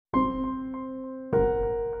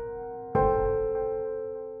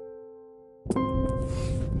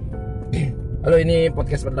Halo, ini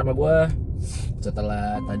podcast pertama gue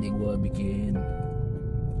setelah tadi gue bikin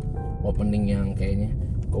opening yang kayaknya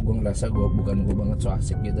kok gue ngerasa bukan gue banget so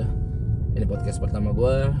asik gitu. Ini podcast pertama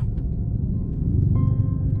gue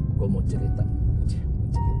mau cerita,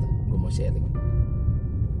 gue mau sharing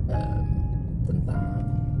tentang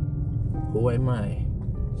who am I,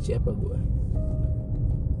 siapa gue.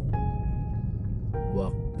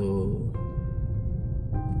 Waktu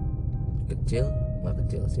kecil, nggak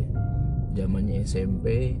kecil sih, zamannya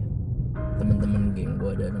SMP, teman-teman geng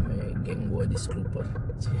gue ada namanya geng gue di Super.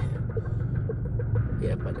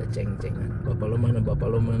 Ya pada ceng-cengan, bapak lo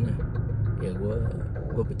mana, ya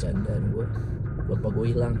gue bercandaan, bapak gue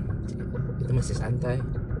hilang. Itu masih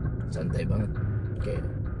santai banget. Kayak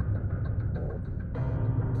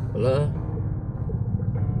lo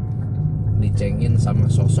dicengin sama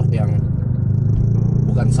sosok yang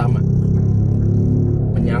bukan sama,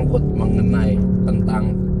 menyangkut mengenai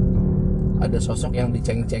tentang ada sosok yang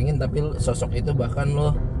diceng-cengin, tapi sosok itu bahkan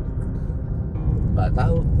lo nggak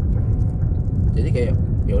tahu. Jadi kayak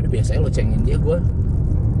ya udah, biasanya lo cengin dia, gue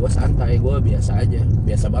santai, gue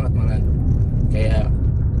biasa banget malah. Kayak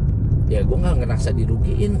ya gue nggak ngerasa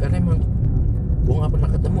dirugiin karena emang gue nggak pernah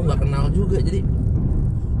ketemu, nggak kenal juga. Jadi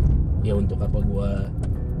ya untuk apa gue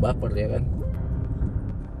baper, ya kan.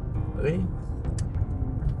 Tapi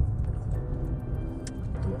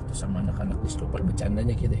waktu sama anak-anak di Super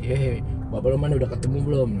bercandanya gitu, bapak lo mana, udah ketemu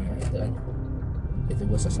belum? Nah itu kan, itu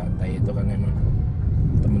gue sesantai itu kan. Emang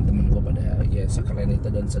teman-teman gue pada ya sekeren itu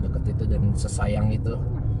dan sedekat itu dan sesayang itu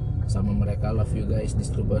sama mereka. Love you guys di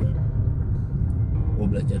Super. Gue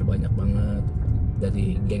belajar banyak banget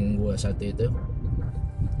dari geng gue satu itu,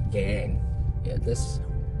 geng ya. Terus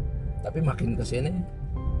tapi makin kesini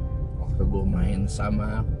waktu gue main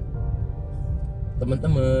sama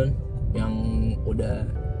teman-teman yang udah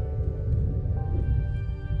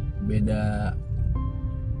beda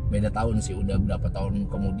tahun sih, udah berapa tahun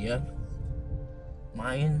kemudian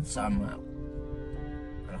main sama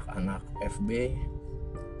anak-anak FB,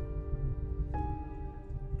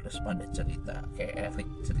 terus pada cerita kayak Erik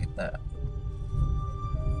cerita,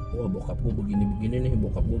 wah bokap gue begini-begini nih,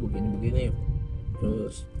 bokap gue begini-begini.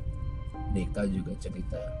 Terus Deka juga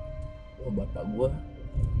cerita, wah bapak gue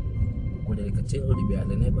dari kecil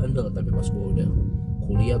dibiarinnya bandel, tapi pas gue udah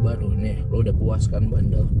kuliah baru nih, lo udah puas kan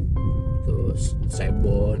bandel. Terus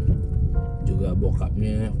Sebon juga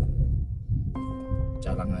bokapnya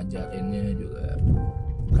cara ngajarinnya juga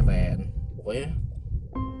keren. Pokoknya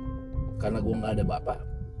karena gue nggak ada bapak,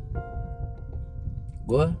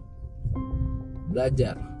 gue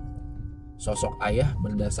belajar sosok ayah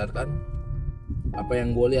berdasarkan apa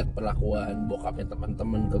yang gue lihat perlakuan bokapnya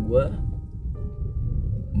teman-teman ke gue.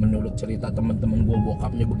 Menurut cerita teman-teman gue,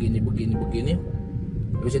 bokapnya begini.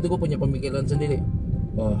 Terus itu gue punya pemikiran sendiri.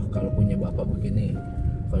 Oh, kalau punya bapak begini,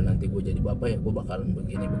 kalau nanti gue jadi bapak ya gue bakalan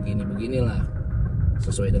beginilah,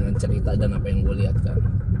 sesuai dengan cerita dan apa yang gue lihat kan.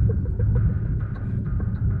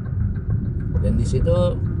 Dan di situ,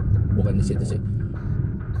 bukan di situ sih,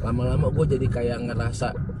 lama-lama gue jadi kayak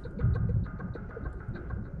ngerasa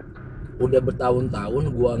udah bertahun-tahun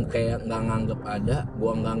gue kayak nggak nganggep ada,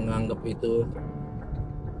 gue nggak nganggep itu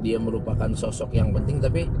dia merupakan sosok yang penting,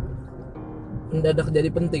 tapi mendadak jadi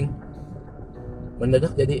penting.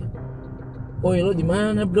 Mendadak jadi, "Woi, lo di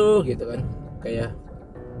mana, bro?" gitu kan. Kayak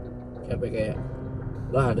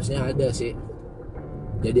lah harusnya ada sih.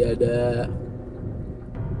 Jadi ada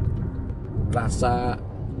rasa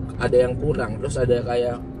ada yang kurang. Terus ada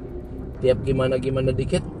kayak tiap gimana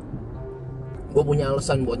dikit gue punya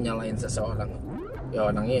alasan buat nyalain seseorang. Ya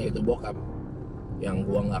orangnya itu bokap yang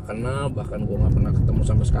gue nggak kenal, bahkan gue nggak pernah ketemu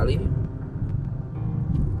sama sekali.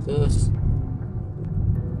 Terus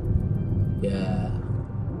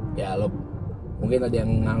ya lo mungkin ada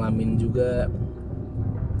yang ngalamin juga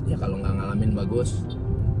ya, kalau nggak ngalamin bagus.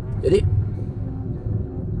 Jadi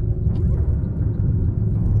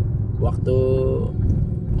waktu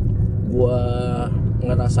gue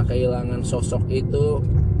ngerasa kehilangan sosok itu,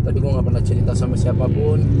 tapi gue nggak pernah cerita sama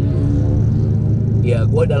siapapun. Ya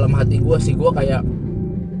gue dalam hati gue sih, gue kayak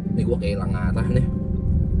nih, gue kehilangan arah nih,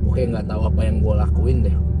 gue kayak nggak tahu apa yang gue lakuin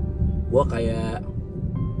deh. Gue kayak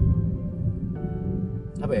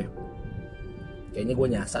apa ya, kayaknya gue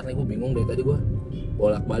nyasar nih, gue bingung deh. Tadi gue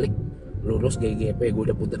bolak-balik lurus GGP, gue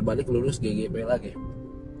udah puter balik lurus GGP lagi.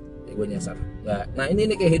 Ya gue nyasar nggak. Nah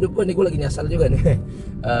ini nih kayak hidup gue nih, gue lagi nyasar juga nih.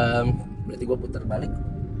 Berarti gue puter balik,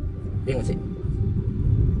 iya nggak sih?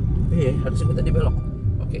 Harusnya gue tadi belok.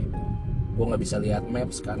 Oke. Gue nggak bisa lihat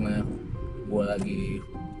maps karena gue lagi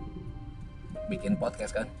bikin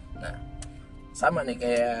podcast kan. Nah sama nih,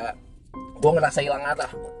 kayak gue ngerasa hilang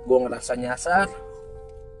arah, gue ngerasa nyasar,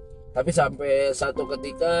 Tapi sampai satu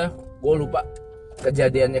ketika gue lupa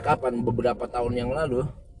kejadiannya kapan, beberapa tahun yang lalu,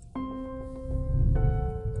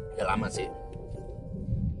 ya lama sih,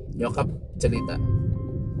 nyokap cerita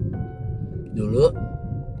dulu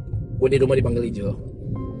gue di rumah dipanggil Ijo.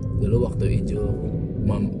 Dulu waktu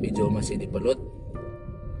Ijo masih di perut,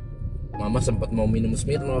 mama sempat mau minum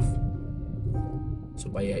Smirnoff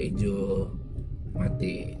supaya Ijo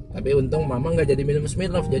mati. Tapi untung mama nggak jadi minum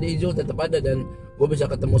Smirnoff, jadi Ijo tetap ada dan gue bisa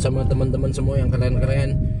ketemu sama teman-teman semua yang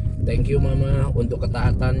keren-keren. Thank you mama untuk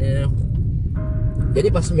ketaatannya. Jadi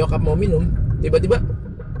pas nyokap mau minum, tiba-tiba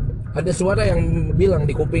ada suara yang bilang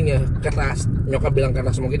di kupingnya keras. Nyokap bilang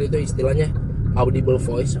keras, mungkin itu istilahnya audible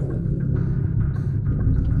voice.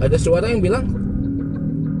 Ada suara yang bilang,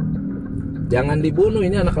 jangan dibunuh,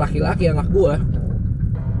 ini anak laki-laki, anak gua.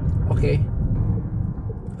 Oke.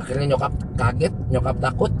 Akhirnya nyokap kaget, nyokap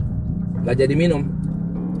takut, gak jadi minum.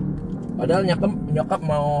 Padahal nyokap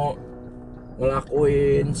mau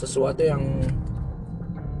ngelakuin sesuatu yang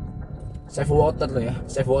save water ya,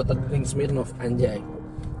 save water drink Smirnoff, anjay.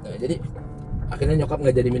 Nah, jadi akhirnya nyokap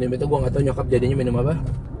gak jadi minum itu. Gua gak tahu nyokap jadinya minum apa,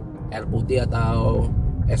 air putih atau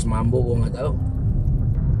es mambo, gua gak tahu.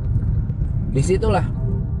 Disitulah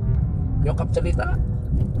nyokap cerita,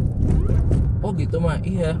 oh gitu mah,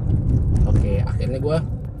 iya. Oke, akhirnya gue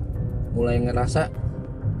mulai ngerasa,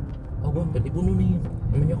 oh gue hampir dibunuh nih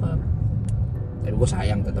sama nyokap. Tapi gue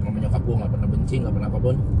sayang tetap sama nyokap, gue nggak pernah benci, nggak pernah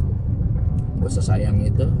apapun. Gue sesayang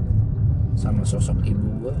itu sama sosok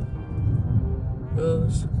ibu gue.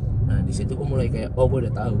 Terus, nah di situ gue mulai kayak, oh gue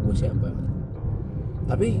udah tahu gue siapa.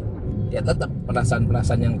 Tapi ya tetap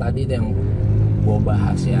perasaan-perasaan yang tadi yang gue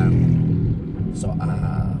bahas, yang soal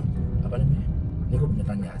apa namanya, ini gue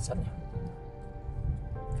beneran nyasar ya,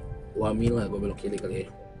 Wamila, gue belok kiri kali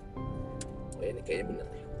ya. Oh ini kayaknya bener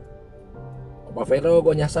nih, Opa Vero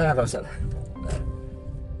gue nyasar, salah.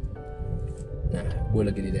 Nah gue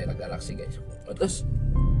lagi di daerah galaksi guys. Terus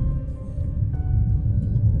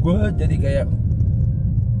gue jadi kayak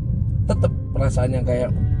tetap perasaan yang kayak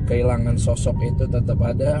kehilangan sosok itu tetap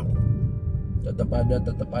ada.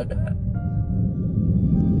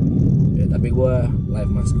 Ya, tapi gue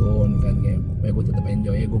life must go on kan, kayak gue tetap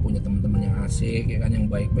enjoy ya, gue punya teman-teman yang asik ya kan, yang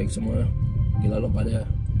baik-baik semua. Gila lo pada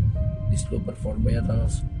di Super 4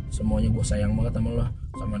 Battles, semuanya gue sayang banget sama lo,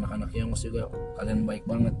 sama anak-anak yang juga, kalian baik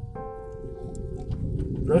banget.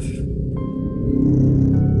 Terus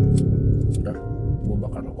udah, gue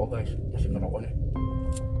bakar rokok guys, masih ngerokok nih.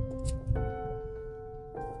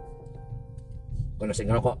 Gue masih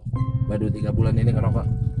ngerokok, baru 3 bulan ini ngerokok.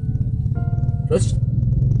 Terus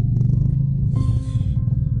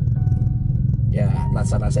ya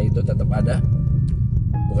rasa-rasa itu tetap ada,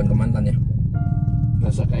 bukan ke mantan ya,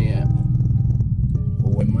 rasa kayak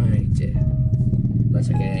gue aja,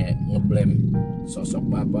 rasa kayak ngeblame sosok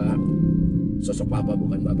papa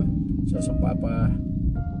bukan bapak, sosok papa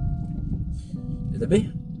ya. Tapi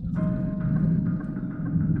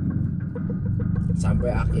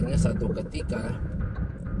sampai akhirnya satu ketika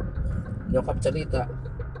nyokap cerita,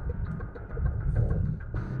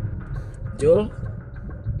 Jul,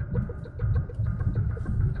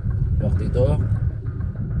 waktu itu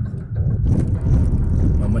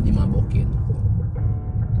mama dimabokin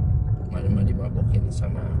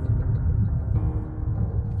sama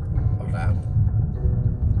orang,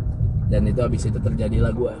 dan itu habis itu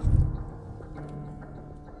terjadilah gue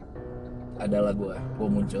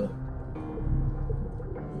muncul,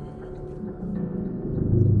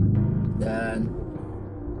 dan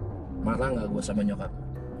marah nggak gue sama nyokap?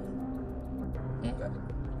 Enggak.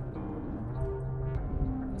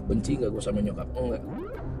 Benci nggak gue sama nyokap? Enggak.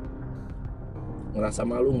 Ngerasa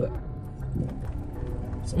malu nggak?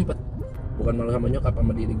 Sempet. Bukan malu sama nyokap,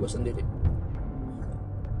 sama diri gue sendiri.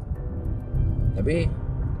 Tapi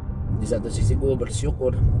di satu sisi gue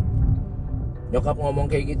bersyukur. Nyokap ngomong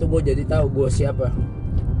kayak gitu, gue jadi tahu gue siapa.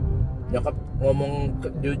 Nyokap ngomong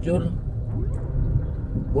jujur,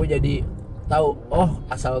 gue jadi tahu, oh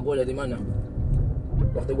asal gue dari mana.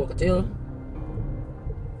 Waktu gue kecil,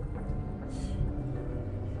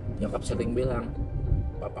 nyokap sering bilang,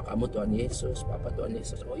 papa kamu Tuhan Yesus, papa Tuhan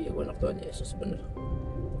Yesus. Oh iya, gue anak Tuhan Yesus, bener,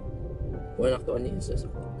 gue anak Tuhan Yesus.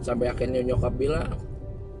 Sampai akhirnya nyokap bilang,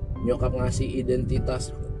 nyokap ngasih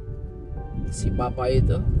identitas si papa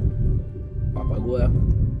itu, papa gue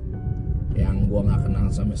yang gue nggak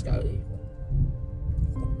kenal sama sekali.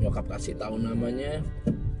 Nyokap kasih tahu namanya,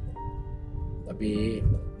 tapi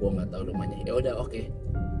gue nggak tahu rumahnya. Ya udah, oke.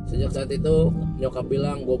 Sejak saat itu nyokap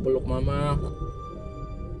bilang, gue peluk mama,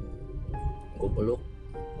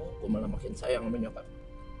 gue malah makin sayang sama nyokap.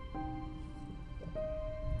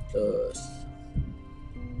 Terus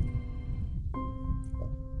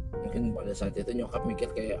mungkin pada saat itu nyokap mikir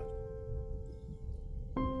kayak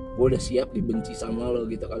gue udah siap dibenci sama lo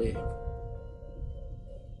gitu kali ya.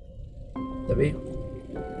 Tapi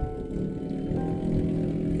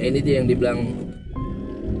ya ini dia yang dibilang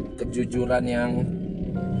kejujuran yang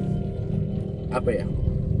apa ya,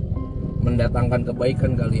 mendatangkan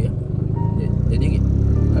kebaikan kali ya. Jadi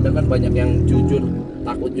kadang kan banyak yang jujur,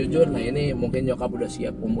 takut jujur. Nah ini mungkin nyokap udah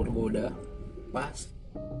siap, umur gue udah pas,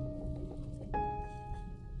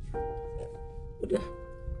 udah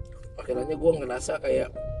akhirnya gue ngerasa kayak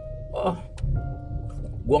oh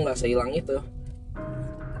gue nggak sehilang itu,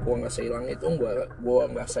 gue nggak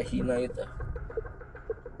sehina itu,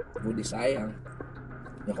 gue disayang.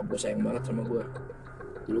 Nyokap gue sayang banget sama gue.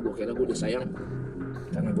 Dulu gue kira gue disayang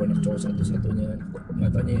karena gue anak cowok satu-satunya kan.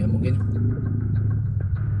 Nggak taunya ya mungkin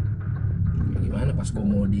gimana pas gue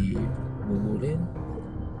mau digugurin,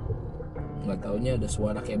 nggak taunya ada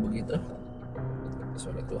suara kayak begitu.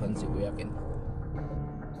 Suara Tuhan sih gue yakin.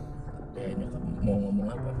 Ya nyokap mau ngomong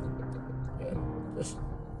apa ya, terus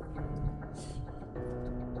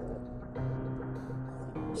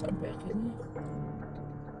sampai akhirnya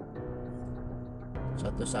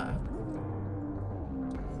suatu saat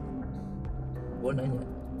gue nanya,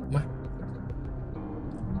 mah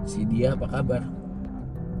si dia apa kabar?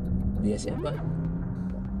 Dia siapa?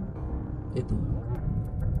 Itu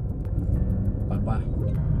papa.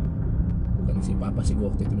 Bukan si papa sih, gue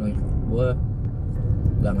waktu itu bilang gue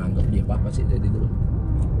gak nganggap dia papa sih dari dulu.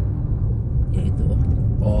 Ya itu,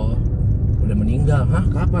 oh udah meninggal. Hah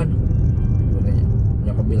kapan? Gue nanya.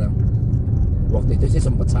 Nyokap bilang waktu itu sih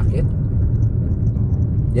sempat sakit,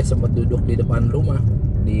 dia sempat duduk di depan rumah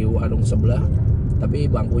di warung sebelah, tapi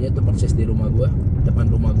bangkunya tuh persis di rumah gue, depan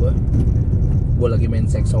rumah gue. Gue lagi main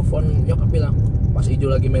saksofon, nyokap bilang pas Ijo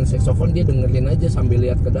lagi main saksofon dia dengerin aja sambil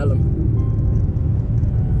lihat ke dalam,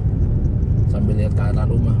 sambil lihat ke arah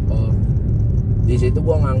rumah. Oh di situ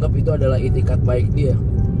gue nganggap itu adalah itikat baik dia.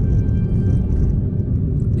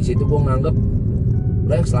 Di situ gue nganggap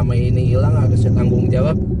lo yang selama ini hilang harusnya tanggung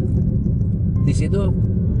jawab. Di situ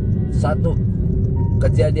satu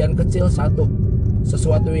kejadian kecil, sesuatu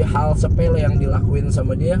hal sepele yang dilakuin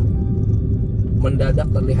sama dia mendadak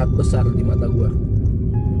terlihat besar di mata gue.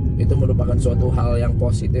 Itu merupakan suatu hal yang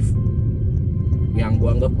positif yang gue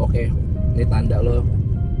anggap oke, ini tanda lo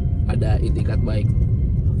ada itikat baik.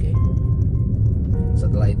 Oke.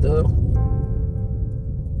 Setelah itu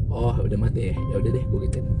oh udah mati ya udah deh gue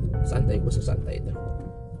gituin, santai, gue sesantai itu.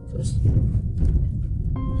 Terus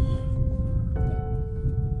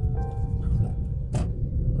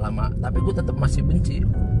lama tapi gue tetap masih benci,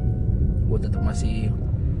 gue tetap masih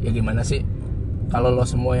ya gimana sih, kalau lo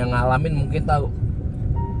semua yang ngalamin mungkin tahu.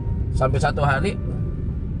 Sampai satu hari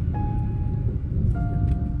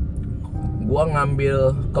gue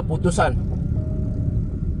ngambil keputusan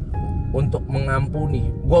untuk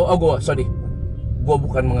mengampuni. Gue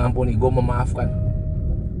bukan mengampuni, gue memaafkan.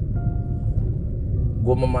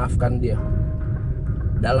 Gue memaafkan dia.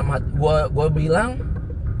 Dalam hati gue bilang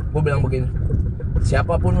begini,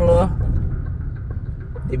 siapapun lo,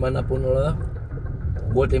 dimanapun lo,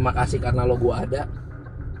 gue terima kasih karena lo gue ada.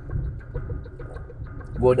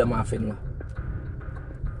 Gue udah maafin lo.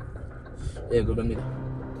 Ya gue bilang gitu,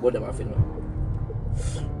 gue udah maafin lo.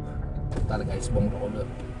 Ntar guys, bong rokok dulu.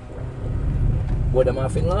 Gue udah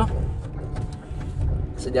maafin lo.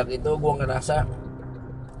 Sejak itu gue ngerasa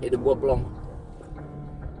hidup gue plong.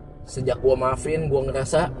 Sejak gue maafin, gue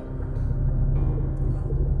ngerasa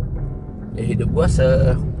ya hidup gue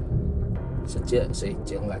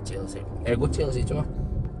nggak chill sih. Gue chill sih, cuma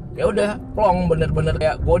ya udah plong, bener-bener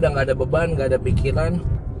kayak gue udah nggak ada beban, nggak ada pikiran,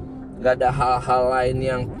 nggak ada hal-hal lain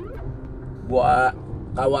yang gue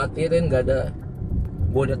khawatirin, nggak ada.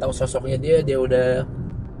 Gue udah tahu sosoknya dia udah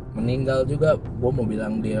meninggal juga. Gue mau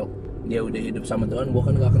bilang dia udah hidup sama Tuhan, gue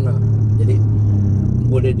kan nggak kenal. Jadi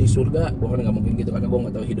gue udah di surga, gue kan nggak mungkin gitu karena gue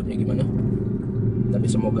nggak tahu hidupnya gimana. Tapi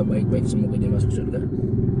semoga baik-baik, semoga dia masuk surga.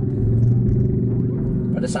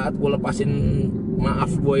 Pada saat gue lepasin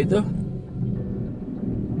maaf gue itu,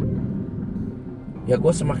 ya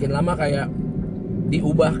gue semakin lama kayak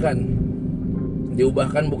diubahkan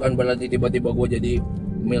bukan berarti tiba-tiba gue jadi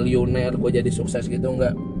miliuner, gue jadi sukses gitu,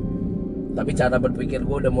 enggak. Tapi cara berpikir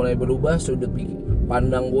gue udah mulai berubah, sudut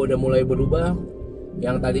pandang gue udah mulai berubah.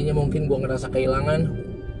 Yang tadinya mungkin gue ngerasa kehilangan,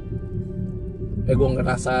 gue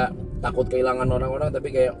ngerasa takut kehilangan orang-orang,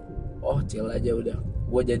 tapi kayak oh chill aja udah,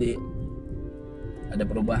 gue jadi ada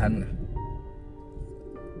perubahan.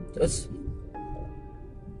 Terus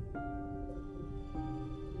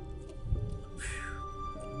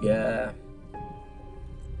ya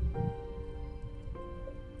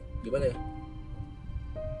gimana ya,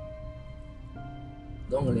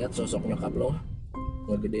 lo ngelihat sosok nyokap lo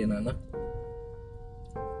ngegedein anak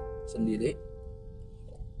sendiri,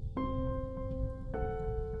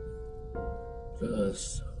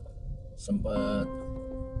 terus sempat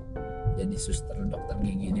jadi suster dokter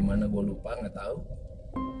gigi di mana gue lupa, nggak tahu.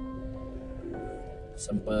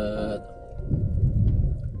 Sempat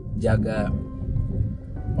jaga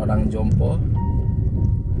orang jompo,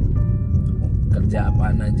 kerja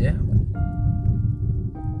apaan aja.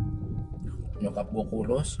 Nyokap gue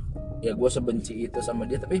kurus, ya gue sebenci itu sama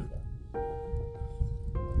dia, tapi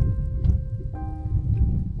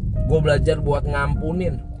gue belajar buat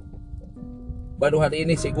ngampunin. Baru hari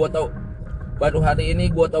ini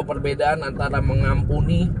gue tahu perbedaan antara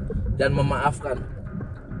mengampuni dan memaafkan.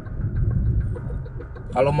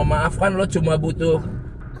 Kalau memaafkan lo cuma butuh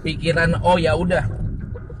pikiran, oh ya udah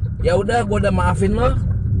gue udah maafin lo.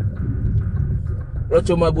 Lo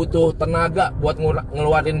cuma butuh tenaga buat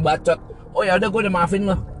ngeluarin bacot, oh ya udah gue udah maafin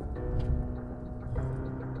lo.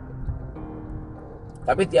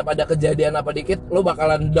 Tapi tiap ada kejadian apa dikit, lo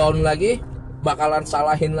bakalan down lagi, bakalan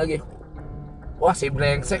salahin lagi. Wah si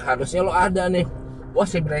brengsek harusnya lo ada nih. Wah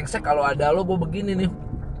si brengsek kalau ada lo gue begini nih.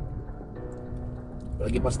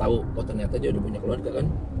 Lagi pas tahu, oh ternyata dia udah punya keluarga kan.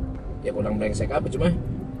 Ya kurang brengsek apa cuma.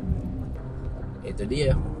 Itu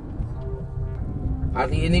dia.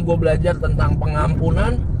 Hari ini gue belajar tentang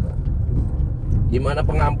pengampunan, dimana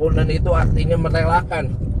pengampunan itu artinya merelakan.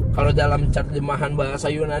 Kalau dalam terjemahan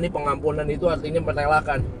bahasa Yunani, pengampunan itu artinya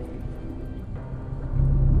merelakan.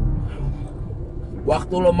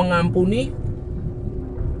 Waktu lo mengampuni,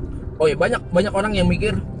 oh ya banyak orang yang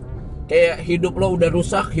mikir kayak hidup lo udah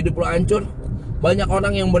rusak, hidup lo hancur. Banyak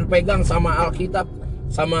orang yang berpegang sama Alkitab,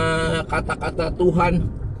 sama kata-kata Tuhan.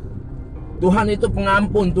 Tuhan itu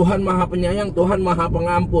pengampun, Tuhan maha penyayang, Tuhan maha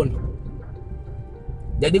pengampun.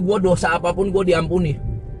 Jadi gue dosa apapun gue diampuni.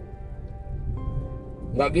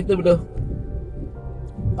 Nggak gitu bro.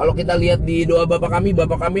 Kalau kita lihat di doa Bapa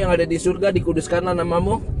kami yang ada di surga, dikuduskanlah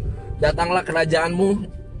namamu, datanglah kerajaanmu,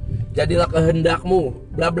 jadilah kehendakmu,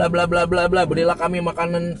 bla bla bla bla bla bla, berilah kami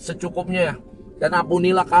makanan secukupnya, dan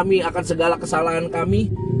ampunilah kami akan segala kesalahan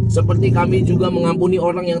kami, seperti kami juga mengampuni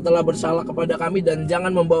orang yang telah bersalah kepada kami, dan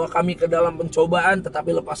jangan membawa kami ke dalam pencobaan,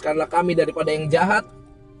 tetapi lepaskanlah kami daripada yang jahat.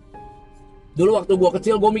 Dulu waktu gue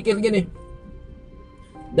kecil gue mikir gini,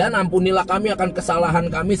 dan ampunilah kami akan kesalahan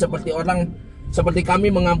kami seperti kami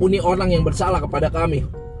mengampuni orang yang bersalah kepada kami.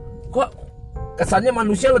 Kok kesannya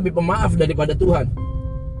manusia lebih pemaaf daripada Tuhan?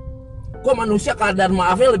 Kok manusia kadar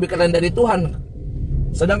maafnya lebih keren dari Tuhan?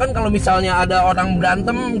 Sedangkan kalau misalnya ada orang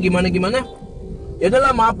berantem gimana, ya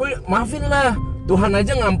udahlah maafin lah, Tuhan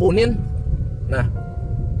aja ngampunin. Nah,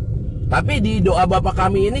 tapi di doa Bapa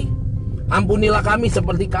kami ini, ampunilah kami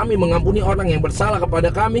seperti kami mengampuni orang yang bersalah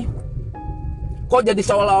kepada kami. Kok jadi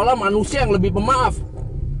seolah-olah manusia yang lebih pemaaf?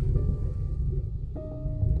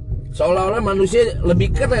 Seolah-olah manusia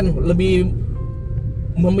lebih keren, lebih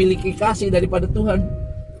memiliki kasih daripada Tuhan.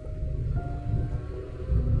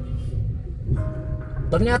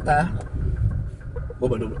 Ternyata gue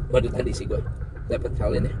baru tadi sih gue dapat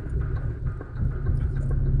hal ini.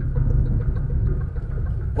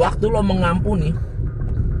 Waktu lo mengampuni,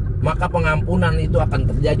 maka pengampunan itu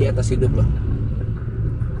akan terjadi atas hidup lo.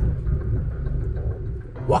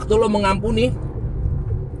 Waktu lo mengampuni,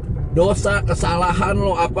 dosa, kesalahan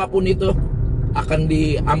lo apapun itu akan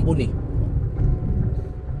diampuni.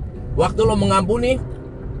 Waktu lo mengampuni,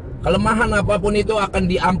 kelemahan apapun itu akan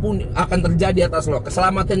diampuni, akan terjadi atas lo.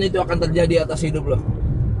 Keselamatan itu akan terjadi atas hidup lo.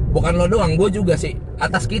 Bukan lo doang, gue juga sih.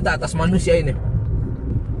 Atas kita, atas manusia ini.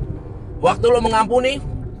 Waktu lo mengampuni,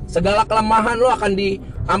 segala kelemahan lo akan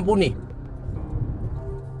diampuni.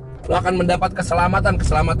 Lo akan mendapat keselamatan.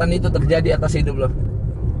 Keselamatan itu terjadi atas hidup lo.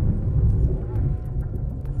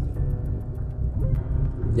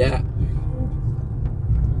 Ya.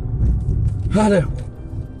 Aduh.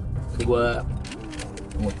 Tadi gue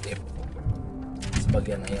ngutip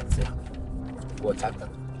sebagian ayat sih, gue catat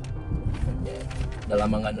ya, udah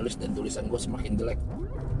lama gak nulis dan tulisan gue semakin jelek.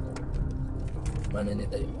 Mana ini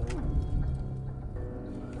tadi?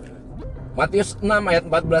 Matius 6 ayat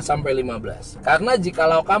 14-15. Karena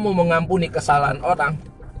jikalau kamu mengampuni kesalahan orang,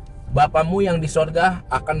 Bapamu yang di sorga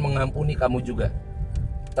akan mengampuni kamu juga.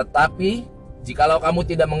 Tetapi jikalau kamu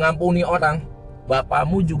tidak mengampuni orang,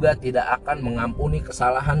 Bapamu juga tidak akan mengampuni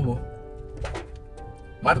kesalahanmu.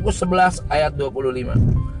 Markus 11 ayat 25.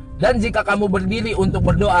 Dan jika kamu berdiri untuk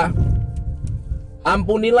berdoa,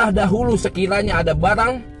 ampunilah dahulu sekiranya ada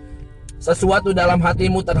barang sesuatu dalam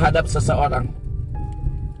hatimu terhadap seseorang,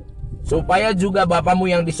 supaya juga Bapamu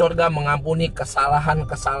yang di sorga mengampuni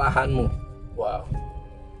kesalahan-kesalahanmu. Wow.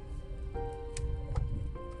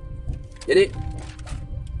 Jadi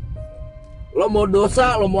Lo mau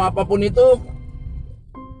dosa, lo mau apapun itu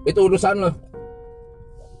urusan lo.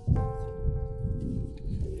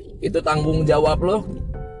 Itu tanggung jawab lo.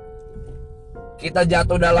 Kita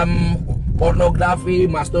jatuh dalam pornografi,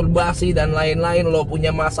 masturbasi dan lain-lain, lo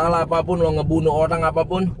punya masalah apapun, lo ngebunuh orang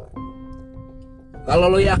apapun,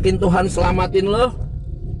 kalau lo yakin Tuhan selamatin lo,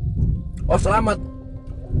 oh selamat.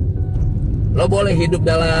 Lo boleh hidup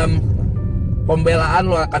dalam pembelaan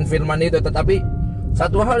lo akan firman itu, tetapi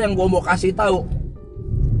satu hal yang gue mau kasih tahu,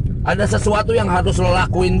 ada sesuatu yang harus lo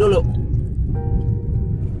lakuin dulu.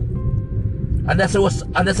 Ada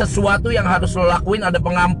sesuatu yang harus lo lakuin, ada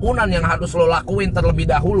pengampunan yang harus lo lakuin terlebih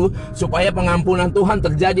dahulu supaya pengampunan Tuhan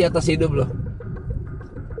terjadi atas hidup lo.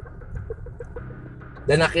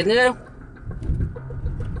 Dan akhirnya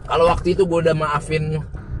kalau waktu itu gue udah maafin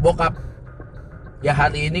bokap, ya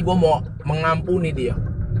hari ini gue mau mengampuni dia.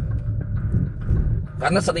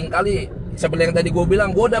 Karena seringkali seperti yang tadi gue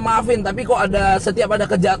bilang, gue udah maafin, tapi kok setiap ada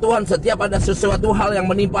kejatuhan, setiap ada sesuatu hal yang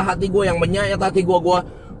menimpa hati gue, yang menyayat hati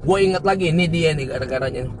gue ingat lagi, ini dia nih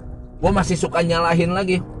gara-garanya. Gue masih suka nyalahin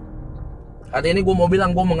lagi. Hari ini gue mau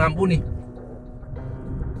bilang gue mengampuni.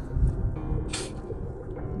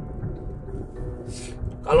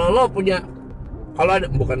 Kalau lo punya, kalau ada,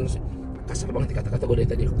 bukan kasar banget kata-kata gue dari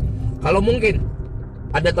tadi. Kalau mungkin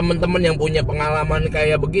ada teman-teman yang punya pengalaman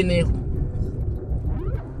kayak begini,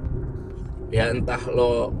 ya entah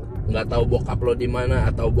lo nggak tahu bokap lo di mana,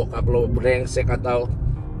 atau bokap lo brengsek, atau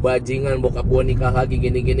bajingan, bokap gua nikah lagi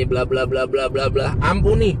gini-gini bla bla bla bla bla bla.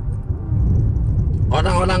 Ampuni.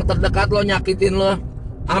 Orang-orang terdekat lo nyakitin lo,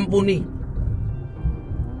 ampuni.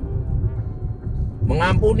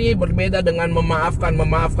 Mengampuni berbeda dengan memaafkan.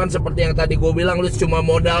 Memaafkan seperti yang tadi gue bilang, lo cuma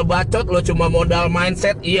modal bacot, lo cuma modal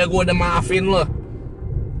mindset, iya gue udah maafin lo.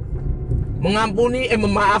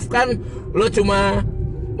 Memaafkan, lo cuma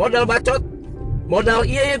modal bacot, modal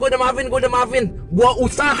iya gue udah maafin. Gue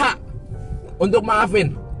usaha untuk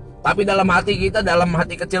maafin. Tapi dalam hati kita, dalam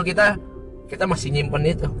hati kecil kita masih nyimpen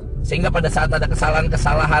itu. Sehingga pada saat ada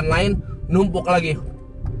kesalahan-kesalahan lain, numpuk lagi.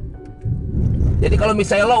 Jadi kalau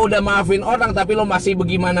misalnya lo udah maafin orang, tapi lo masih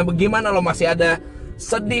bagaimana, lo masih ada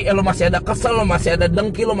sedih, lo masih ada kesel, lo masih ada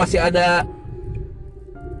dengki, lo masih ada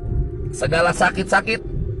segala sakit-sakit,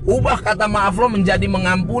 ubah kata maaf lo menjadi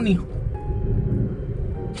mengampuni.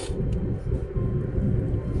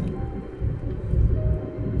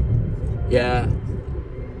 Ya,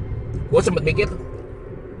 gue sempet mikir,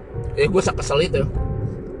 gue kesel itu.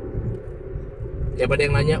 Ya pada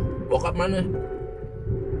yang nanya, bokap mana?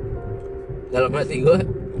 Dalam hati gue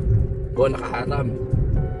anak haram.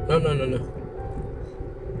 No.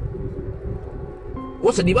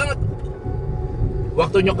 Gue sedih banget.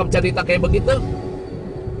 Waktu nyokap cerita kayak begitu,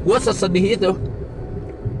 gue sesedih itu.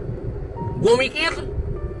 Gue mikir,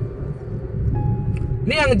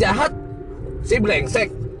 ini yang jahat si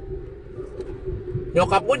brengsek.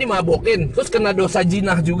 Nyokap gue dimabokin, terus kena dosa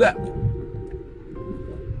jinah juga.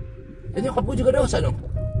 Jadi nyokap gue juga dosa dong.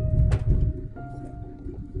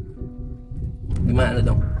 Gimana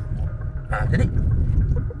dong? Nah, jadi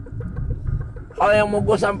hal yang mau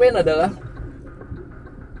gue sampein adalah,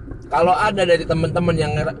 kalau ada dari teman-teman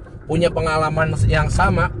yang punya pengalaman yang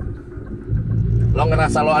sama, lo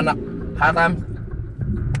ngerasa lo anak haram,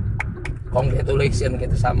 congratulations,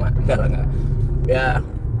 kita sama. Enggak. Ya,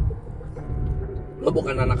 lo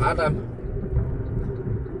bukan anak haram.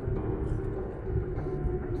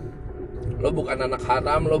 Lo bukan anak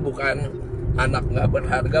haram, lo bukan anak gak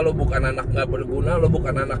berharga, lo bukan anak gak berguna, lo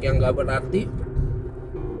bukan anak yang gak berarti,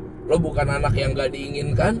 lo bukan anak yang gak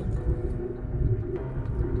diinginkan.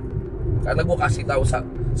 Karena gue kasih tahu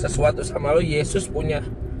sesuatu sama lo, Yesus punya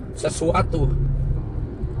sesuatu.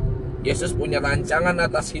 Yesus punya rancangan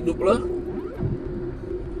atas hidup lo,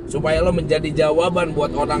 supaya lo menjadi jawaban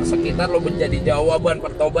buat orang sekitar, lo menjadi jawaban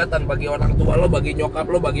pertobatan bagi orang tua lo, bagi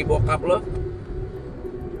nyokap lo, bagi bokap lo,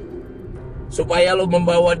 supaya lo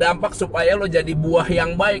membawa dampak, supaya lo jadi buah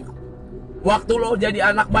yang baik. Waktu lo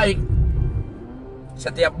jadi anak baik,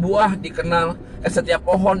 setiap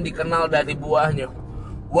pohon dikenal dari buahnya.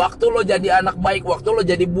 Waktu lo jadi anak baik, waktu lo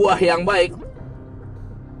jadi buah yang baik,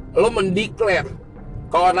 lo mendeklar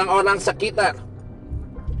ke orang-orang sekitar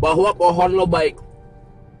bahwa pohon lo baik.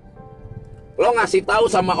 Lo ngasih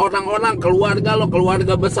tahu sama orang-orang, keluarga lo,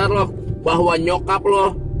 keluarga besar lo, bahwa nyokap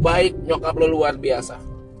lo baik, nyokap lo luar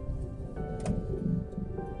biasa.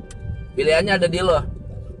 Pilihannya ada di lo.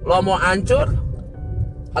 Lo mau hancur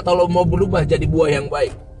atau lo mau berubah jadi buah yang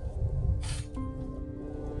baik.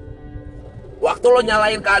 Waktu lo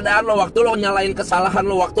nyalain keadaan lo, waktu lo nyalain kesalahan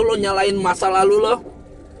lo, waktu lo nyalain masa lalu lo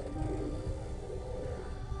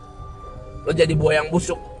jadi buah yang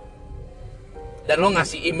busuk. dan lo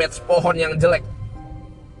ngasih image pohon yang jelek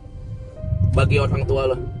bagi orang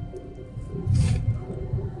tua lo.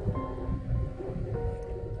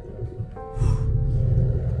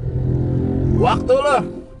 Waktu lo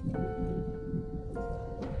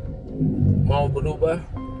mau berubah,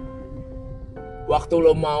 waktu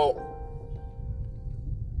lo mau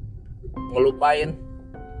ngelupain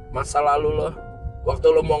masa lalu lo, waktu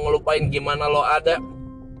lo mau ngelupain gimana lo ada,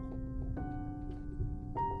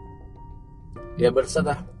 ya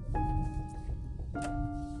berserah.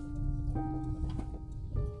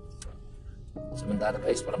 Sebentar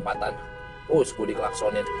guys, perempatan. Gue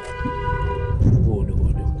diklaksonin.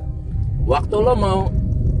 Waktu lo mau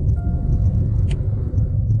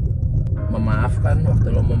memaafkan, waktu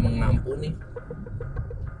lo mau mengampuni,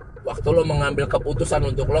 waktu lo mengambil keputusan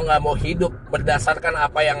untuk lo gak mau hidup berdasarkan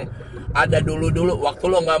apa yang ada dulu-dulu, waktu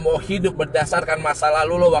lo gak mau hidup berdasarkan masa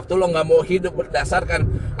lalu lo, waktu lo gak mau hidup berdasarkan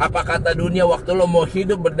apa kata dunia, waktu lo mau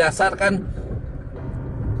hidup berdasarkan,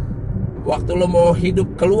 waktu lo mau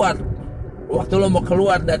hidup keluar, waktu lo mau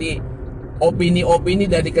keluar dari opini-opini,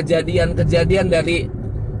 dari kejadian-kejadian, dari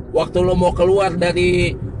waktu lo mau keluar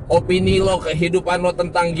dari opini lo, kehidupan lo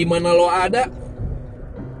tentang gimana lo ada.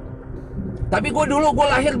 Tapi gue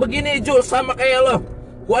lahir begini Jul, sama kayak lo.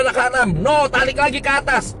 Gue anak haram. No, tarik lagi ke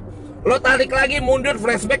atas. Lo tarik lagi mundur,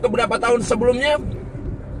 flashback ke beberapa tahun sebelumnya,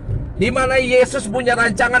 dimana Yesus punya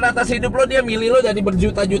rancangan atas hidup lo. Dia milih lo dari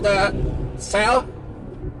berjuta-juta sel,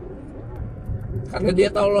 karena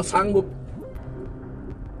dia tahu lo sanggup,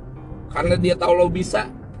 karena dia tahu lo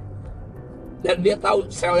bisa, dan dia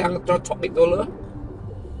tahu sel yang cocok itu lo.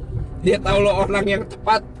 Dia tahu lo orang yang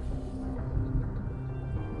tepat.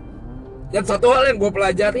 Dan satu hal yang gue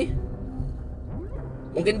pelajari,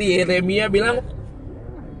 mungkin di Yeremia bilang,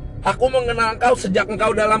 aku mengenal engkau sejak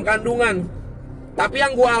engkau dalam kandungan. Tapi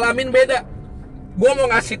yang gue alamin beda. Gue mau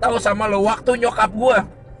ngasih tahu sama lo, waktu nyokap gue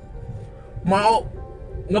mau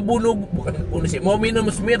ngebunuh, bukan ngebunuh sih, mau minum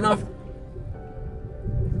Smirnoff,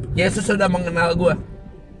 Yesus sudah mengenal gue.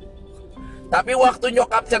 Tapi waktu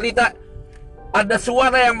nyokap cerita ada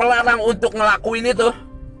suara yang melarang untuk ngelakuin itu,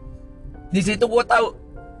 di situ gue tahu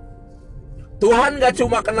Tuhan gak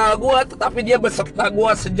cuma kenal gue, tetapi dia beserta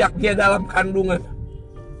gue sejak dia dalam kandungan.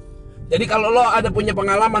 Jadi kalau lo ada punya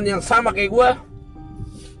pengalaman yang sama kayak gue,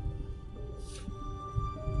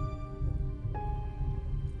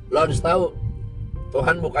 lo harus tahu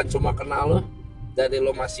Tuhan bukan cuma kenal lo dari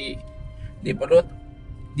lo masih di perut,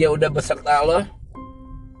 dia udah beserta lo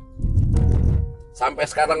sampai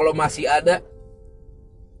sekarang lo masih ada.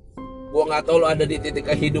 Gue gak tahu lo ada di titik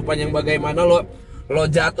kehidupan yang bagaimana, lo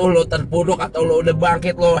jatuh, lo terpuruk, atau lo udah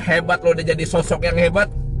bangkit, lo hebat, lo udah jadi sosok yang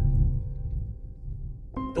hebat,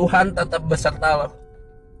 Tuhan tetap beserta lo.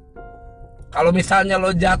 Kalau misalnya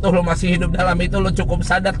lo jatuh, lo masih hidup dalam itu, lo cukup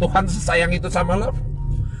sadar Tuhan sesayang itu sama lo.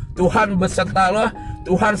 Tuhan beserta lo,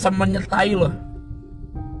 Tuhan menyertai lo.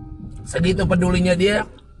 Segitu pedulinya dia.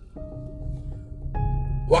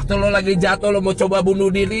 Waktu lo lagi jatuh, lo mau coba bunuh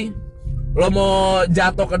diri, lo mau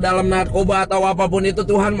jatuh ke dalam narkoba atau apapun itu,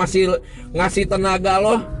 Tuhan masih ngasih tenaga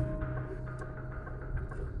lo.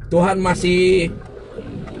 Tuhan masih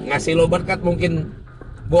ngasih lo berkat. Mungkin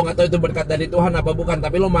gue gak tahu itu berkat dari Tuhan apa bukan,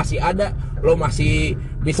 tapi lo masih ada, lo masih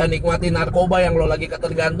bisa nikmati narkoba yang lo lagi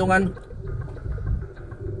ketergantungan,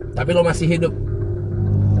 tapi lo masih hidup.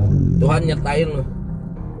 Tuhan nyertain lo.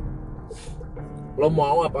 Lo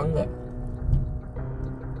mau apa enggak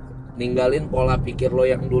ninggalin pola pikir lo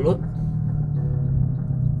yang dulu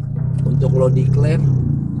untuk lo declare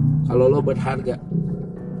kalau lo berharga,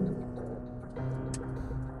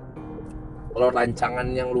 lo rancangan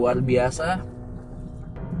yang luar biasa,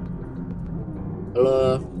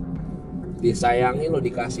 lo disayangi, lo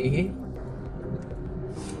dikasihi,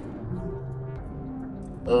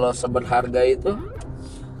 lo seberharga itu,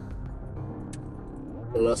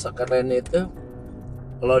 lo sekeren itu,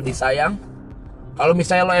 lo disayang. Kalau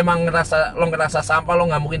misalnya lo emang ngerasa sampah, lo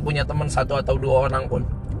nggak mungkin punya teman 1 atau 2 orang pun.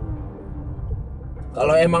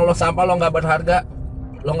 Kalau emang lo sampah, lo nggak berharga,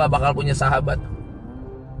 lo nggak bakal punya sahabat.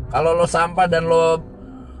 Kalau lo sampah dan lo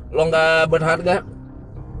nggak berharga,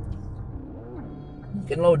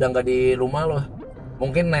 mungkin lo udah nggak di rumah lo.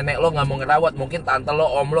 Mungkin nenek lo nggak mau ngerawat, mungkin tante lo,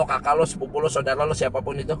 om lo, kakak lo, sepupu lo, saudara lo,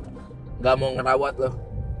 siapapun itu nggak mau ngerawat lo.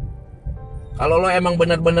 Kalau lo emang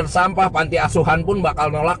bener-bener sampah, panti asuhan pun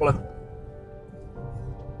bakal nolak lo.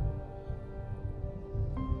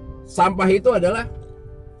 Sampah itu adalah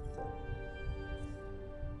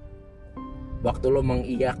waktu lo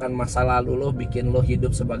mengiyakan masa lalu lo, bikin lo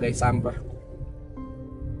hidup sebagai sampah.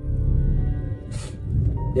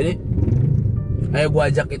 Jadi ayo gue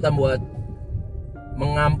ajak kita buat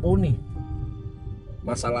mengampuni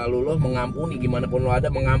masa lalu lo, mengampuni gimana pun lo ada,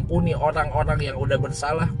 mengampuni orang-orang yang udah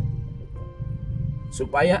bersalah,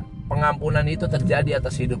 supaya pengampunan itu terjadi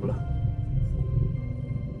atas hidup lo.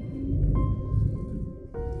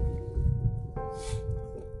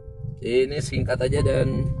 Ini singkat aja,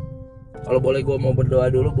 dan kalau boleh gue mau berdoa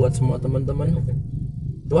dulu buat semua teman-teman.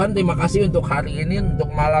 Tuhan, terima kasih untuk hari ini, untuk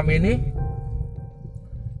malam ini.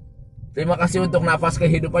 Terima kasih untuk nafas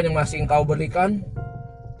kehidupan yang masih Engkau berikan.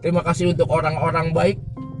 Terima kasih untuk orang-orang baik,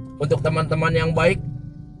 untuk teman-teman yang baik,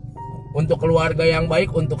 untuk keluarga yang baik,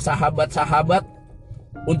 untuk sahabat-sahabat,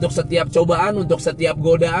 untuk setiap cobaan, untuk setiap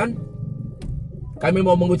godaan. Kami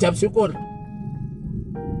mau mengucap syukur.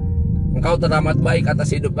 Engkau teramat baik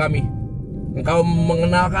atas hidup kami. Engkau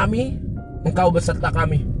mengenal kami, Engkau beserta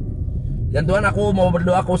kami. Dan Tuhan, aku mau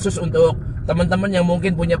berdoa khusus untuk teman-teman yang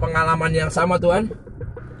mungkin punya pengalaman yang sama, Tuhan.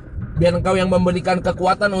 Biar Engkau yang memberikan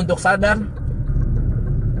kekuatan untuk sadar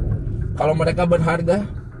kalau mereka berharga.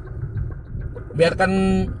 Biarkan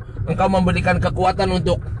Engkau memberikan kekuatan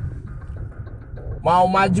untuk mau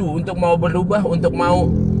maju, untuk mau berubah, untuk mau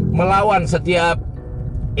melawan setiap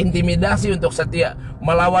intimidasi, untuk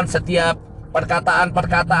melawan setiap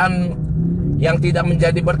perkataan-perkataan yang tidak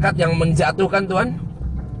menjadi berkat, yang menjatuhkan, Tuhan.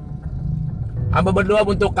 Hamba berdoa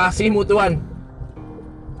untuk kasih-Mu, Tuhan.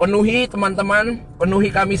 Penuhi teman-teman, penuhi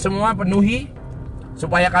kami semua, penuhi,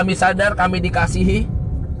 supaya kami sadar kami dikasihi,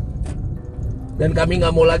 dan kami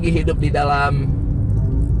gak mau lagi hidup di dalam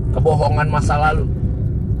kebohongan masa lalu.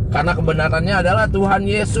 Karena kebenarannya adalah Tuhan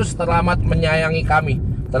Yesus teramat menyayangi kami,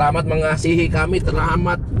 teramat mengasihi kami,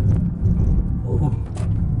 teramat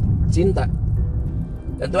cinta.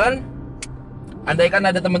 Dan Tuhan, andaikan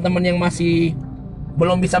ada teman-teman yang masih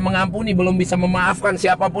belum bisa mengampuni, belum bisa memaafkan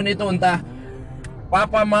siapapun itu, entah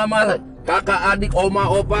papa, mama, kakak, adik, oma,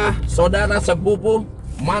 opa, saudara, sepupu,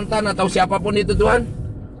 mantan, atau siapapun itu, Tuhan,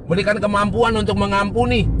 berikan kemampuan untuk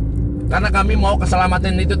mengampuni, karena kami mau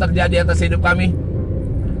keselamatan itu terjadi atas hidup kami.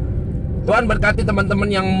 Tuhan, berkati teman-teman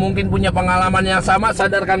yang mungkin punya pengalaman yang sama.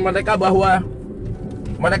 Sadarkan mereka bahwa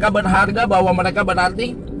mereka berharga, bahwa mereka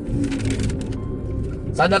berarti.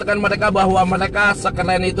 Sadarkan mereka bahwa mereka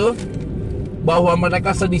sekeren itu, bahwa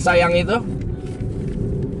mereka sedisayang itu.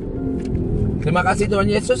 Terima kasih Tuhan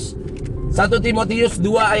Yesus. 1 Timotius 2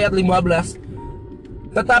 ayat 15.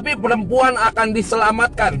 Tetapi perempuan akan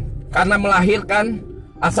diselamatkan karena melahirkan,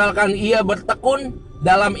 asalkan ia bertekun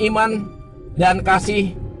dalam iman dan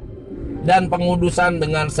kasih dan pengudusan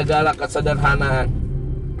dengan segala kesederhanaan.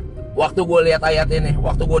 Waktu gue lihat ayat ini,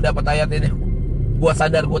 waktu gue dapat ayat ini, gue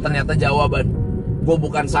sadar gue ternyata jawaban. Gue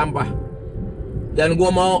bukan sampah. Dan gue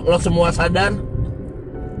mau lo semua sadar,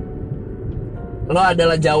 lo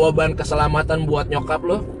adalah jawaban keselamatan buat nyokap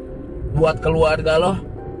lo, buat keluarga lo,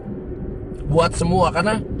 buat semua.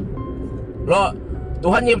 Karena lo,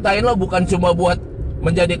 Tuhan nyiptain lo bukan cuma buat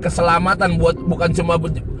menjadi keselamatan, bukan cuma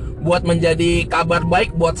buat menjadi kabar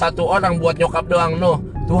baik buat satu orang, buat nyokap doang. No,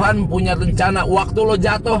 Tuhan punya rencana. Waktu lo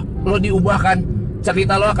jatuh, lo diubahkan,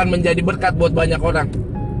 cerita lo akan menjadi berkat buat banyak orang.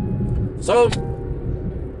 So,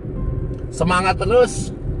 semangat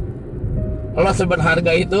terus. Lo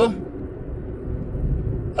seberharga itu,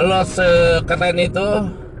 lo sekeren itu,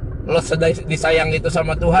 lo disayang itu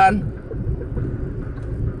sama Tuhan.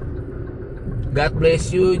 God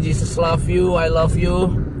bless you, Jesus love you, I love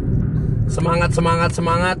you. Semangat, semangat,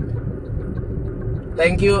 semangat.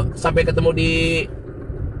 Thank you. Sampai ketemu di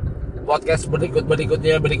podcast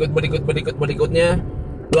berikutnya.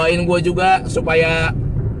 Doain gue juga supaya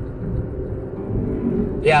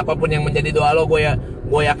ya apapun yang menjadi doa lo, gue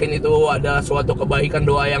yakin itu ada suatu kebaikan,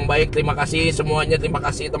 doa yang baik. Terima kasih semuanya. Terima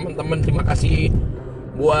kasih teman-teman. Terima kasih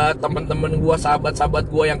buat teman-teman gue, sahabat-sahabat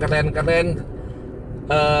gue yang keren-keren.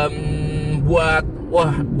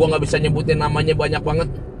 Gue nggak bisa nyebutin namanya, banyak banget.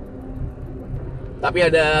 Tapi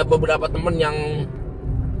ada beberapa temen yang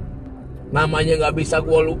namanya nggak bisa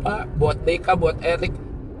gue lupa. Buat Deka, buat Erik,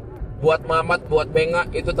 buat Mamat, buat Benga,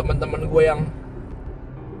 itu teman-teman gue yang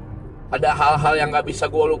ada hal-hal yang nggak bisa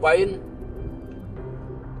gue lupain.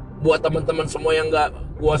 Buat teman-teman semua yang nggak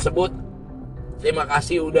gue sebut, terima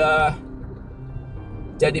kasih udah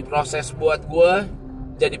jadi proses buat gue,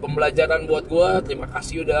 jadi pembelajaran buat gue. Terima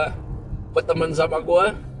kasih udah berteman sama gue.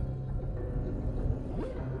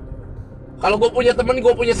 Kalau gue punya temen,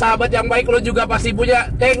 gue punya sahabat yang baik, lo juga pasti punya.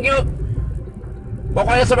 Thank you.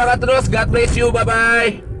 Pokoknya semangat terus. God bless you.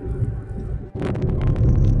 Bye-bye.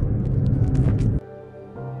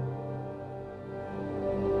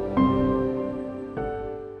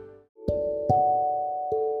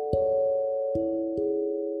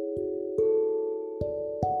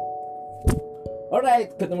 Alright,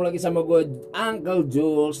 ketemu lagi sama gue Uncle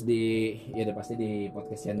Jules di, ya udah pasti di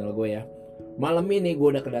podcast channel gue ya. Malam ini gue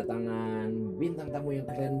udah kedatangan bintang tamu yang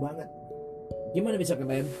keren banget. Gimana bisa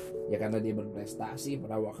keren? Ya karena dia berprestasi,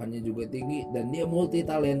 perawakannya juga tinggi, dan dia multi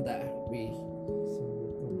talenta. Wih,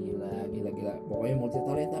 gila. Pokoknya multi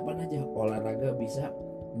talenta apa aja. Olahraga bisa,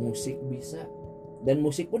 musik bisa, dan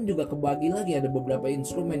musik pun juga kebagi lagi, ada beberapa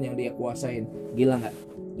instrumen yang dia kuasain. Gila nggak?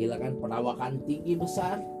 Gila kan, perawakan tinggi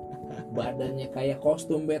besar, badannya kayak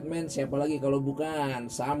kostum Batman. Siapa lagi kalau bukan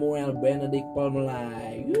Samuel Benedict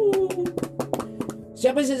Palmelai.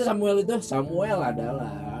 Siapa sih Samuel itu? Samuel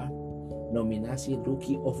adalah nominasi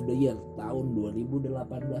Rookie of the Year tahun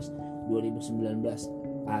 2018-2019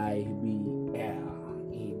 IBL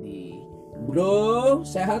ini. Bro,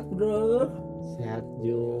 sehat bro? Sehat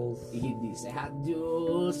Jules. Ini sehat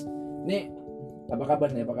Jules. Nih, apa kabar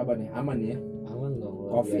nih? Aman ya? Aman dong.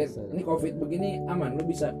 Covid. Biasa. Ini Covid begini aman, lo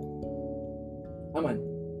bisa aman?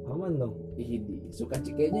 Aman dong. Ini suka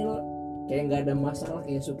kayaknya lo kayak nggak ada masalah,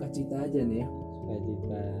 kayak sukacita aja nih ya.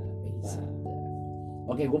 Sukacita.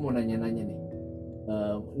 Oke, gue mau nanya-nanya nih.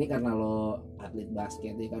 Ini karena lo atlet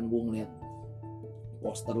basket ya kan, gue ngeliat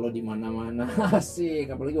poster lo di mana-mana.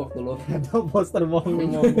 Asik, apalagi waktu lo Ada poster bohong.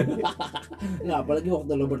 nggak, apalagi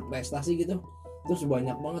waktu lo berprestasi gitu. Terus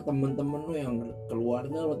banyak banget temen-temen lo yang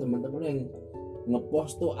keluarga lo, temen-temen lo yang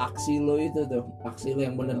ngepost tuh aksi lo itu tuh, aksi lo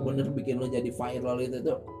yang bener-bener bikin lo jadi viral itu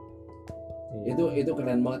tuh. Itu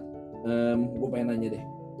keren banget. Gue pengen nanya deh,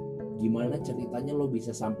 gimana ceritanya lo bisa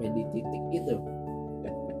sampai di titik itu,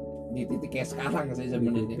 di titik kayak sekarang sih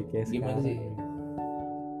sebenarnya. Gimana sih?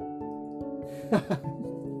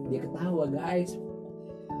 Dia ketawa guys.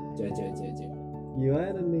 Coba.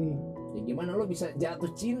 Gimana nih? Ya gimana lo bisa jatuh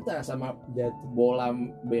cinta sama bola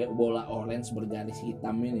orange bergaris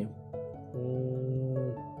hitam ini?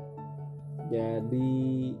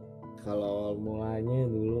 Jadi kalau mulanya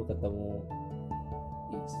dulu ketemu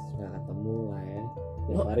lah ya.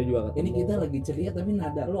 Tiap hari juga ketemu. Ini kita lagi ceria tapi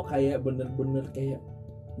nada lo kayak bener-bener kayak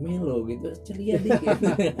melo gitu, ceria dikit.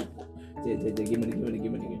 Gimana?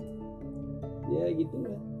 Ya gitu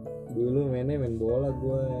lah. Dulu main bola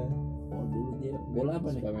gue. Oh dulu dia bola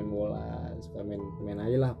apa nih? Suka main bola, suka main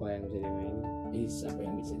aja lah apa yang bisa dimainin. Apa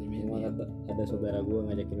yang bisa dimainin? Cuma ada saudara gue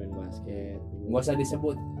ngajakin main basket. Nggak usah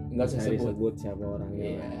disebut siapa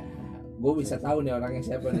orangnya. Iya. Gue bisa tahu nih orangnya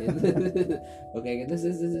siapa nih. Oke, gitu.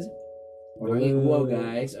 Orangnya gue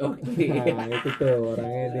guys. Oke. Nah, itu tuh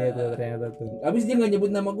orangnya dia tuh ternyata tuh. Abis dia nggak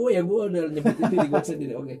nyebut nama gue ya, gue udah nyebutin diri gue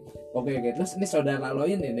sendiri. Oke. Terus ini saudara lo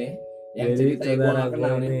ini nih, yang jadi cerita gue nggak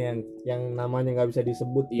kenal nih. yang namanya nggak bisa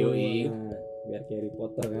disebut tuh. Yoi. Nah, biar kayak Harry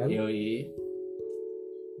Potter kan. Yoi.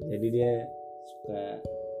 Jadi dia suka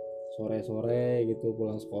sore-sore gitu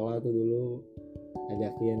pulang sekolah tuh dulu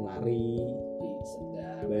ngajakin lari.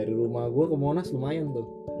 Sedap. Dari rumah gue ke Monas lumayan tuh.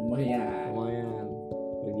 Lumayan.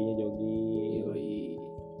 Perginya jogging. Yoi.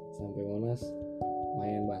 Sampai Monas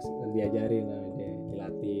main basket, diajarin lah dia,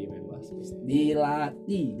 dilatih main basket.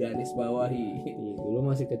 Dilatih, garis bawahi. Dulu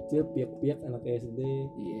masih kecil, piak-piak anak SD.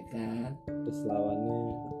 Iya kan. Terus lawannya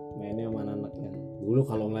mainnya sama anak yang dulu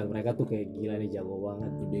kalau ngeliat mereka tuh kayak gila nih, jago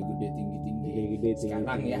banget, gede-gede tinggi-tinggi. Gede-gede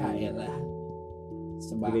Sekarang tinggi-tinggi. ya lah.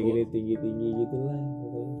 Sebahu. Gede-gede tinggi-tinggi gitu lah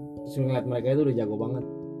pokoknya. Terus ngeliat mereka itu udah jago banget.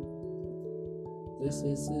 Terus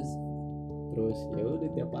ya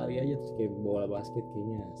udah tiap hari aja terus kayak bola basket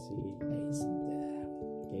kayaknya asik.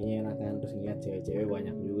 Kayaknya enak kan, terus ngeliat cewek-cewek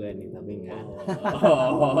banyak juga nih tapi enggak.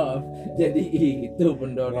 Jadi itu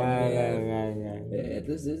pendorongnya. Enggak.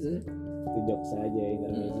 Terus. Itu jokes aja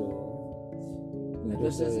intermezzo. Nah,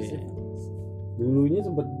 terus. Dulunya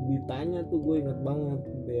sempet ditanya tuh, gue inget banget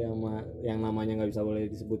dia sama yang namanya nggak bisa boleh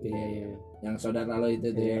disebutin. Yang saudara lo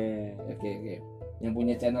itu tuh ya. Oke. Yang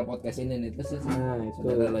punya channel podcast ini nih terus. Nah,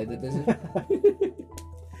 saudara lo itu terus.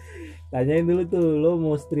 Tanyain dulu tuh, lo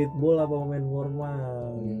mau streetball apa main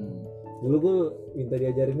formal? Dulu gue minta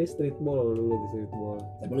diajarinnya streetball dulu di streetball.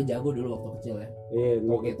 Tapi lo jago dulu waktu kecil ya?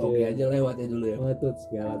 Iya, toge aja lewatnya dulu ya? Wah tuh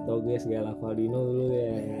segala toge, segala Valdino dulu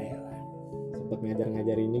ya. Sempet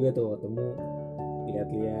ngajarin juga tuh ketemu,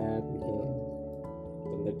 lihat-lihat gitu,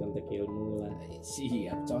 contek ilmu lah.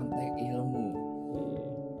 Siap, contek ilmu.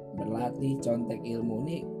 Berlatih contek ilmu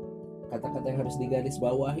nih kata-kata yang harus digaris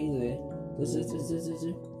bawahi tuh ya. Terus.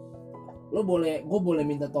 Gue boleh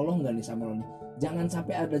minta tolong nggak nih sama lo nih? Jangan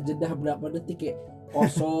sampai ada jeda berapa detik kayak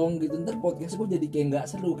kosong gitu, ntar podcast gue jadi kayak nggak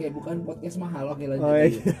seru, kayak bukan podcast mahal. Oke lanjut.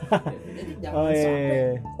 Jadi jangan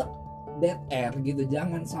sampai dead air gitu,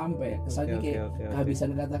 jangan sampai kesannya kayak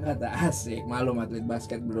kehabisan kata-kata. Asik, malu atlet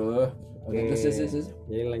basket bro. Oke. Terus.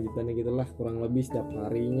 Jadi lanjutannya gitulah, kurang lebih setiap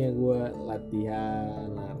harinya gue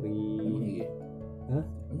latihan lari.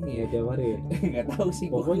 Emang ya tiap hari ya. Nggak tahu sih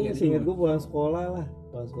gua. Pokoknya seingat gue pulang sekolah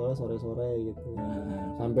sore-sore gitu.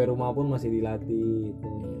 Sampai rumah pun masih dilatih gitu.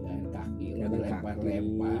 Kaki Kadang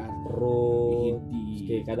lempar perut.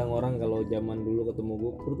 Kayak kadang orang kalau zaman dulu ketemu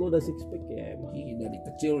gue, perut lu udah six pack ya emang. Dari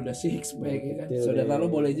kecil udah six pack ya kan. Kecil Saudara ya. lo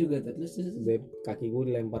boleh juga terus. Kaki gue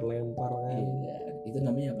dilempar-lempar kan. Iya. Itu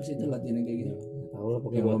namanya apa sih itu latihan yang kayak gitu? Tahu lah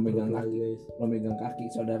pokoknya Yang buat lo megang perut kaki, guys. lo megang kaki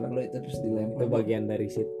saudara lo itu terus dilempar. Itu bagian dari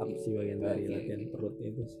sit up sih, bagian dari Oke. latihan perut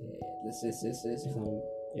itu sih. Terus.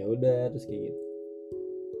 Ya udah terus kayak gitu.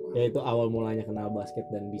 Ya itu awal mulanya kenal basket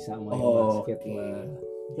dan bisa main basket oke. lah.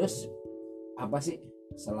 Terus apa sih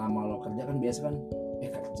selama lo kerja kan biasa kan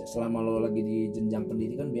selama lo lagi di jenjang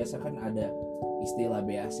pendidikan biasa kan ada istilah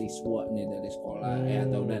beasiswa nih dari sekolah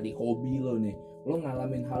atau dari hobi lo nih. Lo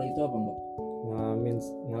ngalamin hal itu apa enggak?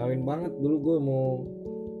 Ngalamin banget. Dulu gue mau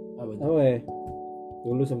Apa itu? apa ya,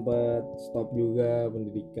 dulu sempat stop juga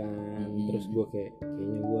pendidikan. Terus gue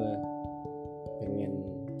kayaknya gue pengen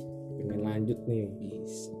lanjut nih,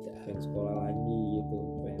 pengen sekolah lagi gitu,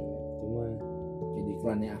 cuma Jadi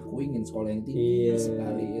iklannya aku ingin sekolah yang tinggi iya,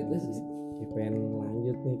 sekali itu. pengen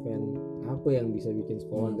lanjut nih, pengen apa yang bisa bikin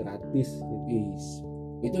sekolah gratis gitu.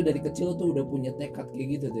 Itu dari kecil tuh udah punya tekad kayak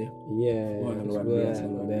gitu tuh ya. Iya, Wah, terus luar gue biasa.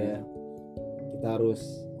 kita harus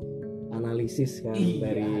analisis kan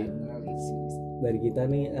analisis. dari kita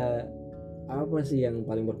nih apa sih yang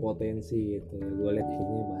paling berpotensi gitu. Gue lihat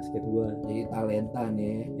kayaknya basket gue. Jadi talenta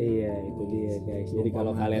nih. Iya, itu dia guys. Jadi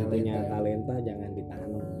kalau kalian punya talenta jangan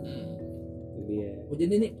ditanam. Itu dia.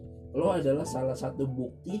 Jadi nih lo adalah salah satu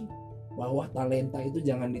bukti bahwa talenta itu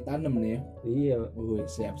jangan ditanam nih ya. Iya.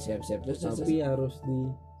 Siap. Terus Tapi harus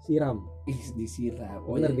disiram. Disiram.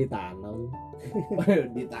 Bener ditanam.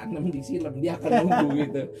 Ditanam, disiram, dia akan nunggu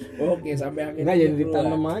gitu. Oke, sampai akhirnya Enggak jadi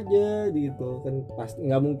ditanam aja gitu kan, pasti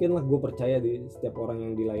nggak mungkin lah. Gue percaya di setiap orang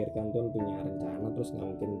yang dilahirkan tuh punya rencana, terus nggak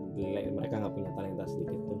mungkin mereka nggak punya talenta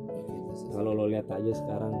sedikit pun. Kalau lo lihat aja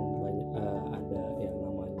sekarang banyak ada yang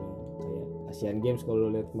namanya kayak Asian Games. Kalau lo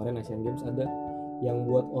lihat kemarin Asian Games ada yang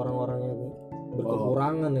buat orang-orang yang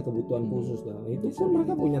berkekurangan ya kebutuhan khusus lah, itu pun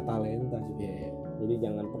mereka punya talenta sih. Jadi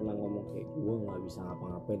jangan pernah ngomong kayak gue nggak bisa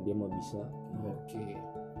ngapa-ngapain, dia mah bisa. Oke.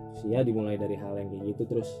 Ya dimulai dari hal yang kayak gitu,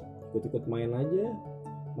 terus ikut-ikut main aja,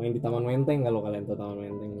 main di Taman Menteng. Kalau kalian tahu Taman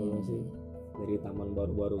Menteng dulu sih, dari taman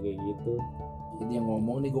baru-baru kayak gitu. Jadi yang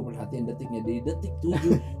ngomong nih gue perhatiin detiknya, di detik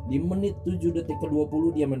 7 di menit 7 detik ke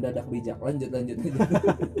 20 dia mendadak bijak. Lanjut.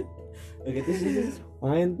 Oke, terus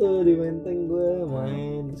Main tuh di Menteng, gue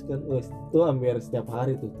main terus kan, tuh hampir setiap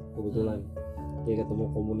hari tuh kebetulan kayak ketemu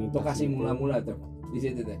komunitas. itu kasih mula-mula tuh di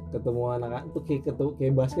situ tuh. Ketemu anak tuh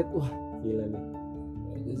kayak basket, wah gila nih.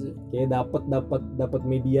 Kayak dapat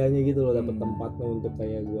medianya gitu loh, dapat tempatnya untuk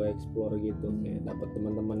kayak gue explore gitu. Kayak dapat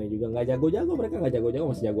teman-temannya juga nggak jago-jago, mereka nggak jago-jago,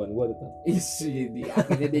 masih jagoan gue tetap. Di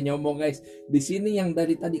akhirnya dia nyombong guys. Di sini yang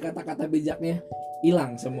dari tadi kata-kata bijaknya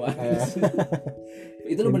hilang semua.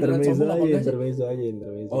 Itu lo beneran sombong apa enggak sih? Intermezzo.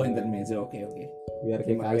 Oh, intermezzo. Oke. Biar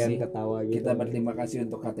Terima kalian kasih. ketawa gitu. Kita berterima kasih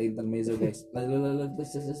untuk kata intermezzo guys. Lalu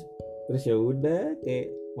Terus ya udah kayak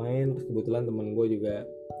main, terus kebetulan temen gue juga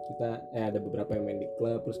kita ada beberapa yang main di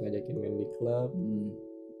klub, terus ngajakin main di klub.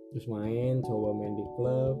 Terus coba main di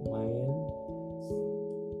klub,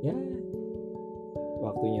 ya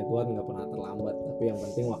waktunya Tuhan nggak pernah terlambat, tapi yang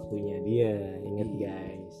penting waktunya dia. Ingat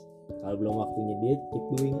guys, kalau belum waktunya dia keep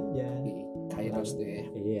doing aja. Kairos tuh ya.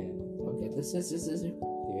 Iya. Oke, terus.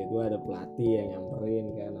 Tiba-tiba ada pelatih yang nyamperin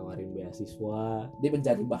kan, nawarin beasiswa. Dia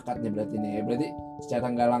mencari bakatnya berarti nih. Berarti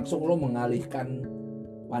secara nggak langsung lo mengalihkan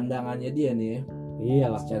pandangannya dia nih ya. Iya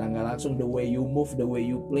lah. Secara nggak langsung the way you move, the way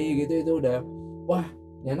you play gitu itu udah wah,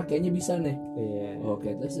 ini anak kayaknya bisa nih. Iya.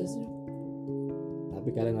 Oke, terus. Tapi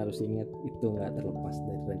kalian harus ingat itu nggak terlepas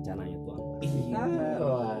dari rencananya Tuhan.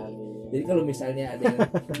 Wah. Jadi kalau misalnya ada yang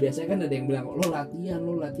biasanya kan ada yang bilang lo latihan.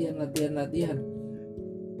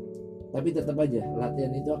 Tapi tetap aja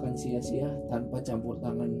latihan itu akan sia-sia tanpa campur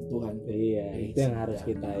tangan Tuhan. Iya, itu yang harus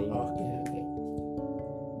kita ingat. Oke.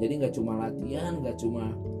 Jadi nggak cuma latihan, nggak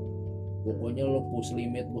cuma pokoknya lo push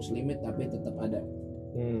limit tapi tetap ada.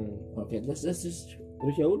 Oke, terus.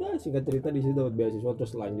 Terus ya udah, singkat cerita di situ dapat beasiswa,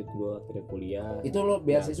 terus lanjut gue akhirnya kuliah. Itu lo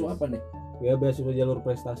beasiswa apa nih? Ya beasiswa jalur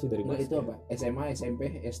prestasi dari Nah, basket. itu apa? SMA, SMP,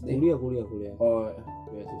 SD? Kuliah. Oh,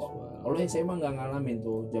 Beasiswa. lo SMA nggak ngalamin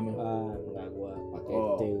tuh zaman? Enggak, gue pakai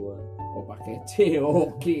C gue. Oh, pakai C.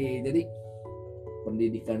 Oke. Jadi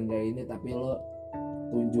pendidikan kayak ini tapi lo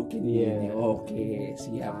tunjukin ini. Oke,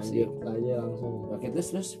 siap. Aja langsung. Oke,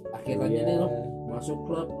 terus akhirnya nih lo masuk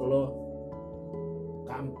klub, lo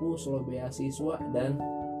kampus, lo beasiswa, dan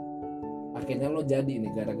akhirnya lo jadi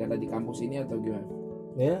nih gara-gara di kampus ini atau gimana?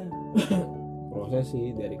 Ya proses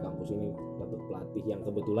sih, dari kampus ini dapat pelatih pelatih yang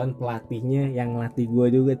kebetulan pelatihnya yang ngelatih gue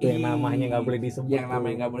juga tuh, yang namanya nggak boleh disebut, yang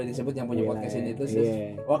namanya nggak boleh disebut, yang punya podcast ini tuh.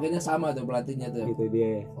 Oh kayaknya sama tuh pelatihnya tuh. Itu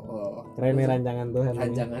dia. Keren nih rancangan Tuhan.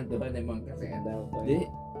 Rancangan Tuhan emang keren. Jadi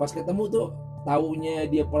pas ketemu tuh taunya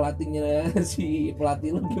dia pelatihnya si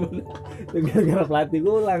pelatih lo gimana? Gara-gara pelatih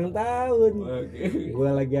gue ulang tahun. Gue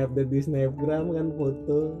lagi update di Snapgram kan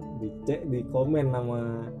foto, dicek di komen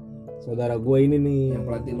nama saudara gue ini nih. Yang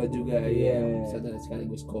pelatih lo juga ya, saudara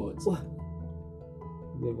sekaligus coach. Wah.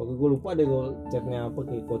 Ya pokoknya gue lupa deh gue chatnya apa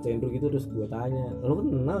kayak Coach Andrew gitu, terus gue tanya, lo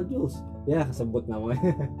kenal Jus? Ya sebut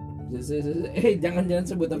namanya. Jangan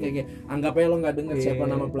sebut, oke. Anggap aja lo nggak dengar siapa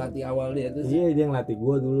nama pelatih awal dia tuh. Iya, dia ngelatih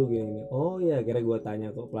gue dulu gini. Oh iya, kira gue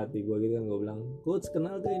tanya kok pelatih gue gitu kan, gue bilang, Coach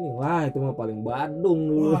kenal tuh ini. Wah itu mah paling Badung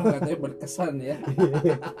dulu. Wah katanya berkesan ya.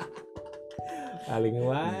 Paling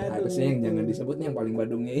Badung. Harusnya yang jangan disebut nih, yang paling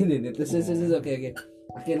Badungnya ini nih. Terus oke.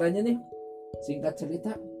 Akhirnya nih, singkat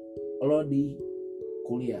cerita, lo di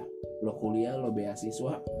kuliah, lo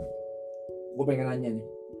beasiswa. Gue pengen nanya nih,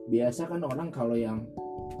 biasa kan orang kalau yang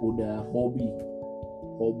udah hobi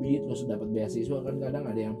terus dapat beasiswa kan kadang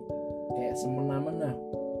ada yang kayak semena-mena.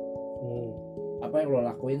 Apa yang lo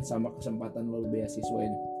lakuin sama kesempatan lo beasiswa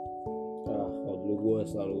ini? Kalau dulu gue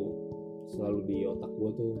selalu di otak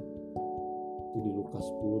gue tuh di Lukas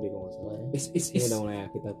 10 deh kalau nggak salah ya. Ini udah mulai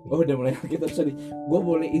Alkitab. Udah mulai Alkitab, sorry. Gue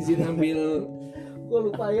boleh izin ambil. Gue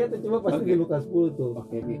lupa ya, coba pasti di Lukas 10 tuh.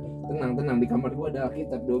 Oke. Tenang, di kamar gue ada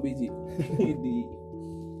Alkitab 2 biji.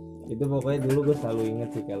 Itu pokoknya dulu gue selalu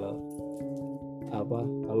inget sih kalau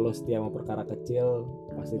lo setia sama perkara kecil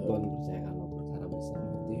pasti Tuhan percayakan lo perkara besar.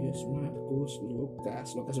 Matius, Markus,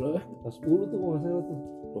 Lukas berapa? Lukas 10 tuh kalau nggak salah tuh.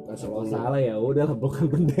 Lukas kalau salah ya udah lah, bukan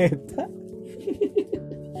pendeta.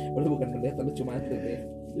 Lu bukan pendeta, lu cuma atlet ya.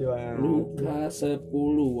 Gimana? Lukas 10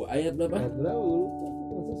 ayat berapa? Ayat berapa lu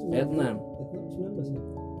lupa? Ayat 6. Ayat 19 ya.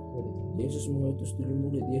 Yesus mengutus 7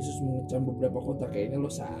 murid. Yesus mengecam beberapa kota. Kayaknya lo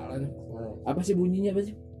salah nih. Apa sih bunyinya apa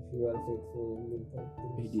sih?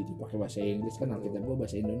 Dipakai bahasa Inggris kan, Alkitab gua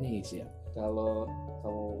bahasa Indonesia. Kalau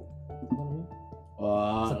kamu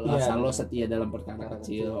lo setia dalam perkara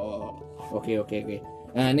kecil. Oke.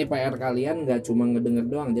 Nah ini PR kalian nggak cuma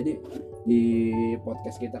ngedenger doang. Jadi di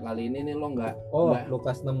podcast kita kali ini nih lo nggak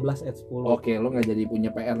Lukas 16 ayat 10. Oke, lo nggak jadi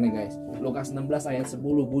punya PR nih guys. Lukas 16 ayat 10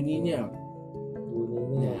 bunyinya.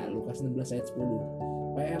 Nah, Lukas 16 ayat 10.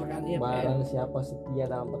 PR kan ya. Barang siapa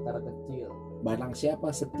setia dalam perkara kecil. Barang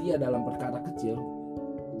siapa setia dalam perkara kecil,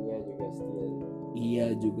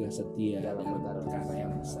 ia juga setia dalam perkara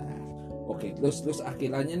yang besar. Oke, terus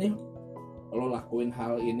akhirnya nih lo lakuin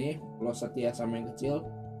hal ini, lo setia sama yang kecil,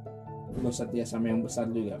 lo setia sama yang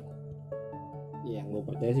besar juga. Yang gue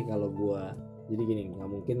percaya sih kalau gue, jadi gini, nggak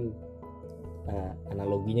mungkin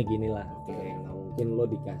analoginya gini lah. Nggak mungkin lo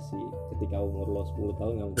dikasih ketika umur lo 10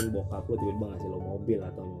 tahun, nggak mungkin bokap lo tiba-tiba ngasih lo mobil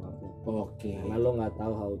atau nyokap lo. Karena lo nggak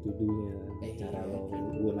tahu how to do-nya, cara lo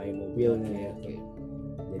gunain mobilnya.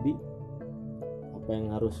 Jadi apa yang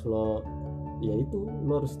harus lo, ya itu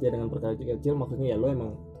lo harus setia dengan perkara kecil. Maksudnya ya lo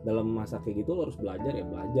emang dalam masa kayak gitu lo harus belajar.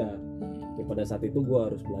 Kayak pada saat itu gue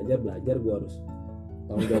harus belajar, gue harus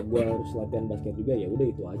tanggung jawab, gue harus latihan basket juga. Ya udah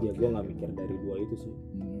itu aja, gue nggak mikir dari dua itu sih.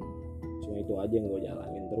 Cuma itu aja yang gue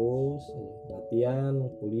jalanin terus, latihan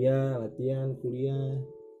kuliah.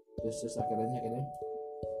 Terus akhirnya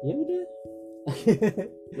Ya udah.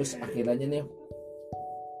 Terus akhirnya nih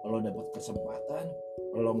lo dapet kesempatan,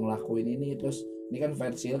 lo ngelakuin ini. Terus ini kan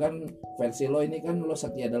versi lo ini kan lo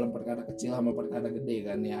setia dalam perkara kecil sama perkara gede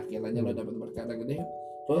kan ya. Akhirnya lo dapet perkara gede.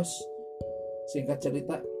 Terus singkat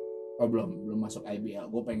cerita, belum masuk IBL.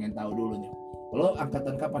 Gue pengen tahu dulu nih, lo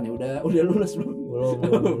angkatan kapan ya? Udah lulus belum?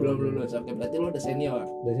 Belum lulus. Oke, berarti lo udah senior.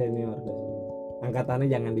 Angkatannya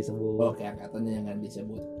jangan disebut. Oke, angkatannya jangan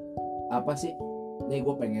disebut. Apa sih? Nih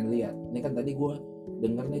gue pengen lihat. Ini kan tadi gue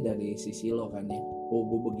denger nih dari sisi lo kan ya. Gue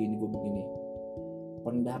begini.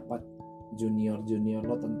 Pendapat junior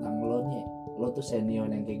lo tentang lo nih. Lo tuh senior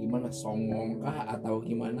yang kayak gimana? Songong kah atau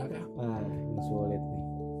gimana kah? Ini sulit nih.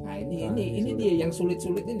 Nah ini dia yang sulit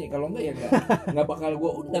ini. Kalau enggak ya nggak bakal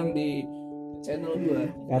gue undang di channel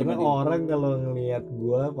gue. Karena orang kalau ngelihat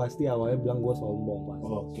gue pasti awalnya bilang gue sombong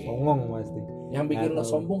pasti. Songong pasti. Yang bikin lo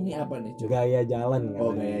sombong nih apa nih? Gaya jalan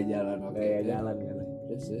kan. Gaya jalan. Gaya jalan kan.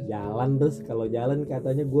 Terus kalau jalan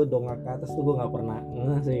katanya gue dongak ke atas tuh gue nggak pernah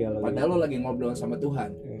sih kalau. Padahal lo lagi ngobrol sama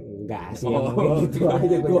Tuhan. Enggak sih. Gitu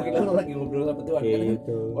aja gue kira lo lagi ngobrol sama Tuhan.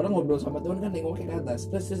 Gitu. Orang ngobrol sama Tuhan kan nengoknya ke atas.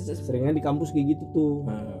 Terus. Seringnya di kampus kayak gitu tuh.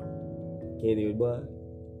 Kayak tiba-tiba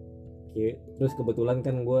Terus kebetulan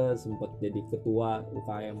kan gue sempet jadi ketua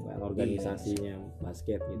UKM kan, organisasinya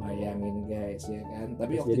basket gitu. Bayangin guys ya kan.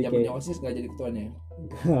 Tapi Terus waktu jadi zamannya kayak- OSIS gak jadi ketuanya.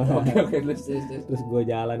 Oke terus. Terus gue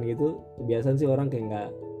jalan gitu, kebiasaan sih orang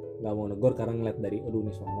kayak nggak mau negor karena ngeliat dari aduh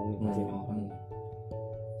nih songong nih pasti nih orang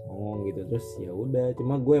songong gitu. Terus ya udah,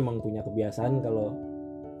 cuma gue emang punya kebiasaan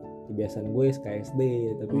gue SKSD,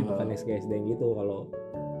 tapi bukan SKSD gitu. Kalau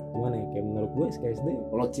gimana ya, kayak menurut gue SKSD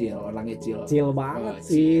Lo orangnya chill banget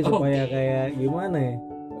sih, chill. supaya Oke. kayak gimana ya,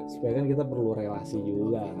 supaya kan kita perlu relasi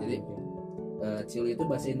juga. Oke, jadi chill itu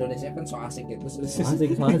bahasa Indonesia kan so asik ya. Terus so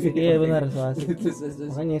asik iya benar, so asik. Terus.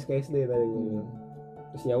 Makanya SKSD tadi gue bilang.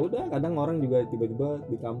 Terus ya udah, kadang orang juga tiba-tiba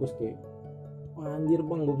di kampus kayak, "Wah, anjir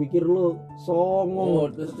bang, gue pikir lu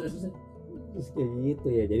songong." Terus. Terus kayak gitu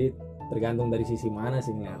ya. Jadi tergantung dari sisi mana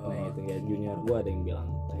sih ngeliatnya itu ya. Junior gue ada yang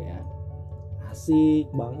bilang kayak asik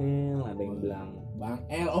Bang El, ada yang bilang Bang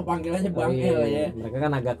El, panggilannya Bang iya, El ya. mereka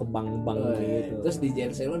kan agak ke bang gitu. Terus di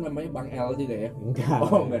jersey lo namanya Bang El juga ya? enggak.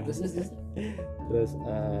 Terus.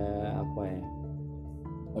 Apa ya,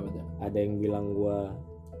 Apa tuh? ada yang bilang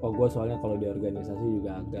gue soalnya kalau di organisasi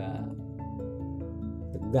juga agak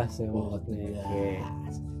tegas ya maksudnya. Kayak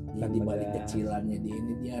Ya, di balik kecilannya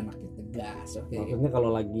dia anaknya tegas. Oke. maksudnya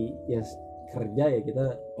kalau lagi ya kerja ya kita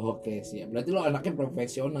Oke, siap. Berarti lo anaknya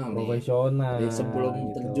profesional nih. profesional. Jadi sebelum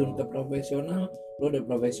gitu. terjun ke profesional, lo udah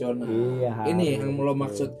profesional. Iya, Ini harus, yang lo gitu.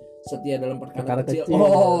 maksud setia dalam perkara perkara kecil. kecil.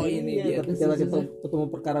 Oh, ini iya, dia. ketika kita ketemu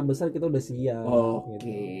perkara besar kita udah siap.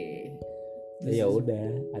 Oke. Gitu. Ya udah,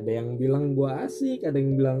 ada yang bilang gua asik, ada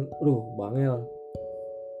yang bilang, Bang El,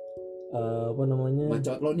 apa namanya?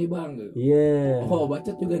 Bacot lo nih bang. Iya. Oh,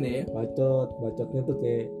 bacot juga nih ya. Bacotnya tuh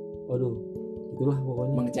kayak, aduh, itulah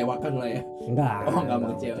pokoknya. Mengecewakan lah ya. Enggak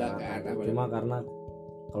Mengecewakan. Apa Cuma karena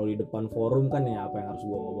kalau di depan forum kan ya apa yang harus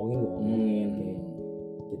gua ngomongin kayak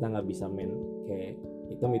kita nggak bisa main kayak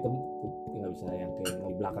hitam nggak bisa yang kayak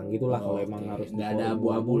di belakang gitulah. Kalau emang harus di nggak ada forum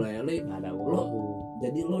abu-abu lah ya. nggak ada abu-abu.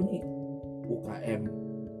 Jadi lo nih UKM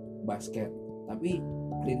basket, tapi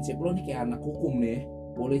prinsip lo nih kayak anak hukum nih ya.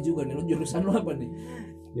 Boleh juga nih, lo jurusan lo apa nih?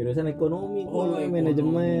 Jurusan ekonomi, Oh, gua, ekonomi.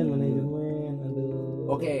 manajemen.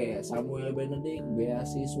 Aduh. Oke, Samuel Benedict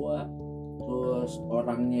beasiswa, terus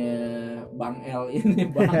orangnya Bang L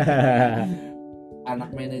ini Bang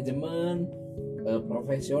anak manajemen,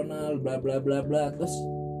 profesional, bla bla bla bla. Terus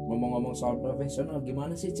ngomong-ngomong soal profesional,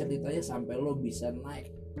 gimana sih ceritanya sampai lo bisa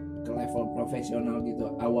naik ke level profesional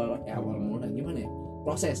gitu? Awal mula gimana ya?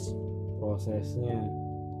 Prosesnya,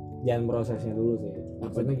 jangan prosesnya dulu sih.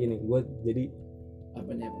 Maksudnya gini, gue jadi Apa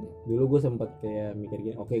nih? dulu gue sempat kayak mikir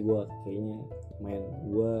gini, oke, gue kayaknya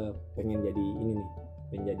gue pengen jadi ini nih,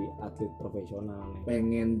 pengen jadi atlet profesional nih.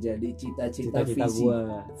 Pengen jadi cita-cita visi. gue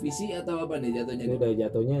Visi atau apa nih jatuhnya? itu udah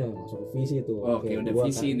jatuhnya masuk ke visi tuh. Oke, udah gua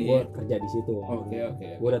visi nih gue ya. kerja di situ. Oke.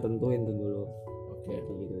 Gue udah tentuin tuh dulu Oke.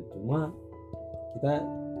 kayak gitu. Cuma kita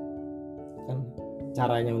kan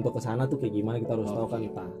caranya untuk kesana tuh kayak gimana kita harus tahu kan,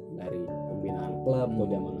 entah dari pembinaan klub atau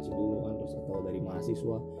zaman masih dulu kan, terus atau dari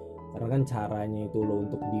mahasiswa. Karena kan caranya itu lo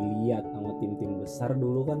untuk dilihat sama tim-tim besar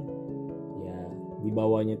dulu kan, ya di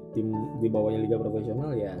bawahnya liga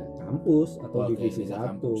profesional ya kampus atau Oke, divisi bisa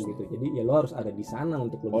 1 kampus. gitu. Jadi ya lo harus ada di sana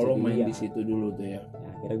untuk lo bisa Lo main dilihat. di situ dulu tuh ya.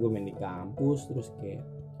 Nah, akhirnya gue main di kampus, terus kayak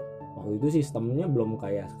waktu itu sistemnya belum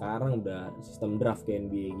kayak sekarang, udah sistem draft kayak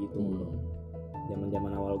NBA gitu.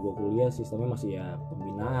 Zaman awal gue kuliah sistemnya masih ya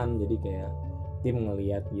pembinaan, jadi kayak tim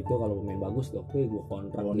ngelihat gitu kalau pemain bagus, oke gue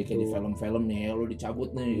kontrak Kalau gitu. kayak di film-film nih ya, lo dicabut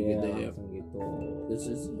nih Iya, gitu ya. langsung gitu. Terus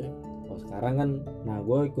Kalau sekarang kan, nah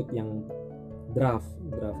gue ikut yang draft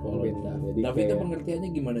campaign. Jadi draft itu kayak, pengertiannya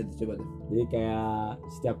gimana tuh, coba tuh? jadi kayak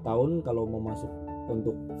setiap tahun kalau mau masuk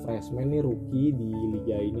untuk freshman nih, rookie di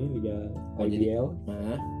liga ini, liga Oh, IBL.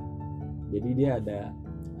 Hah? Jadi dia ada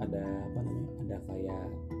apa namanya, ada kayak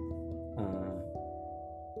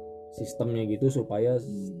sistemnya gitu supaya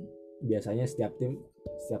biasanya setiap tim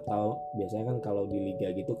setiap tahun, biasanya kan kalau di liga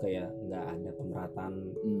gitu kayak nggak ada pemerataan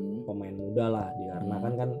pemain muda lah,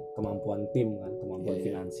 dikarenakan kan kemampuan tim kan, kemampuan Iya.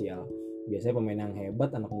 finansial. Biasanya pemain yang hebat,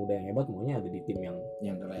 anak muda yang hebat maunya ada di tim yang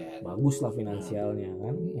keren. bagus lah finansialnya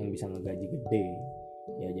kan, yang bisa ngegaji gede.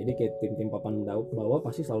 Ya jadi kayak tim-tim papan bawah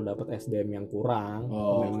pasti selalu dapat SDM yang kurang,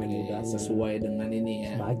 pemain mudanya. Sesuai dengan ini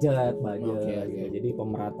ya. budget Oke. gitu. Jadi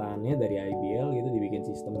pemerataannya dari IBL gitu dibikin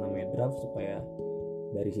sistem namanya draft, supaya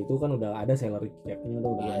dari situ kan udah ada salary cap-nya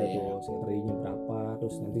tuh, udah ada tuh salary-nya berapa,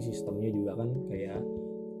 terus nanti sistemnya juga kan kayak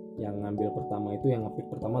yang ngambil pertama itu yang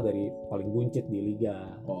ngepick pertama dari paling buncit di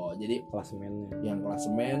liga. Oh, jadi klasemennya. yang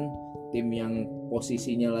klasemen, tim yang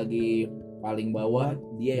posisinya lagi paling bawah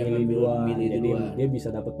dia yang milih Jadi duluan. dia bisa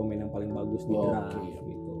dapat pemain yang paling bagus di draft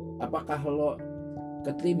gitu. Apakah lo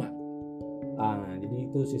keterima? Jadi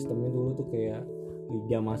itu sistemnya dulu tuh kayak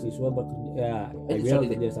liga mahasiswa bekerja ya, sorry,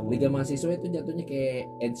 kerja sama liga mahasiswa itu jatuhnya kayak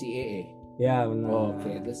NCAA. ya benar. Oke,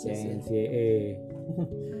 terus kayak NCAA.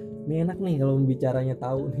 Ini enak nih kalau bicaranya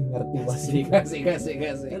tahu nih, ngerti pasti. kasih.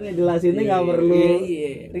 Kan jelasinnya nggak perlu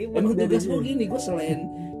ribet. Emang tugas gue gini, gue selain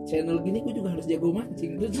channel gini gue juga harus jago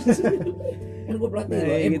mancing. Kan gue pelatih nah,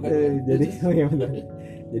 loh. gitu. Jadi ya benar.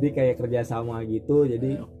 Jadi kayak kerja sama gitu.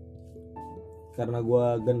 Jadi karena gue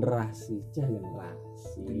generasi,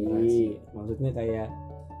 maksudnya kayak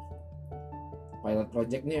pilot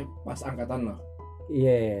projectnya pas angkatan lo.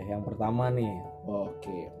 Iya, yang pertama nih.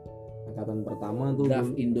 Oke. Angkatan pertama tuh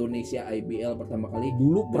draft Indonesia IBL pertama kali.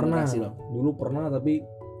 Dulu pernah tapi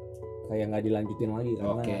kayak nggak dilanjutin lagi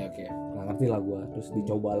karena Oke. nggak ngerti lah gue. Terus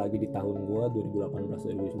dicoba lagi di tahun gue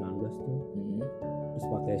 2018-2019 tuh. Terus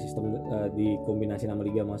pakai sistem dikombinasi nama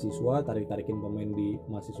liga mahasiswa, tarikin pemain di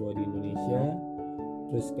mahasiswa di Indonesia.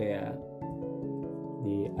 Terus kayak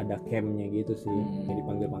ada campnya gitu sih, kayak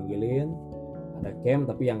dipanggilin. Ada camp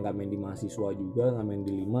tapi yang nggak main di mahasiswa juga, nggak main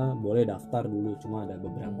di 5 boleh daftar dulu. Cuma ada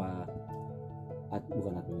beberapa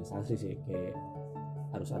bukan administrasi sih, kayak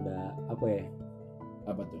harus ada apa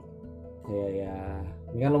tuh, kayak ya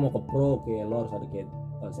ini kan lo mau ke pro, kayak lo harus ada kayak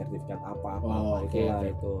sertifikat apa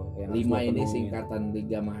itu yang 5 ini singkatan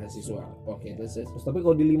liga mahasiswa. Terus tapi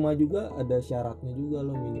kalau di 5 juga ada syaratnya juga,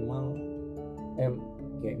 lo minimal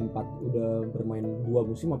kayak 4 udah bermain 2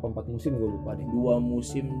 musim apa 4 musim, gue lupa deh. 2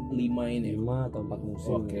 musim 5 ini. 5 atau 4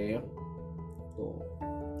 musim. Tuh.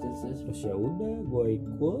 Terus ya udah gue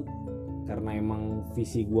ikut karena emang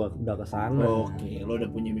visi gue udah kesana. Lo udah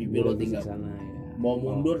punya mimpi, lo tinggal kesana, ya. Mau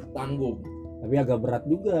mundur tanggung. Tapi agak berat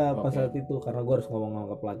juga pas saat itu karena gue harus ngomong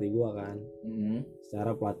ke pelatih gue kan.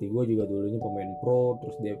 Secara pelatih gue juga dulunya pemain pro,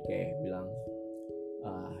 terus dia kayak bilang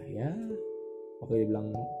dia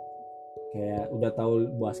bilang kayak udah tahu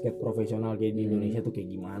basket profesional kayak di Indonesia tuh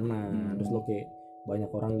kayak gimana. Terus lo kayak banyak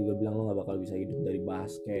orang juga bilang lo nggak bakal bisa hidup dari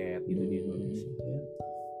basket gitu di Indonesia ya.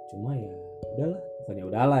 Cuma ya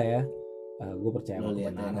udahlah ya, gue percaya lo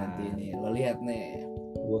lihat nanti nih, lo lihat nih,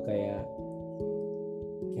 gue kayak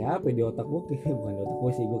apa di otak gue, kayak bukan di otak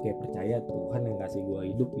gue sih, gue kayak percaya Tuhan yang kasih gue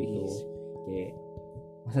hidup gitu. Kayak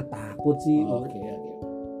masa takut sih,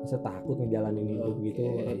 masa takut ngejalanin hidup gitu.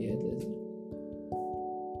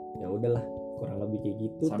 Ya udahlah, kurang lebih kayak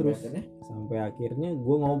gitu. Sampai akhirnya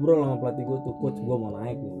gue ngobrol sama pelatih gue tuh, coach gue mau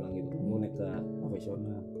naik, gue bilang gitu, mau naik ke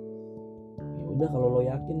profesional. Ya udah kalau lo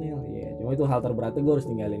yakin ya, cuma itu hal terberatnya gue harus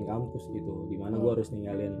ninggalin kampus gitu, dimana gue harus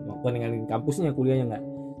ninggalin kampusnya, kuliahnya nggak,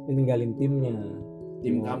 ninggalin timnya,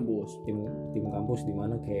 tim kampus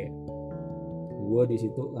dimana kayak gue di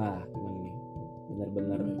situ gimana nih,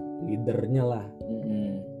 benar-benar leadernya lah.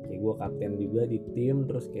 Kayak gue kapten juga di tim,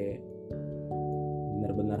 terus kayak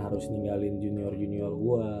benar-benar harus ninggalin junior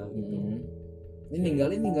gue gitu. Ini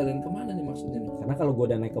ninggalin kemana nih maksudnya nih? Karena kalau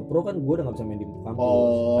gue udah naik ke pro kan gue udah nggak bisa main di kampus.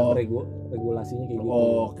 Kan regulasinya kayak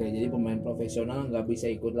gitu. Jadi pemain profesional nggak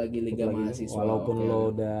bisa ikut lagi liga mahasiswa. Walaupun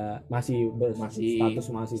lo udah masih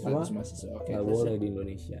status mahasiswa, nggak boleh di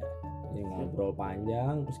Indonesia. Jadi ngobrol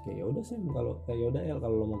panjang, terus kayak yaudah sih, kalau kayak yaudah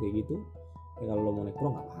kalau lo mau kayak gitu, kalau lo mau naik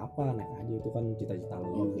pro nggak apa-apa, naik aja, itu kan cita-cita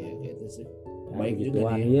lo juga. Gitu sih. Ya, baik gitu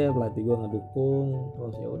juga nih. Iya, pelatih gue ngedukung,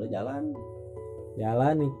 terus ya udah jalan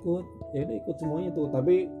ikut, ya udah ikut semuanya tuh.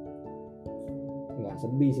 Tapi nggak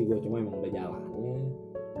sedih sih gue, cuma emang udah jalannya.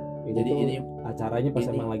 Jadi ini acaranya pas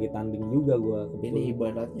emang lagi tanding juga gue. Ini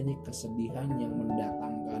ibaratnya nih kesedihan yang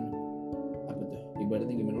mendatangkan apa tuh?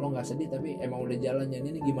 Ibaratnya gimana? Lo nggak sedih tapi emang udah jalannya,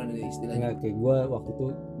 ini gimana nih istilahnya? Nggak, kayak gue waktu itu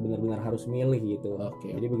benar-benar harus milih gitu.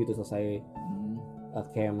 Jadi begitu selesai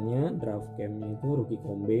draft campnya itu rookie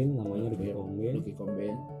combine, namanya rookie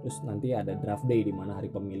combine. Terus nanti ada draft day di mana hari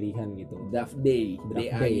pemilihan gitu. Draft day gitu.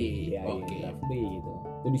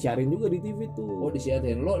 Itu disiarin juga di TV tuh.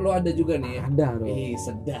 Disiarin. Lo ada juga nih? Ada dong.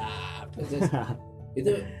 Sedap.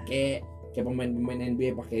 Itu kayak pemain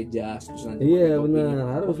NBA pakai jas terus nanti. Iya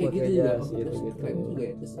benar, harus pakai jas gitu. Keren juga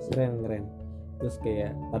ya. Keren. Terus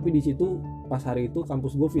kayak tapi di situ pas hari itu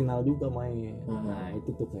kampus gue final juga main. Nah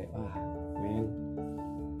itu tuh kayak men.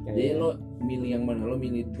 Jadi lo milih yang mana? Lo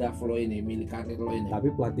milih draft lo ini, milih karir lo ini? Tapi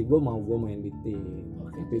pelatih gue mau gue main di tim.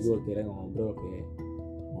 Tapi gue kira ngobrol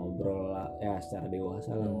lah ya secara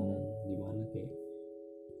dewasa lah, gimana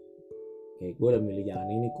kayak gue udah milih jalan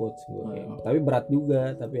ini coach gue tapi berat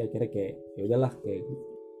juga, tapi akhirnya kayak ya udahlah, kayak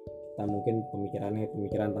kita mungkin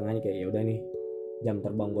pemikiran tengahnya kayak ya udah nih jam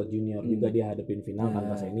terbang buat junior juga, dia hadapin final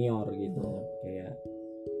tanpa senior gitu. Kayak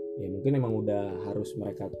ya mungkin emang udah harus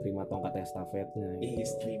mereka terima tongkat estafetnya gitu.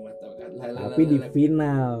 Terima tongkat tapi di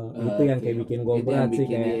final itu yang kayak bikin gue berat sih,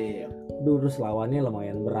 kayak terus lawannya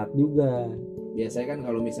lumayan berat juga. Biasanya kan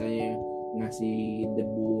kalau misalnya ngasih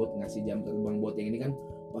debut, ngasih jam terbang buat yang ini kan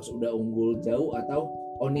pas udah unggul jauh, atau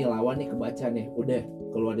oh nih lawan nih kebaca nih, udah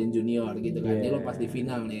keluarin junior gitu kan. Ini lo pas di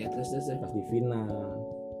final nih, terus pas di final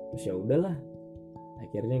terus ya udahlah,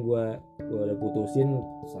 akhirnya gue udah putusin,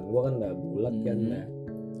 pesan gue kan nggak bulat kan,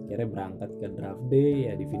 akhirnya berangkat ke draft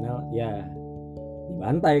day ya, di final ya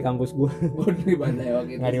dibantai kampus gue. Udah dibantai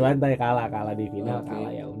waktu itu. Nggak dibantai, kalah di final.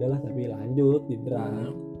 Kalah ya udahlah, tapi lanjut di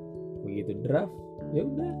draft. Begitu draft ya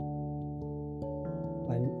udah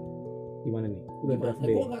gimana nih, udah Gimana? draft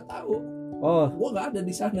day. Gue nggak tahu. Oh, Gue nggak ada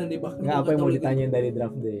di sana nih, bahkan nggak, apa yang mau ditanyain dari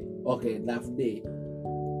draft day? Oke, draft day.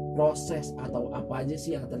 Proses atau apa aja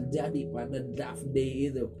sih yang terjadi pada draft day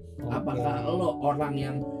itu? Apakah lo orang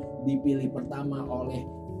yang dipilih pertama oleh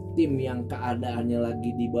tim yang keadaannya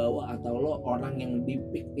lagi di bawah, atau lo orang yang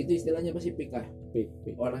dipick, itu istilahnya apa sih, pick ah? Pick.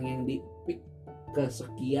 Orang yang dipick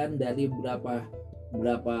kesekian dari berapa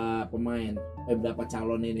pemain, berapa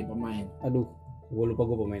calon ini pemain? Aduh, gue lupa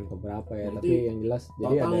gue pemain keberapa ya, Nah, tapi yang jelas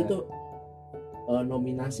jadi total ada itu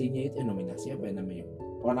nominasinya itu nominasi apa ya namanya?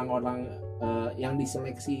 Orang-orang yang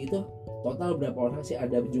diseleksi itu total berapa orang sih?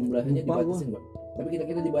 Ada jumlahnya dibatasin nggak? Tapi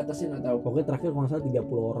kira-kira dibatasin atau? Pokoknya terakhir kalau nggak salah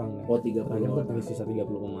 30 orang ya. Oh, 30 terakhir orang. tuh sisa 30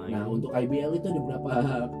 pemain. Nah, untuk IBL itu ada berapa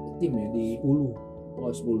tim ya? Di 10.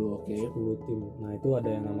 Oh, 10, oke. 10 tim. Nah, itu ada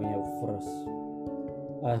yang namanya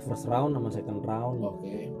first round sama second round.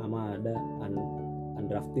 Oke. Sama ada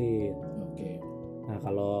undrafted. Oke. Nah,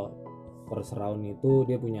 kalau first round itu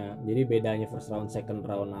dia punya, jadi bedanya first round, second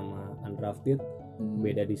round sama undrafted,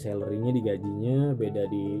 beda di salary-nya, di gajinya,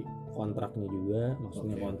 beda di kontraknya juga.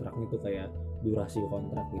 Maksudnya kontraknya itu kayak durasi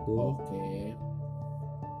kontrak gitu. Oke.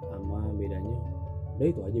 Sama bedanya udah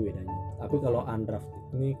itu aja bedanya. Tapi kalau undrafted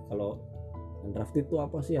ini, kalau undrafted tuh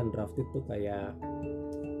apa sih? Undrafted tuh kayak,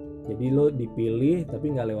 jadi lo dipilih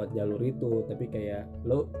tapi nggak lewat jalur itu, tapi kayak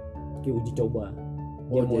lo kayak uji coba.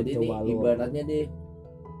 Dia mau jadi coba nih, lo. ibaratnya deh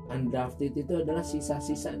undrafted itu adalah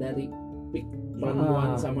sisa-sisa dari pick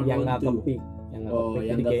round 1 sama yang nggak round 2. kepick, yang nggak kepick.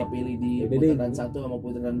 Yang Jadi nggak kayak kepilih di yaudah putaran 1 sama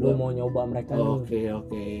putaran 2. lo mau nyoba mereka nih.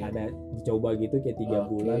 Oke. Ada dicoba gitu kayak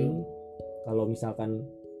 3 bulan. Kalau misalkan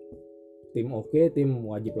tim tim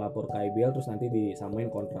wajib lapor ke IBL, terus nanti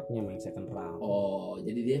disamain kontraknya main second round. Oh,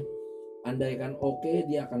 jadi dia andaikan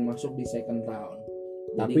dia akan masuk di second round.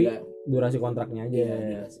 Tapi jadi durasi kontraknya aja.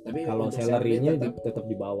 Iya, tapi kalau salary-nya tetap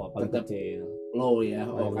di bawah, paling tetap kecil. Low ya.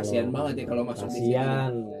 Oh, kasihan banget ya kalau masuk di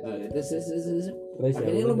kasihan. Terus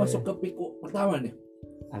akhirnya ya lo masuk ke pick pertama nih.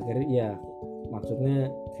 Akhirnya ya, maksudnya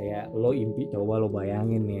kayak lo coba lo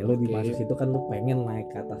bayangin nih, lo di masa situ kan lo pengen naik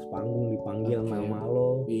ke atas panggung, dipanggil nama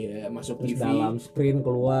lo. Iya, masuk terus TV. dalam screen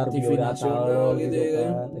keluar TV biodata lo gitu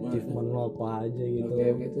kan. Achievement lo apa aja gitu.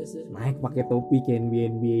 Terus. Naik pakai topi kayak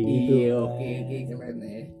NBA gitu. Iya, oke, keren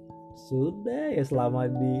ya. Sudah ya, selama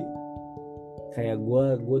di kayak gue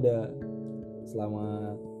udah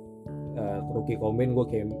selama rookie combine gue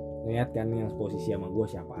kayak niat kan yang posisi sama gue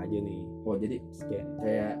siapa aja nih. Oh, jadi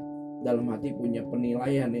kayak dalam hati punya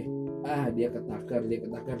penilaian nih. Dia ketakar.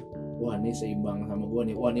 Wah, ini seimbang sama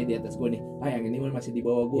gue nih. Wah, ini di atas gue nih. Yang ini masih di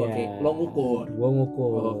bawah gue. Oke, lo ngukur. Gue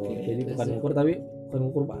ngukur. Jadi bukan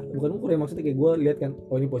ngukur ya, maksudnya kayak gue lihat kan,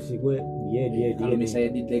 oh ini posisi gue dia. Kalau misalnya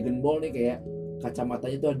di Dragon Ball nih kayak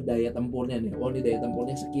kacamatanya tuh ada daya tempurnya nih. Oh, ini daya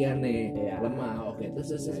tempurnya sekian nih. Lemah. Oke,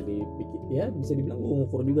 terus. Ya bisa dibilang gue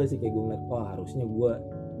ngukur juga sih, kayak gue ngeliat, harusnya gue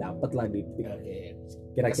dapat lah di pick.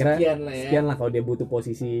 Kira-kira sekian lah kalau dia butuh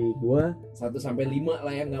posisi gue 1-5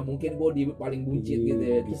 lah ya, nggak mungkin gue di paling buncit gitu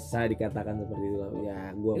ya. Bisa dikatakan seperti itu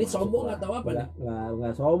ya. Gue ini sombong atau apa nih?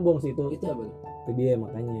 Nggak sombong sih itu apa? Itu dia,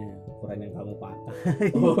 makanya ukuran yang kamu pakai.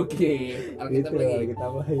 Oke. Alkitab lagi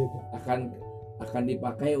akan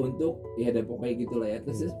dipakai untuk ya, dan pokoknya gitulah ya.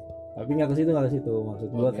 Terus tapi nggak ke situ maksud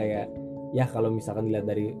gue kayak ya, kalau misalkan dilihat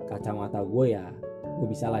dari kacamata gue ya, gue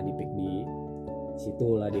bisa lah di pick di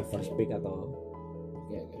situ lah, di first pick atau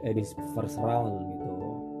di first round gitu.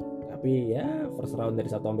 Tapi ya first round dari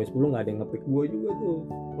 1 sampai 10 nggak ada yang ngepick gue juga tuh.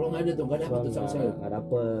 Lo nggak ada tuh, nggak dapet tuh sama saya. Nggak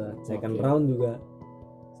dapet. Second round juga,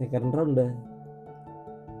 second round dah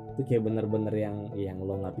itu kayak bener-bener yang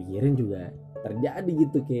lo nggak pikirin juga terjadi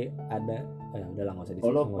gitu, kayak ada udahlah nggak usah disebut.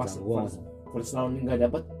 Kalau pas first round nggak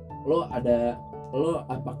dapet, lo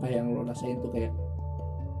apakah yang lo rasain tuh kayak,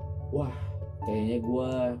 wah kayaknya gue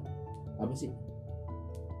apa sih,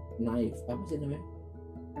 naif apa sih namanya,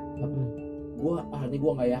 ini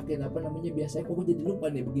gue nggak yakin apa namanya, biasanya kok gue jadi lupa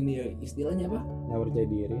nih begini ya, istilahnya apa, nggak percaya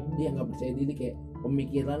diri. Iya, nggak percaya diri, kayak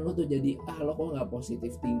pemikiran lo tuh jadi lo kok nggak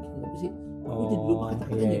positive thinking apa sih, gue jadi lupa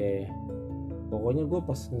kata-katanya. Pokoknya gue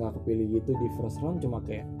pas nggak kepilih gitu di first round, cuma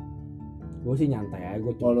kayak gue sih nyantai aja.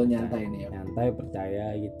 Gue lo nyantai nih ya, nyantai percaya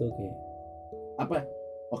gitu kayak apa.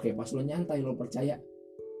 Oke, pas lo nyantai, lo percaya,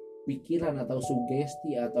 pikiran atau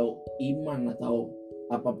sugesti atau iman atau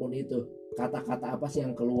apapun itu, kata-kata apa sih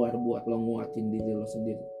yang keluar buat lo nguatin diri lo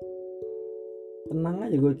sendiri? Tenang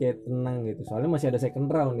aja, gue kayak tenang gitu, soalnya masih ada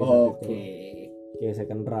second round di saat itu. Kayak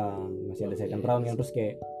second round, masih ada second round kan. Terus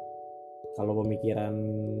kayak kalau pemikiran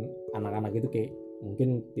anak-anak itu kayak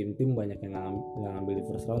mungkin tim-tim banyak yang nggak ngambil di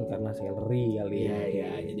first round karena salary kali ya.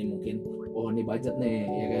 Iya, jadi mungkin ini budget nih,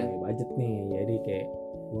 ya kan? Budget nih, jadi kayak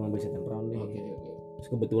gue ngambil second round nih. Oke. Terus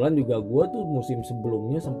kebetulan juga gue tuh musim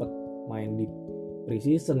sebelumnya sempat main di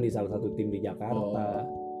pre-season di salah satu tim di Jakarta.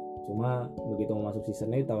 Cuma begitu mau masuk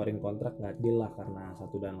seasonnya ditawarin kontrak, nggak deal lah karena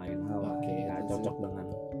satu dan lain hal. Nggak cocok dengan,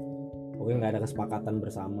 pokoknya nggak ada kesepakatan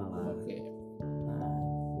bersama lah. Nah,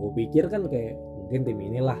 gue pikir kan kayak mungkin tim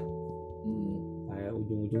inilah kayak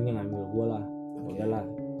ujung-ujungnya ngambil gue lah. Udahlah,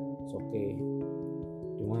 oke.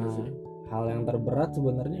 Cuma hal yang terberat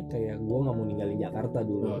sebenarnya kayak gue nggak mau ninggalin Jakarta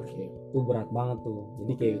dulu. Itu berat banget tuh.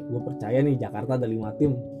 Jadi kayak gue percaya nih Jakarta ada 5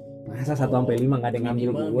 tim, masa 1-5 nggak ada yang ngambil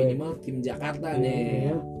gue. Minimal tim Jakarta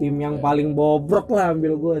nih. Tim yang paling bobrok lah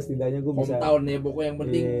ambil gue, setidaknya gue bisa. Hometown nih, pokoknya yang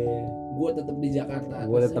penting gue tetap di Jakarta.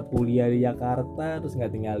 Gue tetap kuliah di Jakarta, terus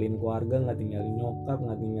nggak tinggalin keluarga, nggak tinggalin nyokap,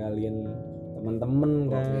 nggak tinggalin teman-teman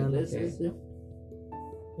kan.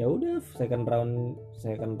 Ya udah, second round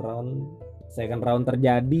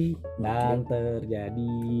terjadi dan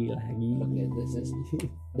terjadi lagi.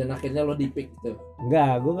 Dan akhirnya lo di pick tuh?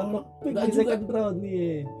 Enggak, gue kan pick di second round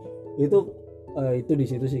nih. Itu di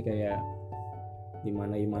situ sih kayak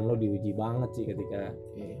dimana iman lo diuji banget sih ketika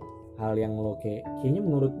hal yang lo kayaknya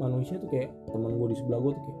menurut manusia tuh kayak teman gue di sebelah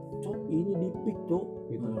gue tuh kayak cok ini di pick cok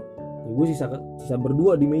gitu. Ya, gue sisa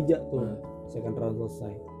berdua di meja tuh. Second round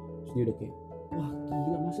selesai, terus dia udah kayak wah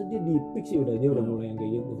gila, masa dia di pick sih, dia udah mulai yang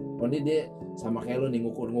kayak gitu. Dia sama kayak lo nih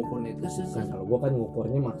ngukur nih terus. Nah, kalau gue kan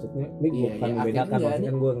ngukurnya maksudnya bukan membedakan,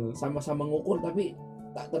 maksudnya kan gue sama ngukur tapi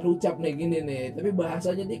tak terucap nih gini nih, tapi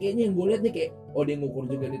bahasanya dia kayaknya yang gue lihat nih kayak dia ngukur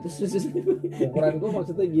juga nih terus. Ukuran gue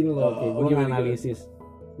maksudnya gini loh, gue analisis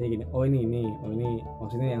dia gini, ini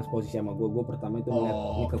maksudnya yang posisi sama gue pertama itu ngeliat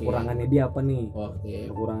ini kekurangannya dia apa nih,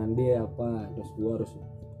 kekurangan dia apa, terus gue harus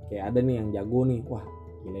kayak ada nih yang jago nih, wah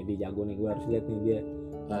gila dia jago nih, gue harus lihat nih dia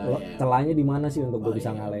celahnya di mana sih untuk gue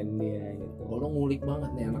bisa ngalahin dia gitu. Lo ngulik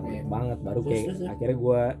banget nih anaknya banget, baru kayak akhirnya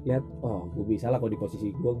gue lihat gue bisa lah kalau di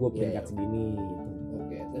posisi gue peringkat segini gitu.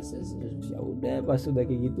 Terus ya udah pas udah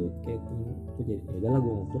kayak gitu kayak gue jadi ya udahlah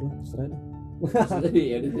gue ngukur lah, terserah deh.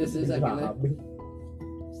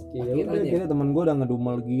 Ya udah akhirnya teman gue udah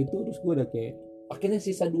ngedumel gitu, terus gue udah kayak akhirnya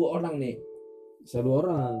sisa 2 orang nih. Sisa 2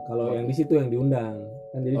 orang kalau yang di situ yang diundang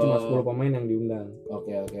kan, jadi cuma 10 pemain yang diundang.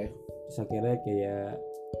 Oke. Terus akhirnya kayak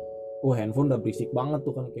handphone udah berisik banget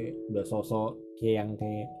tuh kan, kayak udah sosok kayak yang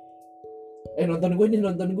kayak nonton gue nih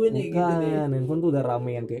gitu nih. Handphone tuh udah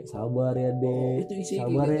rame yang kayak sabar ya deh,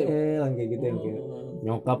 sabar ya yang kayak gitu yang kayak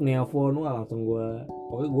nyokap nih handphone, wah langsung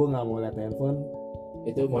pokoknya gue nggak mau lihat handphone.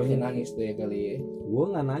 Itu makin nangis tuh ya kali ya. Gue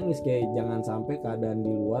nggak nangis, kayak jangan sampai keadaan di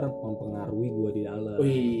luar mempengaruhi gue di dalam.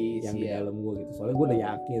 Di dalam gue gitu, soalnya gue udah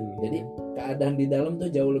yakin. Jadi keadaan di dalam tuh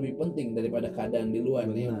jauh lebih penting daripada keadaan di luar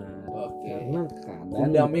nih. Karena keadaan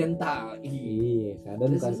fundamental. Iya,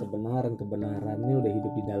 keadaan bukan kebenarannya udah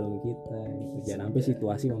hidup di dalam kita. Jangan sampai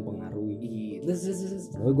situasi mempengaruhi.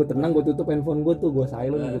 Gue tenang, gue tutup handphone gue tuh, gue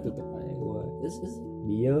silent, gue tutup aja, gue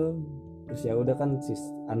diem. Terus ya udah kan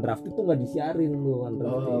undrafted tuh nggak disiarin lu,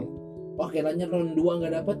 undrafted. Kiranya round 2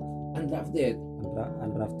 nggak dapet undrafted.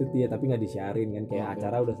 Undrafted ya, tapi nggak disiarin kan, kayak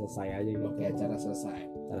acara udah selesai aja gitu. Acara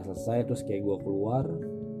selesai terus kayak gue keluar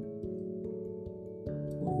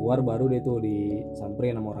baru deh tuh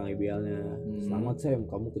disamperin sama orang IBL-nya. Selamat Sam,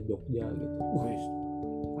 kamu ke Jogja gitu.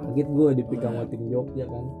 Kaget gue dipik sama tim Jogja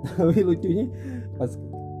kan. Tapi lucunya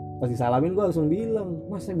pas disalamin gue langsung bilang,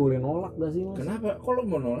 mas saya boleh nolak gak sih mas? Kenapa? Kalau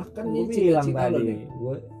mau nolak kan gue bilang tadi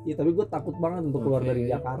tapi gue takut banget untuk keluar dari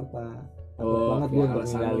Jakarta, takut banget gue untuk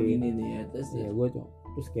ninggalin gini nih ya.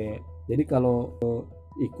 Terus kayak jadi kalau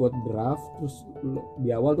ikut draft terus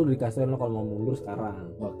di awal tuh dikasih lo kalau mau mundur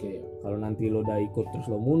sekarang. Kalau nanti lo udah ikut terus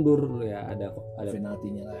lo mundur, lo ya ada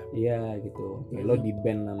penaltinya lah. Iya gitu. Kayak lo di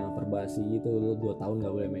ban sama Perbasi gitu, lo 2 tahun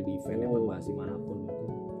nggak boleh main di event Perbasi manapun gitu.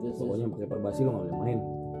 Pokoknya pakai Perbasi lo nggak boleh main.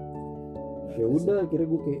 Ya udah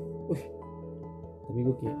akhirnya gue kayak tapi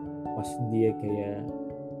gue kayak pas dia kayak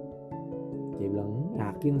bilang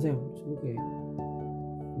yakin Sam, terus gue kayak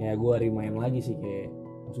ya gue remind lagi sih, kayak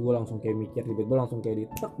terus gue langsung kayak mikir, tiba-tiba langsung kayak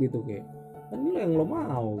ditek gitu, kayak kan ini yang lo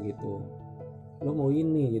mau gitu, lo mau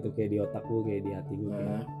ini gitu, kayak di otak gue, kayak di hati gue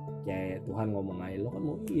kayak Tuhan ngomong aja, lo kan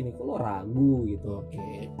mau ini, kok lo ragu gitu.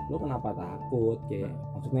 Lo kenapa takut, kayak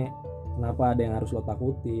maksudnya kenapa ada yang harus lo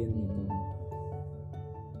takutin gitu.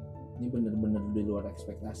 Ini bener-bener di luar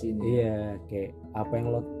ekspektasi nih. Iya, kayak apa yang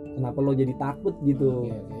kenapa lo jadi takut gitu.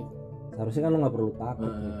 Okay. Seharusnya kan lo nggak perlu takut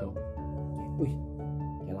gitu. Wih,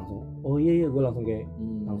 kayak langsung, oh iya gue langsung kayak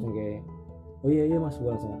oh iya mas, gue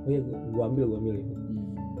langsung, oh iya gue ambil gitu.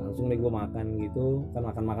 Langsung deh gue makan gitu, kan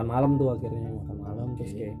makan malam tuh akhirnya makan malam.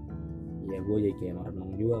 Terus kayak, ya gue jadi kayak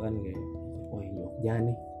merenung juga kan kayak, wah Jogja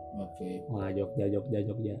nih. Wah Jogja.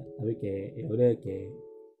 Tapi kayak ya udah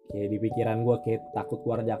kayak di pikiran gue kayak takut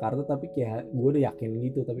keluar Jakarta, tapi kayak gue udah yakin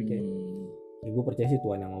gitu. Tapi kayak ya gue percaya sih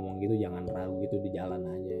Tuhan yang ngomong gitu, jangan ragu gitu, di jalan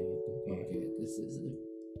aja gitu.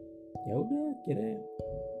 Ya udah akhirnya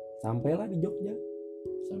sampailah di Jogja.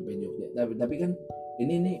 Tapi kan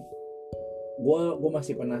ini nih gue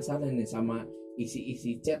masih penasaran nih sama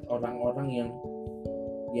isi chat orang-orang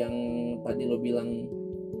yang tadi lo bilang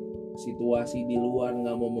situasi di luar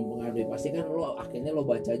nggak mau mempengaruhi. Pasti kan lo akhirnya lo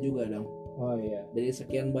baca juga dong. Oh iya. Dari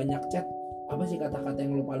sekian banyak chat, apa sih kata-kata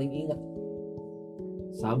yang lo paling inget?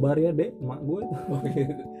 Sabar ya dek, mak gue itu.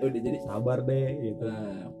 Udah jadi sabar deh gitu.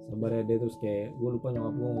 Sabar ya dek, terus kayak gue lupa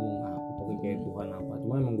nyokap gue ngomong apa, pokoknya kayak Tuhan apa.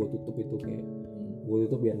 Cuma emang gue tutup itu, kayak gue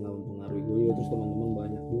tutup biar nggak mempengaruhi gue juga. Terus teman-teman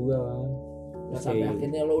banyak juga kan. Sampai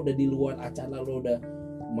akhirnya lo udah di luar acara, lo udah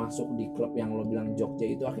masuk di klub yang lo bilang Jogja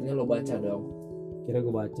itu, akhirnya lo baca dong. Kira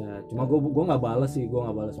gue baca, cuma gue nggak balas sih, gue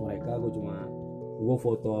nggak balas mereka. Gue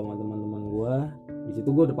foto sama teman-teman gue. Di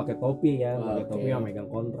situ gue udah pakai topi ya, pakai topi yang megang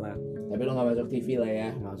kontrak. Tapi lo nggak masuk TV lah ya?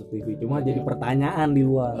 Nggak masuk TV, cuma jadi pertanyaan di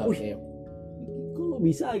luar. Kok lo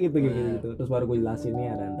bisa gitu gitu. Terus baru gue jelasin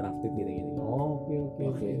nih ada drafted gitu.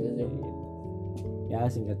 Oke. Ya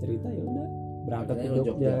singkat cerita ya udah berangkat ke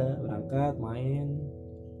Jogja, berangkat main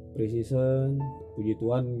pre-season, puji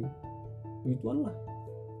Tuhan lah.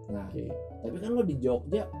 Nah, tapi kan lo di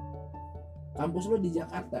Jogja, kampus lo di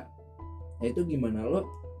Jakarta. Nah itu gimana, lo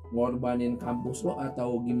ngorbanin kampus lo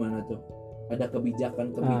atau gimana tuh? Ada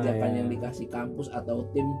kebijakan yang dikasih kampus atau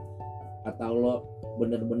tim, atau lo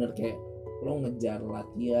bener-bener kayak lo ngejar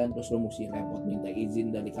latihan terus lo mesti repot minta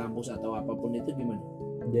izin dari kampus atau apapun itu, gimana?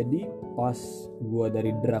 Jadi pas gua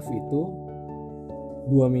dari draft itu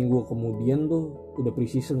 2 minggu kemudian tuh udah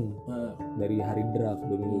pre-season. Dari hari draft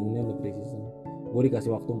 2 minggu kemudian udah pre-season. Gue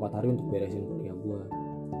dikasih waktu 4 hari untuk beresin kuliah gue.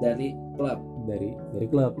 Dari klub? Dari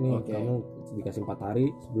klub nih. Kamu dikasih 4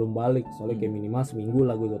 hari sebelum balik. Soalnya kayak minimal seminggu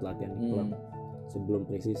lah gue ikut latihan di klub sebelum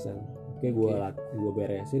pre-season. Gue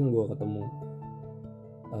beresin, gue ketemu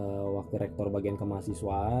wakil rektor bagian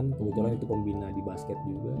kemahasiswaan. Kebetulan itu pembina di basket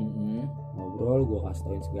juga. Ngobrol, gue kasih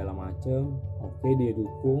tauin segala macem. Dia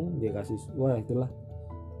dukung, dia kasih, wah itulah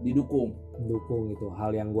didukung itu.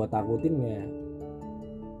 Hal yang gue takutin ya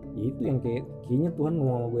itu yang kayaknya Tuhan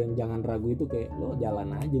ngomong sama gue yang jangan ragu itu, kayak lo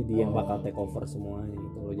jalan aja, dia yang bakal take over semuanya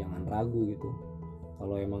gitu. Lo jangan ragu gitu,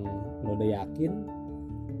 kalau emang lo udah yakin,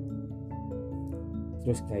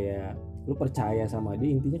 terus kayak lo percaya sama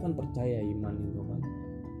dia. Intinya kan percaya, iman itu kan,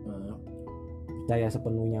 percaya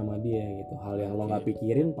sepenuhnya sama dia gitu. Hal yang lo nggak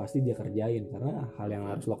pikirin pasti dia kerjain, karena hal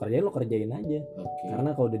yang harus lo kerjain aja.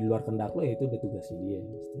 Karena kalau udah di luar kehendak lo ya itu udah tugasnya dia.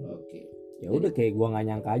 Ya udah kayak gua nggak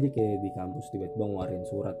nyangka aja kayak di kampus tiba-tiba ngeluarin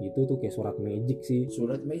surat gitu tuh, kayak surat magic sih.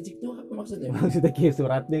 Surat magic tuh apa maksudnya? Maksudnya kayak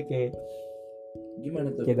suratnya kayak gimana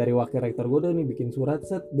tuh? Kayak dari wakil rektor gua udah nih bikin surat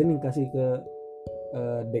set, dan kasih ke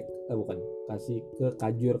kasih ke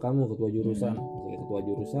kajur kamu, ketua jurusan. Ketua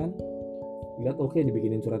jurusan lihat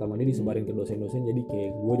dibikinin surat sama dia, disebarin ke dosen-dosen. Jadi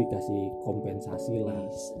kayak gue dikasih kompensasi lah,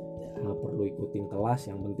 nggak perlu ikutin kelas,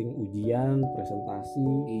 yang penting ujian presentasi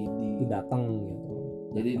itu datang gitu.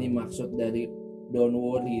 Jadi ini maksud dari don't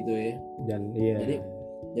worry gitu ya. Dan iya.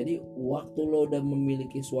 Jadi waktu lo udah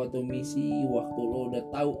memiliki suatu misi, waktu lo udah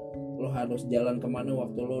tahu lo harus jalan kemana,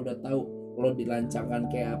 waktu lo udah tahu lo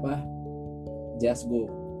dilancangkan kayak apa, just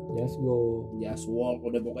walk,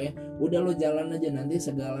 udah pokoknya udah lo jalan aja, nanti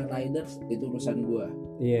segala riders itu urusan gua.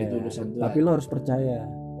 Itu urusan Tuhan. Tapi lo harus percaya.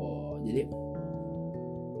 Jadi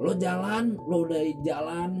lo udah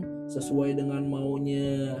jalan sesuai dengan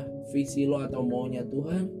maunya visi lo atau maunya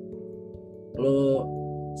Tuhan, lo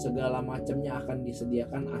segala macamnya akan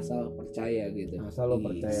disediakan asal percaya gitu. Asal lo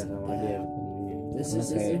percaya sama dia.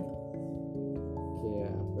 Kayak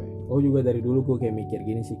apa ya? Juga dari dulu gue kayak mikir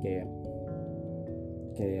gini sih, kayak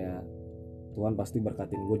Tuhan pasti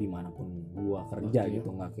berkatin gue dimanapun gue kerja gitu.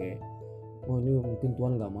 Nggak kayak ini mungkin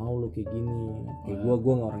Tuhan nggak mau lo kayak gini. Kayak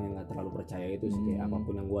gue nggak, orang yang nggak terlalu percaya itu sih. Kayak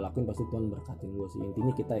apapun yang gue lakuin pasti Tuhan berkatin gue sih.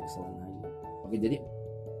 Intinya kita excellent aja. Jadi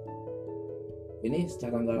ini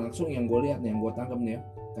secara nggak langsung yang gue lihat nih, yang gue tangkap nih ya,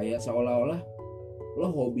 kayak seolah-olah lo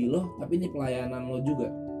hobi lo tapi ini pelayanan lo juga.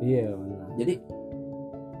 Iya benar. Jadi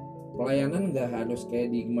pelayanan nggak harus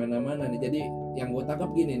kayak di mana-mana nih. Jadi yang gue tangkap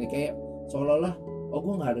gini nih, kayak seolah-olah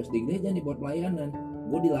gue nggak harus di gereja nih buat pelayanan,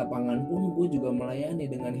 gue di lapangan pun gue juga melayani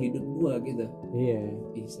dengan hidup gue gitu. Iya.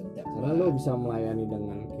 Sedap Karena lo bisa melayani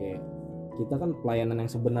dengan kayak kita kan pelayanan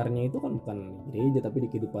yang sebenarnya itu kan bukan gereja tapi di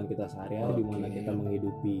kehidupan kita sehari-hari di mana kita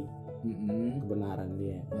menghidupi kebenaran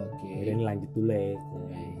dia. Jadi ini lanjut dulu ya.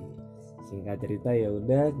 Singkat cerita ya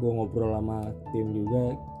udah gue ngobrol sama tim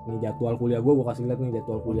juga. Nih jadwal kuliah gue kasih lihat nih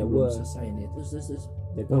jadwal kuliah gue. Selesai nih terus.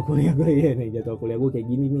 Jadwal kuliah gue ya nih jadwal kuliah gue kayak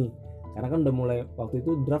gini nih. Karena kan udah mulai waktu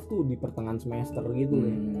itu draft tuh di pertengahan semester gitu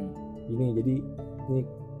ya. Gini jadi ini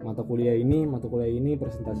mata kuliah ini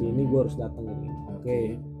presentasi ini gue harus datang gitu.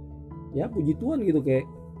 Oke. Ya puji Tuhan gitu kayak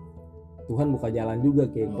Tuhan buka jalan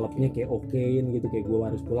juga kayak klubnya kayak okein gitu kayak gue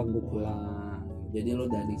harus pulang gue pulang. Jadi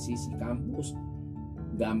lo dari sisi kampus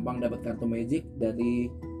gampang dapat kartu magic,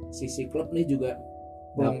 dari sisi klub nih juga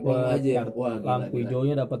pulang-pulang aja. Wah, lampu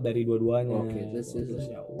hijaunya dapat dari dua-duanya.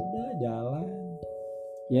 Terus ya udah jalan.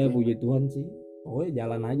 Ya puji Tuhan sih.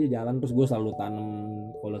 Jalan aja terus gue selalu tanam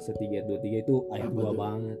Kolose 3:23 itu ayat gue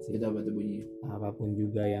banget sih. Itu apa tuh bunyinya? Apapun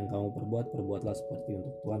juga yang kamu perbuatlah seperti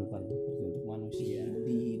untuk Tuhan bukan seperti untuk manusia.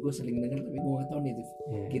 Gue sering dengar tapi gue nggak tahu nih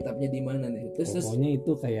kitabnya di mana nih. Pokoknya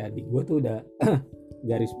itu kayak di gue tuh udah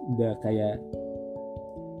garis udah kayak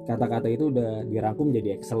kata-kata itu udah dirangkum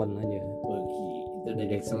jadi excellent aja. Itu udah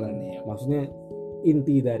excellent ya. Maksudnya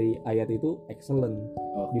inti dari ayat itu excellent.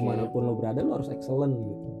 Dimanapun lo berada lo harus excellent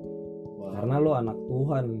gitu. Karena lo anak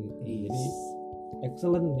Tuhan gitu. Jadi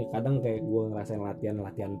excellent ya. Kadang kayak gue ngerasain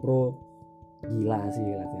latihan pro gila sih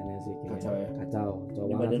latihannya sih kayak kacau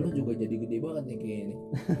Ini badan lo juga jadi gede banget nih kayak ini.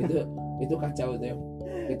 itu kacau itu ya.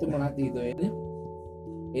 Itu melatih itu ya.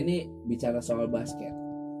 Ini bicara soal basket.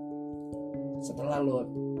 Setelah lo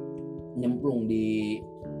nyemplung di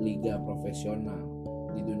liga profesional,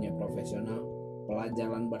 di dunia profesional,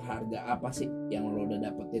 pelajaran berharga apa sih yang lo udah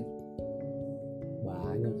dapetin?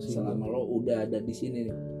 Banyak sih selama lo udah ada di sini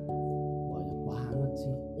nih. Banyak banget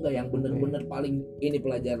sih. Enggak yang bener-bener paling ini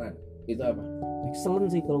pelajaran itu apa? Excellent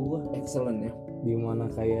sih kalau gua. Excellent ya. Dimana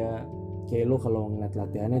kayak lo kalau ngeliat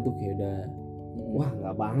latihannya tuh kayak udah wah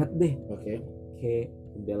nggak banget deh. Kayak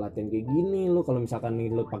udah latihan kayak gini lo kalau misalkan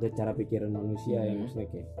nih lo pakai cara pikiran manusia ya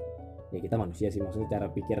maksudnya kayak ya kita manusia sih maksudnya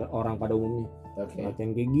cara pikir orang pada umumnya.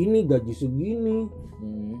 Latihan kayak gini gaji segini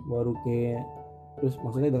baru kayak terus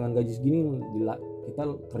maksudnya dengan gaji segini kita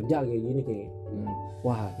kerja kayak gini kayak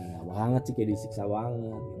wah kayak gak banget sih kayak disiksa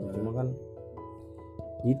banget gitu. Cuma kan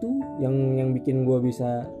itu yang bikin gue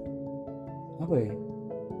bisa apa ya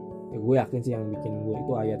gue yakin sih yang bikin gue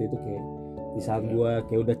itu ayat itu kayak di saat gue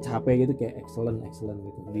kayak udah capek gitu kayak excellent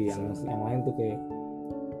gitu. Di yang lain tuh kayak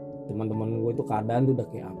teman-teman gue itu keadaan tuh udah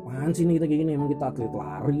kayak apaan sih nih kita kayak gini emang kita atlet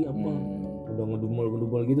lari apa udah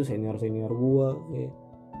ngedumel gitu senior gue kayak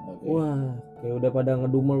wah kayak udah pada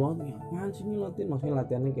ngedumel banget apaan sih nih latihan maksudnya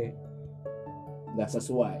latihannya kayak nggak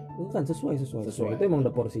sesuai. Bukan sesuai. Itu emang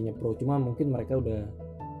udah porsinya pro cuma mungkin mereka udah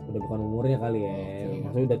bukan umurnya kali ya.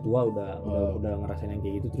 Maksudnya udah tua udah ngerasain yang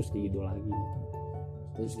kayak gitu terus kayak gitu lagi.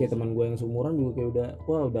 Terus kayak teman gue yang seumuran juga kayak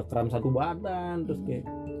udah kram satu badan terus kayak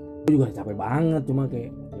gue juga capek banget cuma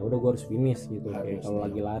kayak ya udah gue harus finish gitu. Kayak kalau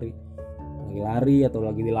lagi lari atau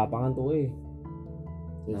lagi di lapangan tuh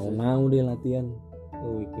nau deh latihan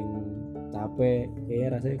tuh bikin capek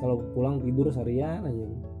kayak rasanya kalau pulang tidur seharian aja.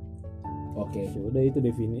 Ya udah itu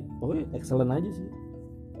definisi. Pokoknya excellent aja sih.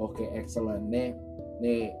 Excellent.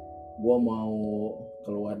 Nih gue mau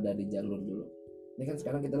keluar dari jalur dulu. Ini kan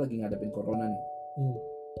sekarang kita lagi ngadepin corona nih.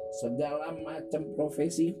 Segala macam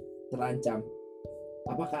profesi terancam.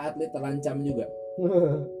 Apakah atlet terancam juga?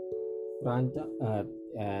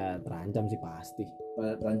 Terancam sih pasti.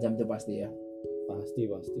 Terancam tuh pasti ya. Pasti.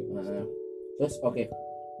 Terus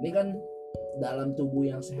ini kan dalam tubuh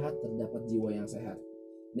yang sehat terdapat jiwa yang sehat.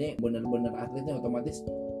 Ini benar-benar atletnya otomatis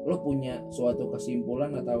lo punya suatu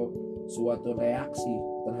kesimpulan atau suatu reaksi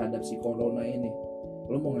terhadap si corona ini.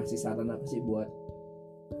 Lo mau ngasih saran apa sih buat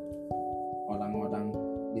orang-orang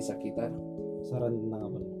di sekitar? Saran tentang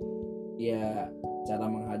apa? Ya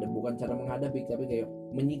bukan cara menghadapi tapi kayak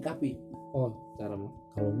menyikapi.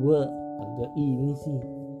 Kalau gue agak ini sih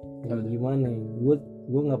gimana ya?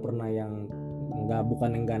 Gue nggak pernah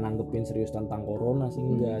bukan yang nggak nanggepin serius tentang corona sih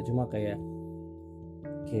enggak. Cuma kayak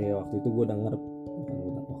waktu itu gue denger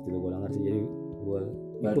sih jadi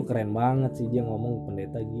itu keren banget sih dia ngomong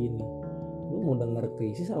pendeta gini, lu mau denger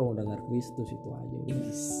krisis atau mau denger Kristus itu aja.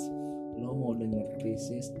 Lo mau denger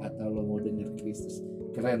krisis atau lo mau denger Kristus?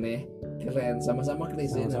 Keren ya, keren sama-sama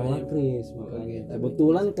krisis. Sama Kris makanya.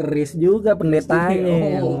 Kebetulan Kris juga pendetanya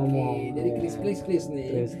yang ngomong. Jadi Kris nih.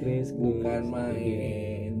 Kris bukan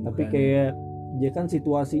main. Tapi kayak dia kan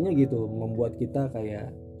situasinya gitu membuat kita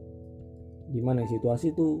kayak gimana ya,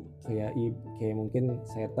 situasi tuh kayak mungkin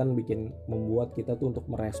setan membuat kita tuh untuk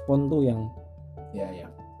merespon tuh yang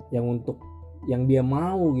untuk yang dia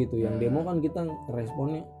mau gitu. Yang dia mau kan kita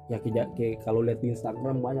responnya ya kayak kalau lihat di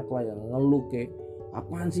Instagram banyak lah yang ngeluh kayak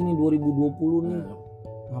apaan sih nih 2020 nih,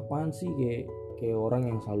 apaan sih kayak orang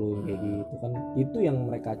yang selalu kayak gitu kan. Itu yang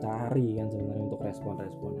mereka cari kan sebenarnya untuk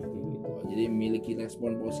respon-responnya kayak gitu. Jadi memiliki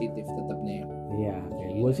respon positif tetap nih. Iya,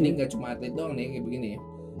 kayak gue sih. Ini nggak cuma atlet doang nih kayak begini ya.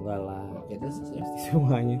 Enggak lah. Oke, terus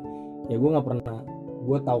semuanya. Ya gue nggak pernah.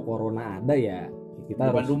 Gue tahu corona ada ya. Kita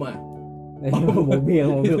depan harus rumah.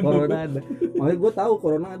 mobil corona ada. Makanya gue tahu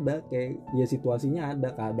corona ada. Kayak ya situasinya ada,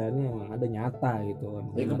 keadaannya emang ada, nyata gitu.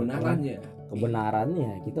 Ya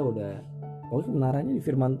kebenarannya kita udah. Kalau kebenarannya di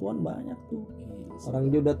firman Tuhan banyak tuh.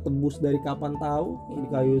 Orang dia udah tebus dari kapan tahu di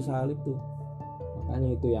kayu salib tuh. Makanya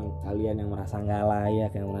itu yang kalian yang merasa nggak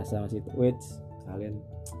layak, yang merasa masih wait, kalian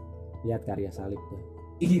lihat karya salib tuh.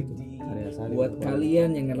 Karya salib buat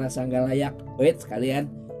kalian yang ngerasa nggak layak, wait, kalian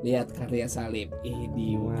lihat karya salib.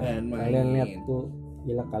 Bukan main. Kalian lihat tuh,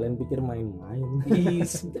 gila, kalian pikir main-main.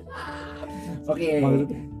 Oke.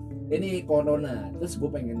 Ini corona, terus gue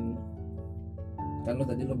pengen, kan lo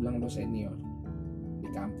tadi lo bilang lo senior di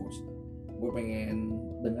kampus, gue pengen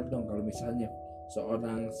dengar dong kalau misalnya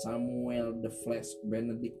seorang Samuel The Flash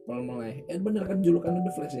Benedict Palmelay, bener kan julukannya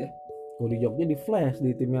The Flash ya? Gue di Jogja di Flash,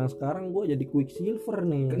 di tim yang sekarang gue jadi Quicksilver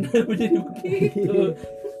nih. Kenapa jadi begitu?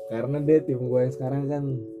 Karena dia tim gue yang sekarang kan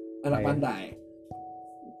anak pantai.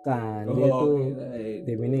 Kan dia tuh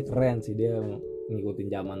tim ini keren sih, dia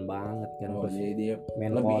ngikutin zaman banget kan. Terus dia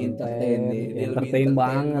main lebih konten,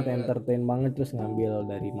 entertain banget terus ngambil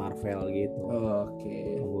dari Marvel gitu.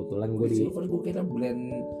 Kebetulan gue di Silver, gue kira brand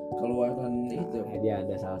keluaran itu. Dia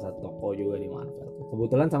ada salah satu toko juga di Marvel.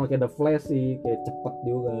 Kebetulan sama kayak The Flash sih, kayak cepet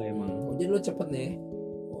juga emang. Jadi lo cepet nih.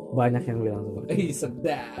 Banyak yang bilang seperti itu.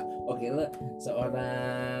 Sedap. Oke, lo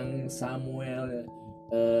seorang Samuel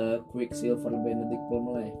Quicksilver Benedict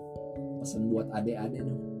Palmelay, pesan buat adik-adik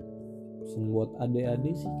dong. Pesan buat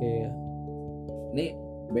adik-adik sih kayak nih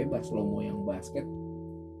bebas lo mau yang basket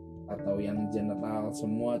atau yang general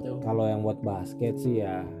semua tuh. Kalau yang buat basket sih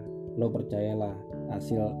ya lo percayalah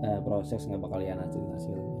proses nggak bakal hianatin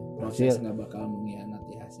hasil. Proses nggak bakal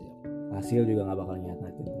mengkhianati hasil juga nggak bakal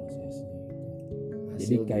hianatin prosesnya.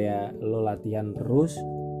 Jadi kayak lo latihan terus,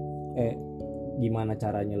 gimana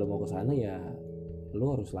caranya lo mau ke sana ya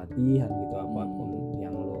lo harus latihan gitu. Apapun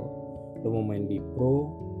yang lo mau main di pro,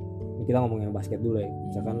 kita ngomongin basket dulu ya.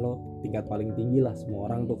 Misalkan lo tingkat paling tinggi lah, semua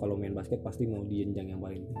orang tuh kalau main basket pasti mau di jenjang yang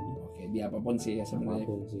paling tinggi. Oke, di apapun sih ya sebenarnya.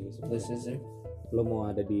 Terus lo mau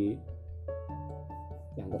ada di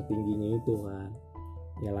yang tertingginya itu kan,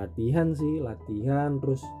 ya latihan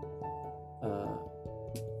terus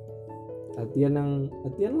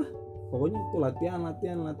latihan lah pokoknya itu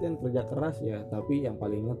latihan kerja keras ya. Tapi yang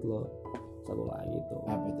paling inget lo satu lagi tuh,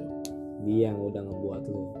 apa tuh? Dia yang udah ngebuat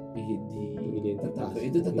lo identitas.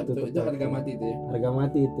 Itu harga mati itu ya? Harga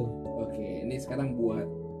mati itu. Oke, ini sekarang buat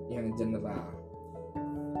yang general.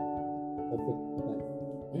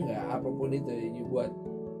 Enggak, apapun itu ini buat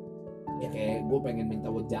ya kayak gue pengen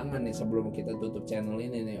minta jangan nih sebelum kita tutup channel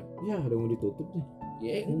ini nih. Ya udah mau ditutup nih.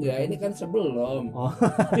 Ya enggak, ini kan sebelum.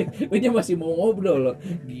 Ini masih mau ngobrol loh.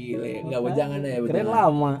 Gile, enggak jangan ya. Keren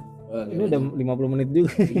lama. Ini udah 50 menit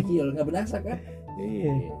juga. Iya, enggak berasa kan?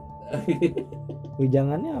 Iya.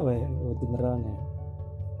 Jangannya apa ya? Benerannya.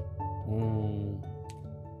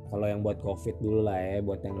 Kalau yang buat COVID dulu lah ya,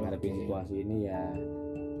 buat yang ngadepin situasi ini ya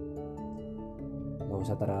nggak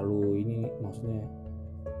usah terlalu ini, maksudnya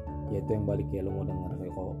ya itu yang balik ya, lo mau denger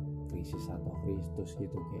kayak kok krisis atau Kristus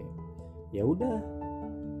gitu, kayak ya udah.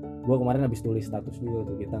 Gue kemarin habis tulis status juga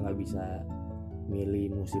tuh, kita nggak bisa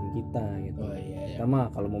milih musim kita gitu. Kita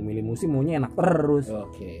mah kalau mau milih musim maunya enak terus.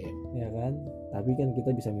 Ya kan, tapi kan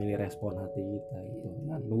kita bisa milih respon hati kita gitu.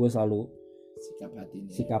 Nah, gue selalu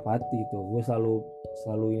sikap hati tuh, gue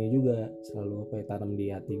selalu ini juga, selalu apa ya, tanam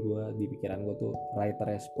di hati gue, di pikiran gue tuh right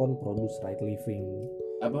respon produce right living.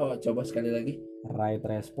 Apa, coba sekali lagi? Right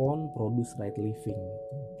respon produce right living.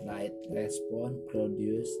 Right respon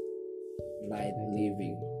produce right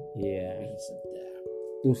living. Iya.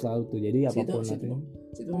 Tuh selalu tuh, jadi apapun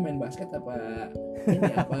situ main basket apa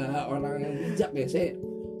ini apa orang yang bijak ya, saya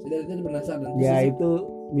dari tadi penasaran. Ya itu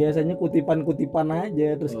biasanya kutipan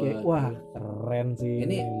aja terus kayak wah keren sih.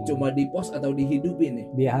 Ini cuma di post atau dihidupin nih?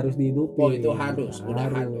 Dia harus dihidupin. Oh itu harus, udah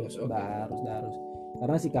harus. Harus.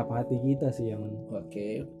 Karena sikap hati kita sih yang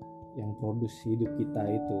yang produce hidup kita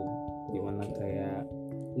itu. Dimana kayak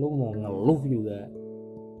lu mau ngeluh juga.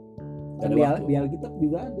 Kan di Alkitab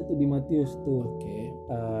juga ada tuh, di Matius tuh.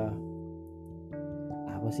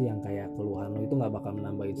 Apa sih yang kayak keluhan lo itu nggak bakal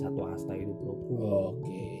menambahin satu hasta hidup lo pun.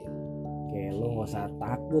 Kayak lo nggak usah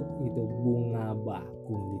takut gitu, bunga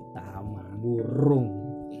bakung di taman, burung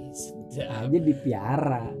aja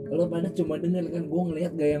dipiara. Lo pada cuma denger kan, gue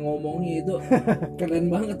ngeliat gaya ngomongnya itu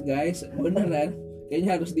keren banget guys, beneran. Kayaknya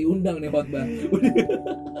harus diundang nih khotbah.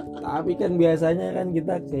 Tapi kan biasanya kan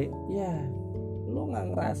kita kayak ya lo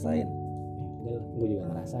nggak ngerasain, gue juga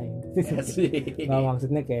ngerasain. Nggak,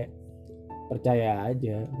 maksudnya kayak percaya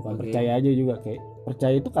aja, bukan percaya aja juga, kayak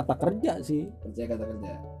percaya itu kata kerja sih. Percaya kata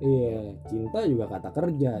kerja. Iya, cinta juga kata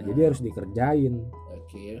kerja, jadi harus dikerjain.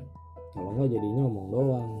 Kalau nggak jadinya ngomong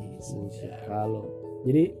doang. Kalau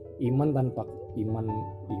jadi iman tanpa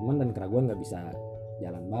iman dan keraguan nggak bisa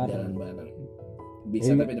jalan bareng.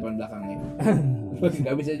 Bisa tapi depan belakangnya.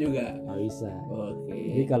 Nggak bisa juga. Nggak bisa.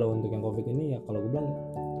 Jadi kalau untuk yang COVID ini ya, kalau gue bilang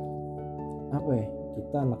apa ya,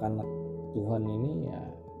 kita anak-anak Tuhan ini ya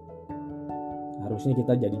harusnya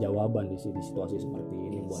kita jadi jawaban di situasi seperti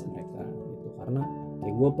ini buat mereka gitu. Karena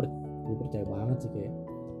kayak gue percaya banget sih, kayak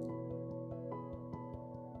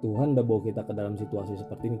Tuhan udah bawa kita ke dalam situasi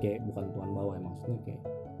seperti ini, kayak bukan Tuhan bawa ya, maksudnya kayak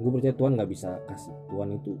gue percaya Tuhan nggak bisa kasih, Tuhan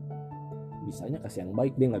itu bisanya kasih yang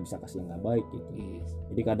baik, dia nggak bisa kasih yang nggak baik gitu.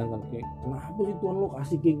 Jadi kadang kan kayak kenapa sih Tuhan lo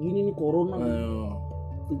kasih kayak gini nih, corona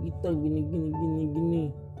ke kita gini.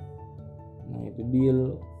 Nah itu dia,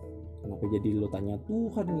 kenapa jadi lo tanya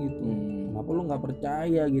Tuhan gitu, kenapa lo nggak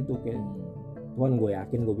percaya gitu, kayak Tuhan gue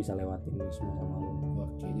yakin gue bisa lewatin ini semua sama lo.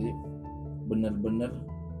 Jadi benar-benar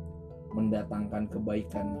mendatangkan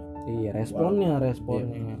kebaikan. Iya, responnya.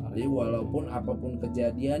 Jadi walaupun apapun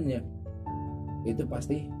kejadiannya, itu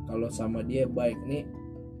pasti kalau sama dia baik. Nih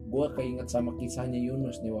gue keinget sama kisahnya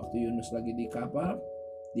Yunus nih, waktu Yunus lagi di kapal,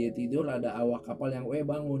 dia tidur, ada awak kapal yang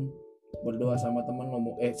bangun, berdoa sama teman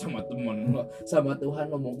lo, sama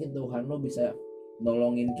Tuhan lo, mungkin Tuhan lo bisa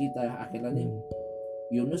nolongin kita. Akhirnya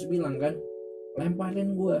Yunus bilang kan,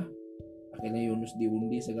 lemparin gue. Akhirnya Yunus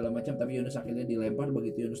diundi segala macam, tapi Yunus akhirnya dilempar.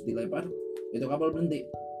 Begitu Yunus dilempar, itu kapal berhenti,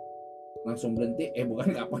 langsung berhenti.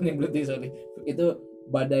 Bukan kapal yang berhenti, sorry, itu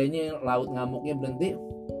badainya, laut ngamuknya berhenti.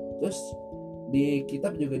 Terus di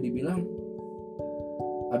kitab juga dibilang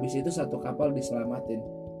habis itu satu kapal diselamatin,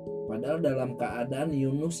 padahal dalam keadaan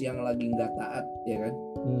Yunus yang lagi nggak taat, ya kan.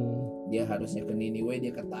 Dia harusnya ke Niniwe,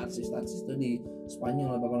 dia ke Tarsis itu di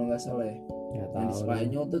Spanyol apa kalau nggak salah ya. Yang di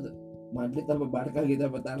Spanyol tuh Madrid apa Barca gitu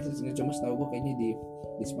apa Tarsis, cuma setahu gue kayaknya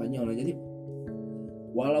di Spanyol. Jadi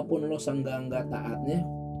walaupun lo nggak taatnya,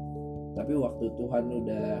 tapi waktu Tuhan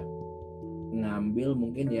udah ngambil,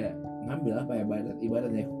 mungkin ya ngambil apa ya,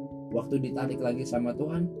 ibaratnya waktu ditarik lagi sama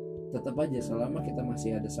Tuhan, tetap aja selama kita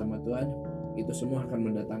masih ada sama Tuhan, itu semua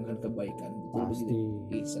akan mendatangkan kebaikan. Pasti.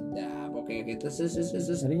 Sedap. Oke, kita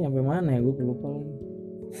tadi nyampe mana ya, gue lupa lagi.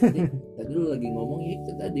 Tadi lu lagi ngomong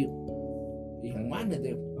itu tadi yang mana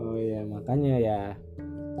tuh? Oh iya, makanya ya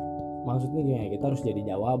maksudnya gini, kita harus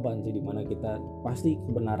jadi jawaban sih, dimana kita pasti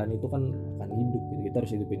kebenaran itu kan akan hidup gitu. Kita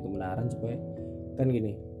harus hidupin kebenaran supaya kan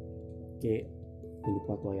gini, kayak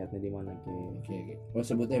lupa tuh ayatnya di mana, kayak lo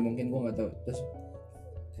sebutnya mungkin gue nggak tahu. Terus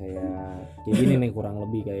kayak gini nih, kurang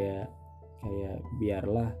lebih kayak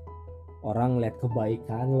biarlah orang lihat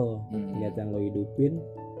kebaikan lo, lihat yang lo hidupin,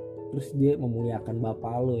 terus dia memuliakan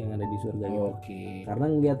Bapa lo yang ada di surga gitu. Karena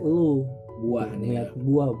ngeliat lo ngeliat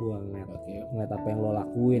buah ngeliat apa yang lo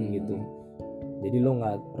lakuin gitu. Jadi lo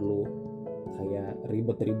nggak perlu kayak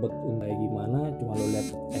ribet-ribet kayak gimana, cuma lo lihat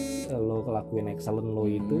lo kelakuin excellent lo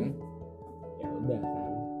itu, ya udah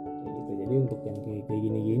kan kayak gitu. Jadi untuk yang kayak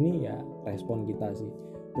gini ya respon kita sih,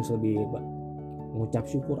 terus lebih ngucap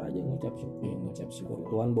syukur aja, ngucap syukur.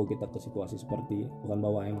 Tuhan bawa kita ke situasi seperti, bukan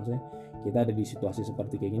bawa ya, maksudnya kita ada di situasi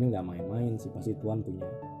seperti kayak gini nggak main-main sih, pasti Tuhan punya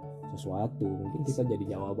sesuatu, mungkin kita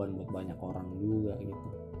jadi jawaban buat banyak orang juga gitu.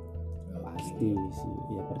 Pasti sih,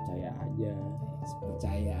 ya percaya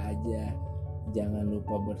aja, jangan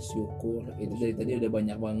lupa bersyukur. Itu dari tadi udah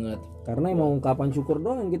banyak banget, karena emang ungkapan syukur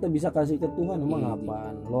doang yang kita bisa kasih ke Tuhan. Emang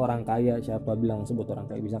apaan lo orang kaya, siapa bilang sebut orang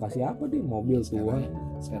kaya bisa kasih apa deh, mobil Tuhan.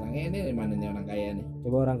 Sekarang ini mana nih orang kaya nih,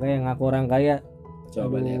 coba orang kaya ngaku orang kaya,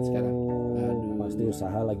 coba lihat sekarang. Pasti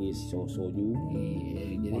usaha lagi so-so juga.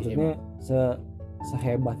 Jadi maksudnya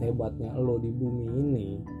sehebat-hebatnya lo di bumi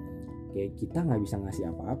ini, kayak kita nggak bisa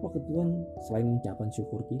ngasih apa-apa ke Tuhan selain ucapan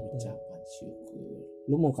syukur kita.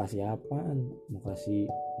 Lu mau kasih apaan? Mau kasih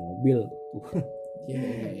mobil Tuhan,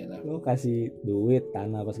 lu kasih duit,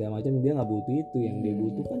 tanah, apa segala macam, dia nggak butuh itu. Yang dia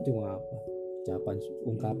butuh kan cuma apa?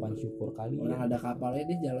 Ungkapan syukur kali. Orang ada kapalnya,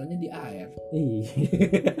 dia jalannya di air. Iya.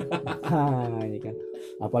 Ini kan.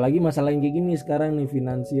 Apalagi masalah yang kayak gini sekarang nih,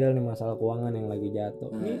 finansial nih, masalah keuangan yang lagi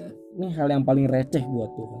jatuh. Ini hal yang paling receh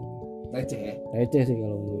buat Tuhan. Receh ya? Receh sih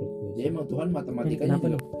kalau menurut gue. Jadi emang Tuhan matematikanya Kenapa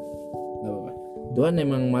juga nih? nggak apa-apa. Tuhan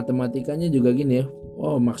emang matematikanya juga gini ya.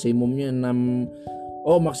 Oh maksimumnya 6.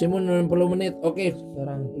 Oh maksimum 60 menit. Oke,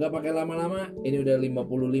 Sekarang nggak pakai lama-lama. Ini udah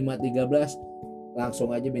 55:13.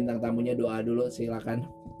 Langsung aja bintang tamunya doa dulu, silakan.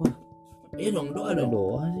 Wah, iya dong, doa ada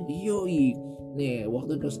dong. doa sih. Iyo, nih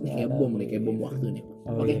waktu terus nih kayak bom waktu nih.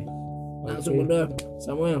 Oh, Oke, iya. langsung Oke. berdoa.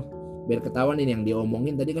 Samuel, biar ketahuan ini yang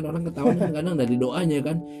diomongin tadi kan orang ketahuan kan kadang dari doanya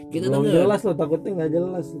kan. Kita Belum denger. jelas loh, takutnya nggak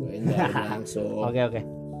jelas. Enggak, langsung. Oke.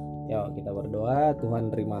 Yuk kita berdoa.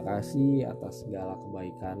 Tuhan terima kasih atas segala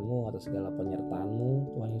kebaikan-Mu, atas segala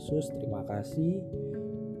penyertaan-Mu. Tuhan Yesus terima kasih.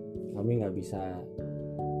 Kami nggak bisa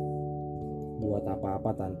buat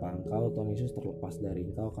apa-apa tanpa Engkau. Tuhan Yesus, terlepas dari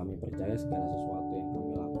Engkau kami percaya segala sesuatu yang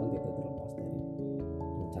kami lakukan tidak terlepas dari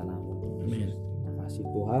rencana-Mu. Amin. Terima kasih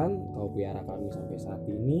Tuhan, Kau pelihara kami sampai saat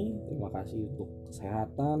ini. Terima kasih untuk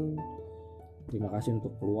kesehatan. Terima kasih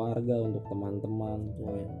untuk keluarga, untuk teman-teman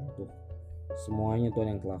Tuhan, untuk semuanya Tuhan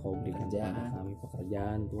yang telah Kau berikan kepada kami,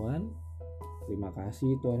 pekerjaan Tuhan. Terima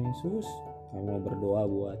kasih Tuhan Yesus. Kami mau berdoa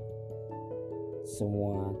buat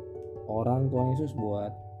semua orang Tuhan Yesus,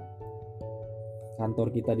 buat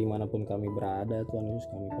kantor kita dimanapun kami berada Tuhan Yesus.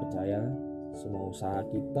 Kami percaya semua usaha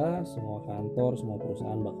kita, semua kantor, semua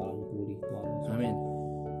perusahaan bakalan pulih Tuhan Yesus. Amin.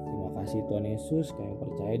 Terima kasih Tuhan Yesus. Kami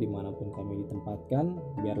percaya dimanapun kami ditempatkan,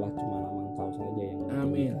 biarlah cuma nama Engkau saja yang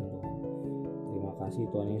ditinggikan Tuhan. Terima kasih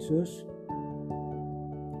Tuhan Yesus.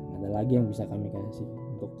 Ada lagi yang bisa kami kasih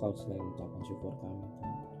untuk Kau selain ucapan syukur kami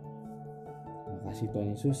Tuhan. Terima kasih Tuhan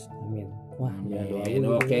Yesus. Amin. Wah, ya doa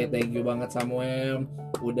dulu. Oke, thank you banget Samuel.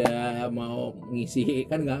 Udah mau ngisi,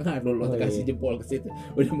 kan nggak ngaruh lo kasih jempol ke situ.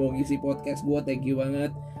 Udah mau ngisi podcast gue, thank you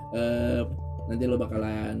banget. Nanti lo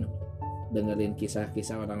bakalan dengerin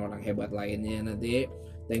kisah-kisah orang-orang hebat lainnya nanti.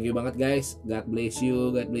 Thank you banget guys. God bless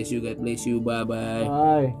you. God bless you. God bless you. Bye bye.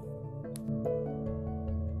 Bye.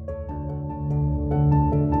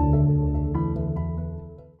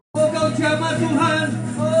 Kau jamah Tuhan,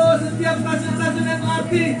 oh setiap stasiun-stasiun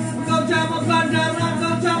MRT, Kau jamah bandara,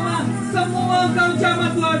 Kau jamah semua, Kau jamah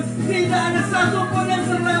Tuhan. Tidak ada satu pun yang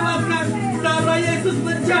terlewatkan. Darah Yesus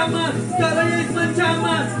menjamah, darah Yesus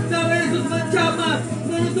menjamah, darah Yesus menjamah,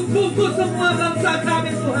 menutup buku semua bangsa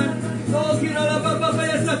kami Tuhan. Oh kiralah Bapa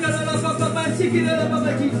ya sakaralah Bapa kiralah Bapa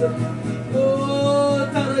Yesus. Oh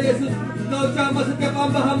darah Yesus, Kau jamah setiap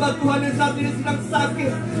hamba-hamba Tuhan yang saat ini sedang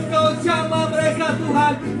sakit. Kau jamah mereka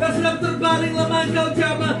Tuhan yang sedang terbaring lemah. Kau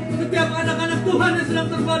jamah setiap anak-anak Tuhan yang sedang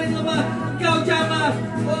terbaring lemah. Kau jamah,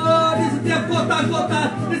 oh di setiap kota-kota,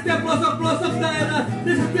 di setiap pelosok-pelosok daerah,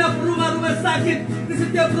 di setiap rumah-rumah sakit, di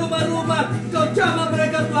setiap rumah-rumah. Kau jamah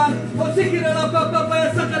mereka Tuhan. Oh sikiralah Bapa ya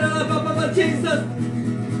sakaralah Bapa Jesus.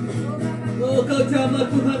 Oh Kau jamah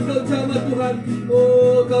Tuhan, Kau jamah Tuhan.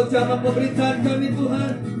 Oh Kau jamah pemerintahan kami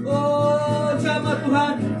Tuhan. Oh jamah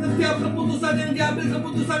Tuhan, setiap keputusan yang diambil,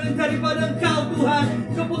 keputusan yang daripada Engkau Tuhan,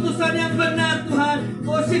 keputusan yang benar Tuhan.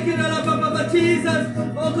 Oh sikiralah Bapa Jesus.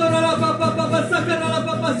 Oh karalah Bapa sakaralah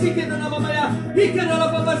Bapa sikiralah Bapa ya, hikaralah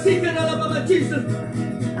Bapa sikiralah Bapa Jesus.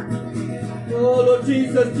 Oh Lord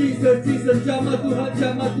Jesus, jamah Tuhan,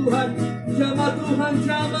 jamah Tuhan, jamah Tuhan,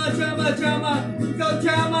 jamah. Kau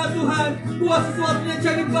jamah Tuhan, buat sesuatu yang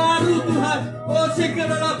jadi baru Tuhan. Oh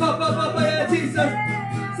sikiralah Bapa ya Jesus.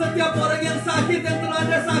 Setiap orang yang sakit, yang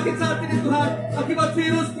terlanda sakit saat ini Tuhan, akibat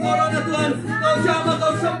virus corona Tuhan, Kau jamah,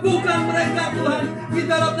 Kau sembuhkan mereka Tuhan, di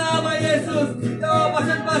dalam nama Yesus. Ya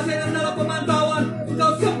pasien-pasien yang dalam pemantauan,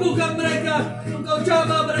 Kau sembuhkan mereka, Kau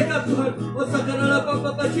jamah mereka Tuhan. Oh sakaralah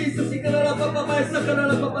Bapa Jesus, sikaralah Bapa,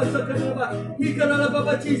 sakaralah Bapa, hikaralah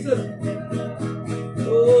Bapa Jesus.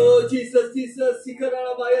 Oh Jesus,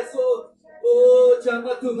 sikaralah Bapa Yesus. Oh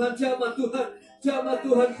jamah Tuhan, jamah Tuhan. Jamah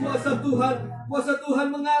Tuhan, kuasa Tuhan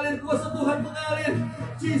mengalir,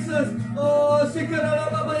 Jesus. Oh sikaralah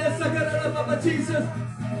Bapa ya, sakaralah Bapa Jesus.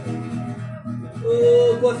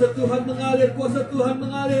 Oh kuasa Tuhan mengalir,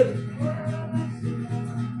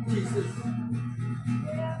 Jesus.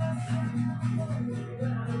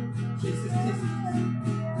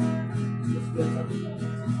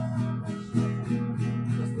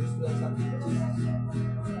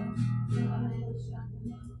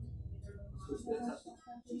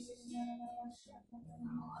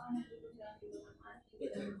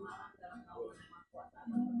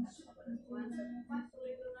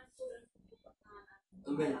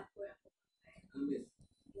 Amin. Amin.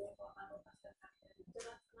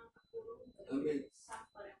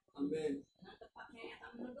 Amin.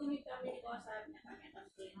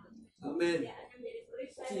 Amin. Amin.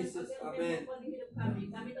 Jesus. Amin.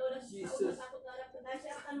 Jesus.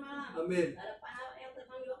 Amin.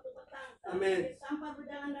 Amin. Sampah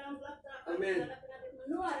berjalan dalam gelap. Amin. Penyakit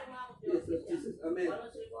menular yang mau. Jesus. Amin. Walau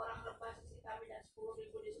 1000 orang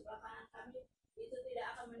ribu di sebelah kanan kami, itu tidak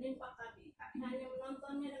akan menimpa kami. Kami hanya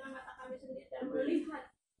menontonnya dengan mata kami sendiri dan melihat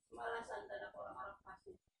balasan terhadap orang-orang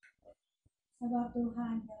fasik. Sebab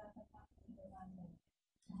Tuhan adalah tempat perlindunganmu.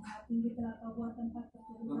 Sangat tinggi telah kau buat tempat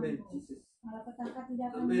perlindunganmu. Malapetaka tidak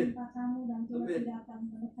akan menimpa kamu dan Tuhan tidak akan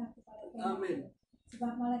mendekat kepada kamu.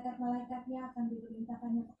 Sebab malaikat-malaikatnya akan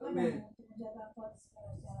diperintahkannya kepadamu untuk menjaga kau di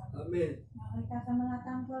segala jalan. Mereka akan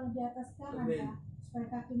menatang kau di atas kanannya, supaya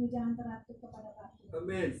kakimu jangan teratup kepada batu.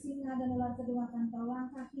 Singa dan ular kedua akan kau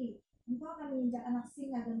langkahi. Engkau akan menginjak anak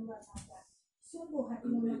singa dan ular naga. Sungguh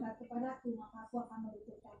hatimu melekat kepadaku, maka aku akan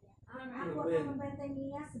meluputkannya. Aku akan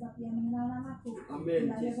membentenginya sebab dia mengenal namaku.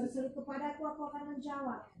 Bila dia berseru kepadaku, aku akan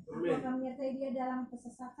menjawab. Aku akan menyertai dia dalam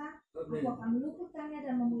kesesakan. Aku akan meluputkannya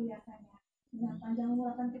dan memuliakannya. Dengan panjang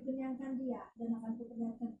umur akan kukenyangkan dia dan akan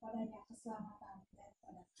kuperlihatkan kepadanya keselamatan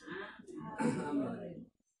daripada. Amin.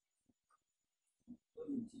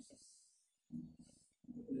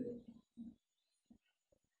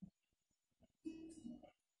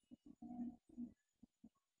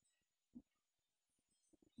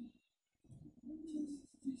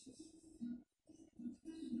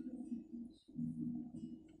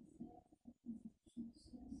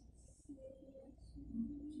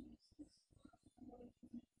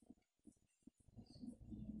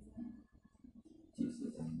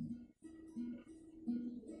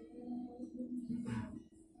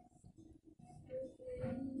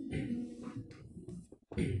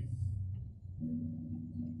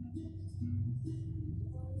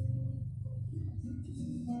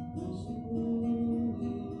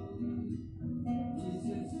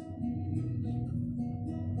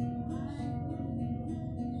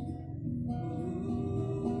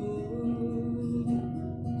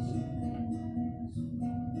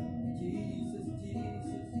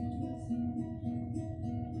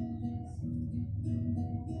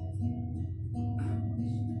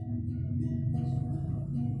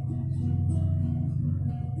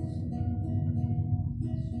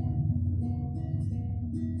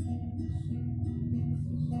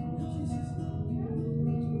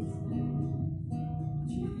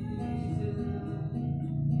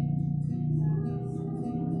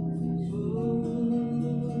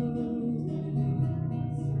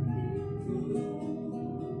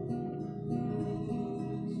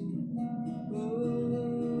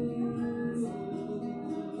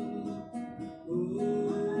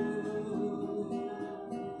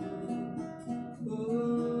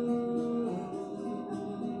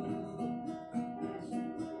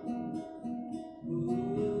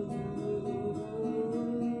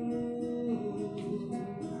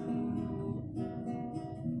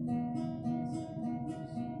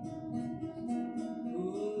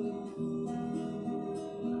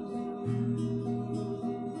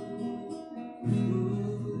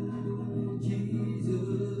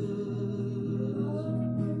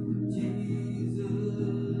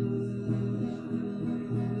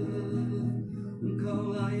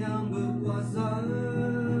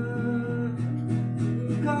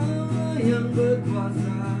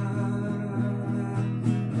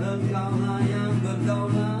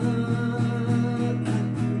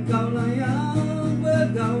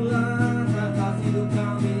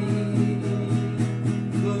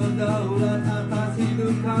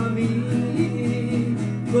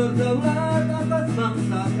 Berdaulat atas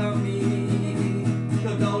bangsa kami.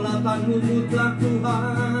 Kedaulatanmu mutlak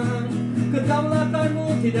Tuhan, kedaulatanmu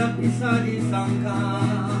tidak bisa disangka.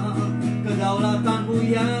 Kedaulatanmu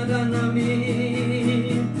ya dan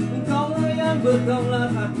amin. Engkaulah yang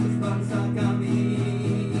berdaulat atas bangsa kami.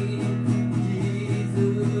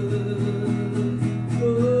 Yesus,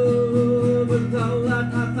 oh, berdaulat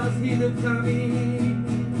atas hidup kami,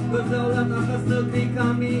 berdaulat atas negeri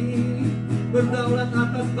kami, berdaulat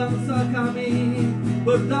atas bangsa kami,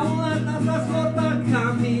 berdaulat atas kota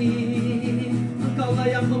kami. Engkaulah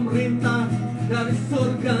yang memerintah dari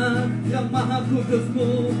surga yang maha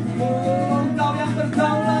kudusmu. Oh, Engkau yang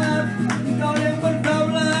berdaulat, Engkau yang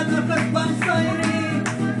berdaulat atas bangsa ini.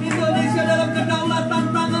 Indonesia dalam kedaulatan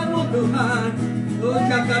tangan-Mu Tuhan. Oh,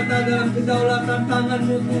 Jakarta dalam kedaulatan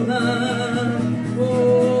tangan-Mu Tuhan.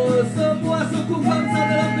 Oh, semua suku bangsa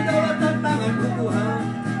dalam kedaulatan tangan-Mu Tuhan.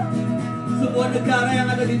 Semua negara yang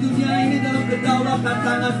ada di dunia ini dalam kedaulatan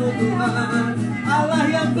tangan-Mu Tuhan. Allah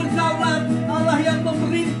yang berdaulat, Allah yang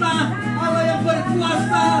memerintah, Allah yang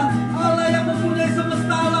berkuasa, Allah yang mempunyai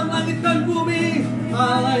semesta alam langit dan bumi,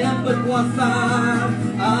 Allah yang berkuasa,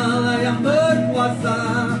 Allah yang berkuasa,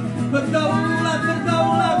 berdaulat,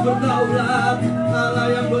 berdaulat, berdaulat, Allah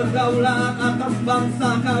yang berdaulat atas bangsa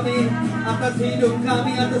kami, atas hidup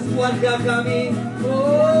kami, atas keluarga kami,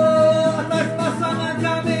 oh, atas pasangan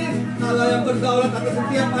kami. Allah yang berdaulat atas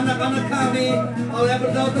setiap anak-anak kami. Allah yang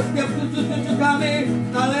berdaulat atas setiap cucu-cucu kami.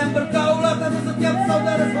 Allah yang berdaulat atas setiap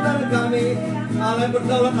saudara-saudara kami. Allah yang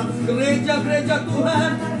berdaulat atas gereja-gereja Tuhan.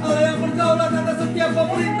 Allah yang berdaulat atas setiap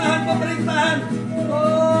pemerintahan-pemerintahan.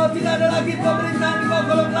 Oh, tidak ada lagi pemerintahan di bawah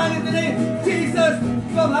kolong langit ini. Jesus,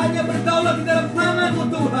 Kau hanya berdaulat di dalam tangan-Mu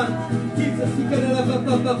Tuhan. Jesus, jika dalam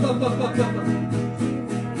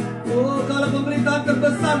oh, kalau pemerintahan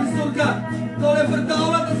terbesar di surga, Kau yang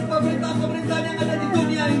berdaulat atas pemerintahan-pemerintahan yang ada di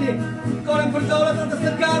dunia ini. Kau yang berdaulat atas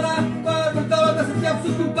negara, Kau yang berdaulat atas setiap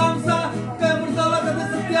suku bangsa, Kau yang berdaulat atas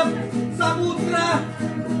setiap samudra,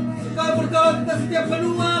 Kau yang berdaulat atas setiap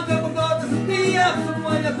benua, Kau yang berdaulat atas setiap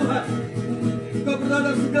semuanya Tuhan. Kau berdaulat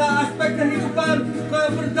dalam segala aspek kehidupan. Kau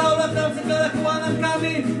yang berdaulat dalam segala keuangan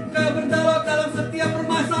kami. Kau yang berdaulat dalam setiap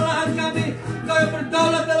permasalahan kami. Kau yang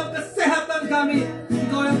berdaulat dalam kesehatan kami.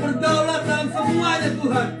 Kau yang berdaulat dalam semuanya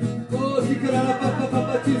Tuhan. Oh, dikiralah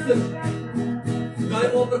Bapak Jesus. Kau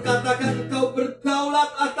mau berkatakan Kau berdaulat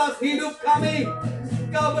atas hidup kami.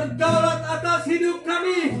 Kau berdaulat atas hidup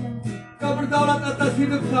kami. Kau berdaulat atas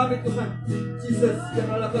hidup kami Tuhan. Jesus,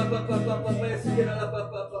 kiralah Bapak Jesus.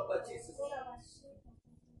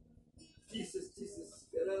 Jesus,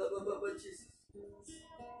 kiralah Bapak Jesus.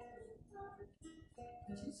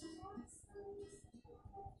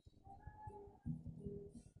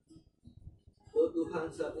 Oh Tuhan,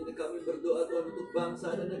 saat ini kami berdoa Tuhan untuk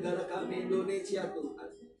bangsa dan negara kami Indonesia Tuhan.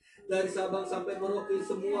 Dari Sabang sampai Merauke,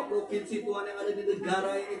 semua provinsi Tuhan yang ada di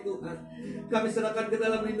negara ini Tuhan, kami serahkan ke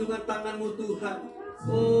dalam lindungan tangan-Mu Tuhan.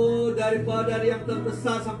 Oh, dari yang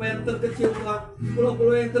terbesar sampai yang terkecil Tuhan,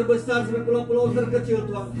 pulau-pulau yang terbesar sampai pulau-pulau terkecil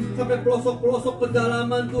Tuhan, sampai pelosok-pelosok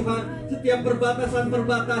pedalaman Tuhan, setiap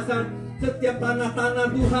perbatasan-perbatasan, setiap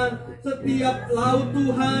tanah-tanah Tuhan, setiap laut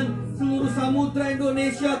Tuhan, seluruh samudra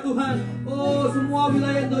Indonesia Tuhan. Oh, semua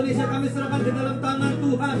wilayah Indonesia kami serahkan ke dalam tangan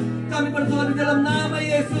Tuhan. Kami berdoa di dalam nama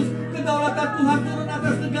Yesus, kedaulatan Tuhan turun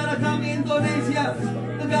atas negara kami Indonesia.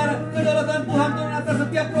 Kedaulatan Tuhan turun atas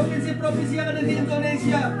setiap provinsi-provinsi yang ada di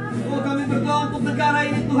Indonesia. Oh, kami berdoa untuk negara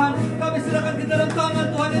ini Tuhan. Kami serahkan ke dalam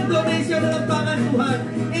tangan Tuhan. Indonesia dalam tangan Tuhan.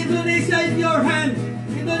 Indonesia in your hand.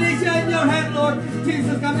 Indonesia in your hand Lord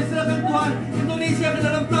Jesus. Kami serahkan Tuhan Indonesia ke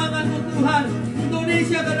dalam tangan-Mu Tuhan.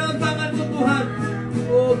 Indonesia ke dalam tangan-Mu Tuhan.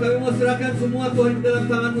 Oh, kami mau serahkan semua Tuhan ke dalam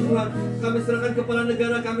tangan-Mu Tuhan. Kami serahkan kepala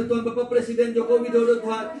negara kami Tuhan, Bapak Presiden Joko Widodo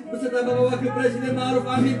Tuhan, beserta Bapak Wakil Presiden Ma'ruf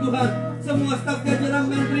Amin Tuhan, semua staf jajaran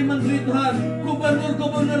menteri-menteri Tuhan,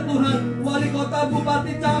 gubernur-gubernur Tuhan, wali kota,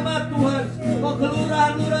 bupati, camat Tuhan, oh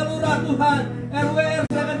kelurahan, lurah-lurah Tuhan, RW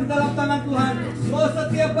serahkan ke dalam tangan Tuhan. Oh,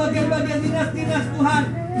 setiap bagian-bagian dinas-dinas Tuhan,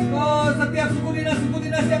 oh setiap suku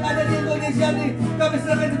dinas yang ada di Indonesia ini, kami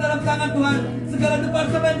serahkan ke dalam tangan Tuhan. Segala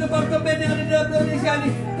departemen yang ada di dalam Indonesia ini,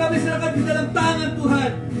 kami serahkan di dalam tangan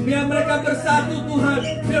Tuhan. Biar mereka bersatu Tuhan,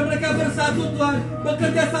 biar mereka bersatu Tuhan,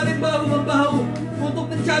 bekerja saling bahu-membahu untuk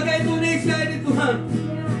menjaga Indonesia ini Tuhan.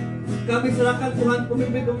 Kami serahkan Tuhan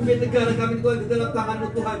pemimpin-pemimpin negara kami Tuhan ke dalam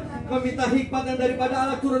tangan-Mu Tuhan. Kami minta hikmat yang daripada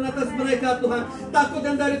Allah turun atas mereka Tuhan, takut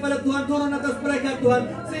yang daripada Tuhan turun atas mereka Tuhan,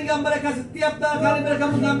 sehingga mereka setiap kali mereka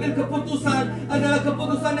mengambil keputusan adalah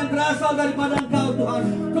keputusan yang berasal daripada Engkau Tuhan,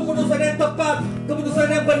 keputusan yang tepat, keputusan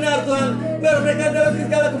yang benar Tuhan. Biar mereka dalam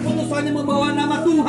segala keputusannya membawa nama Tuhan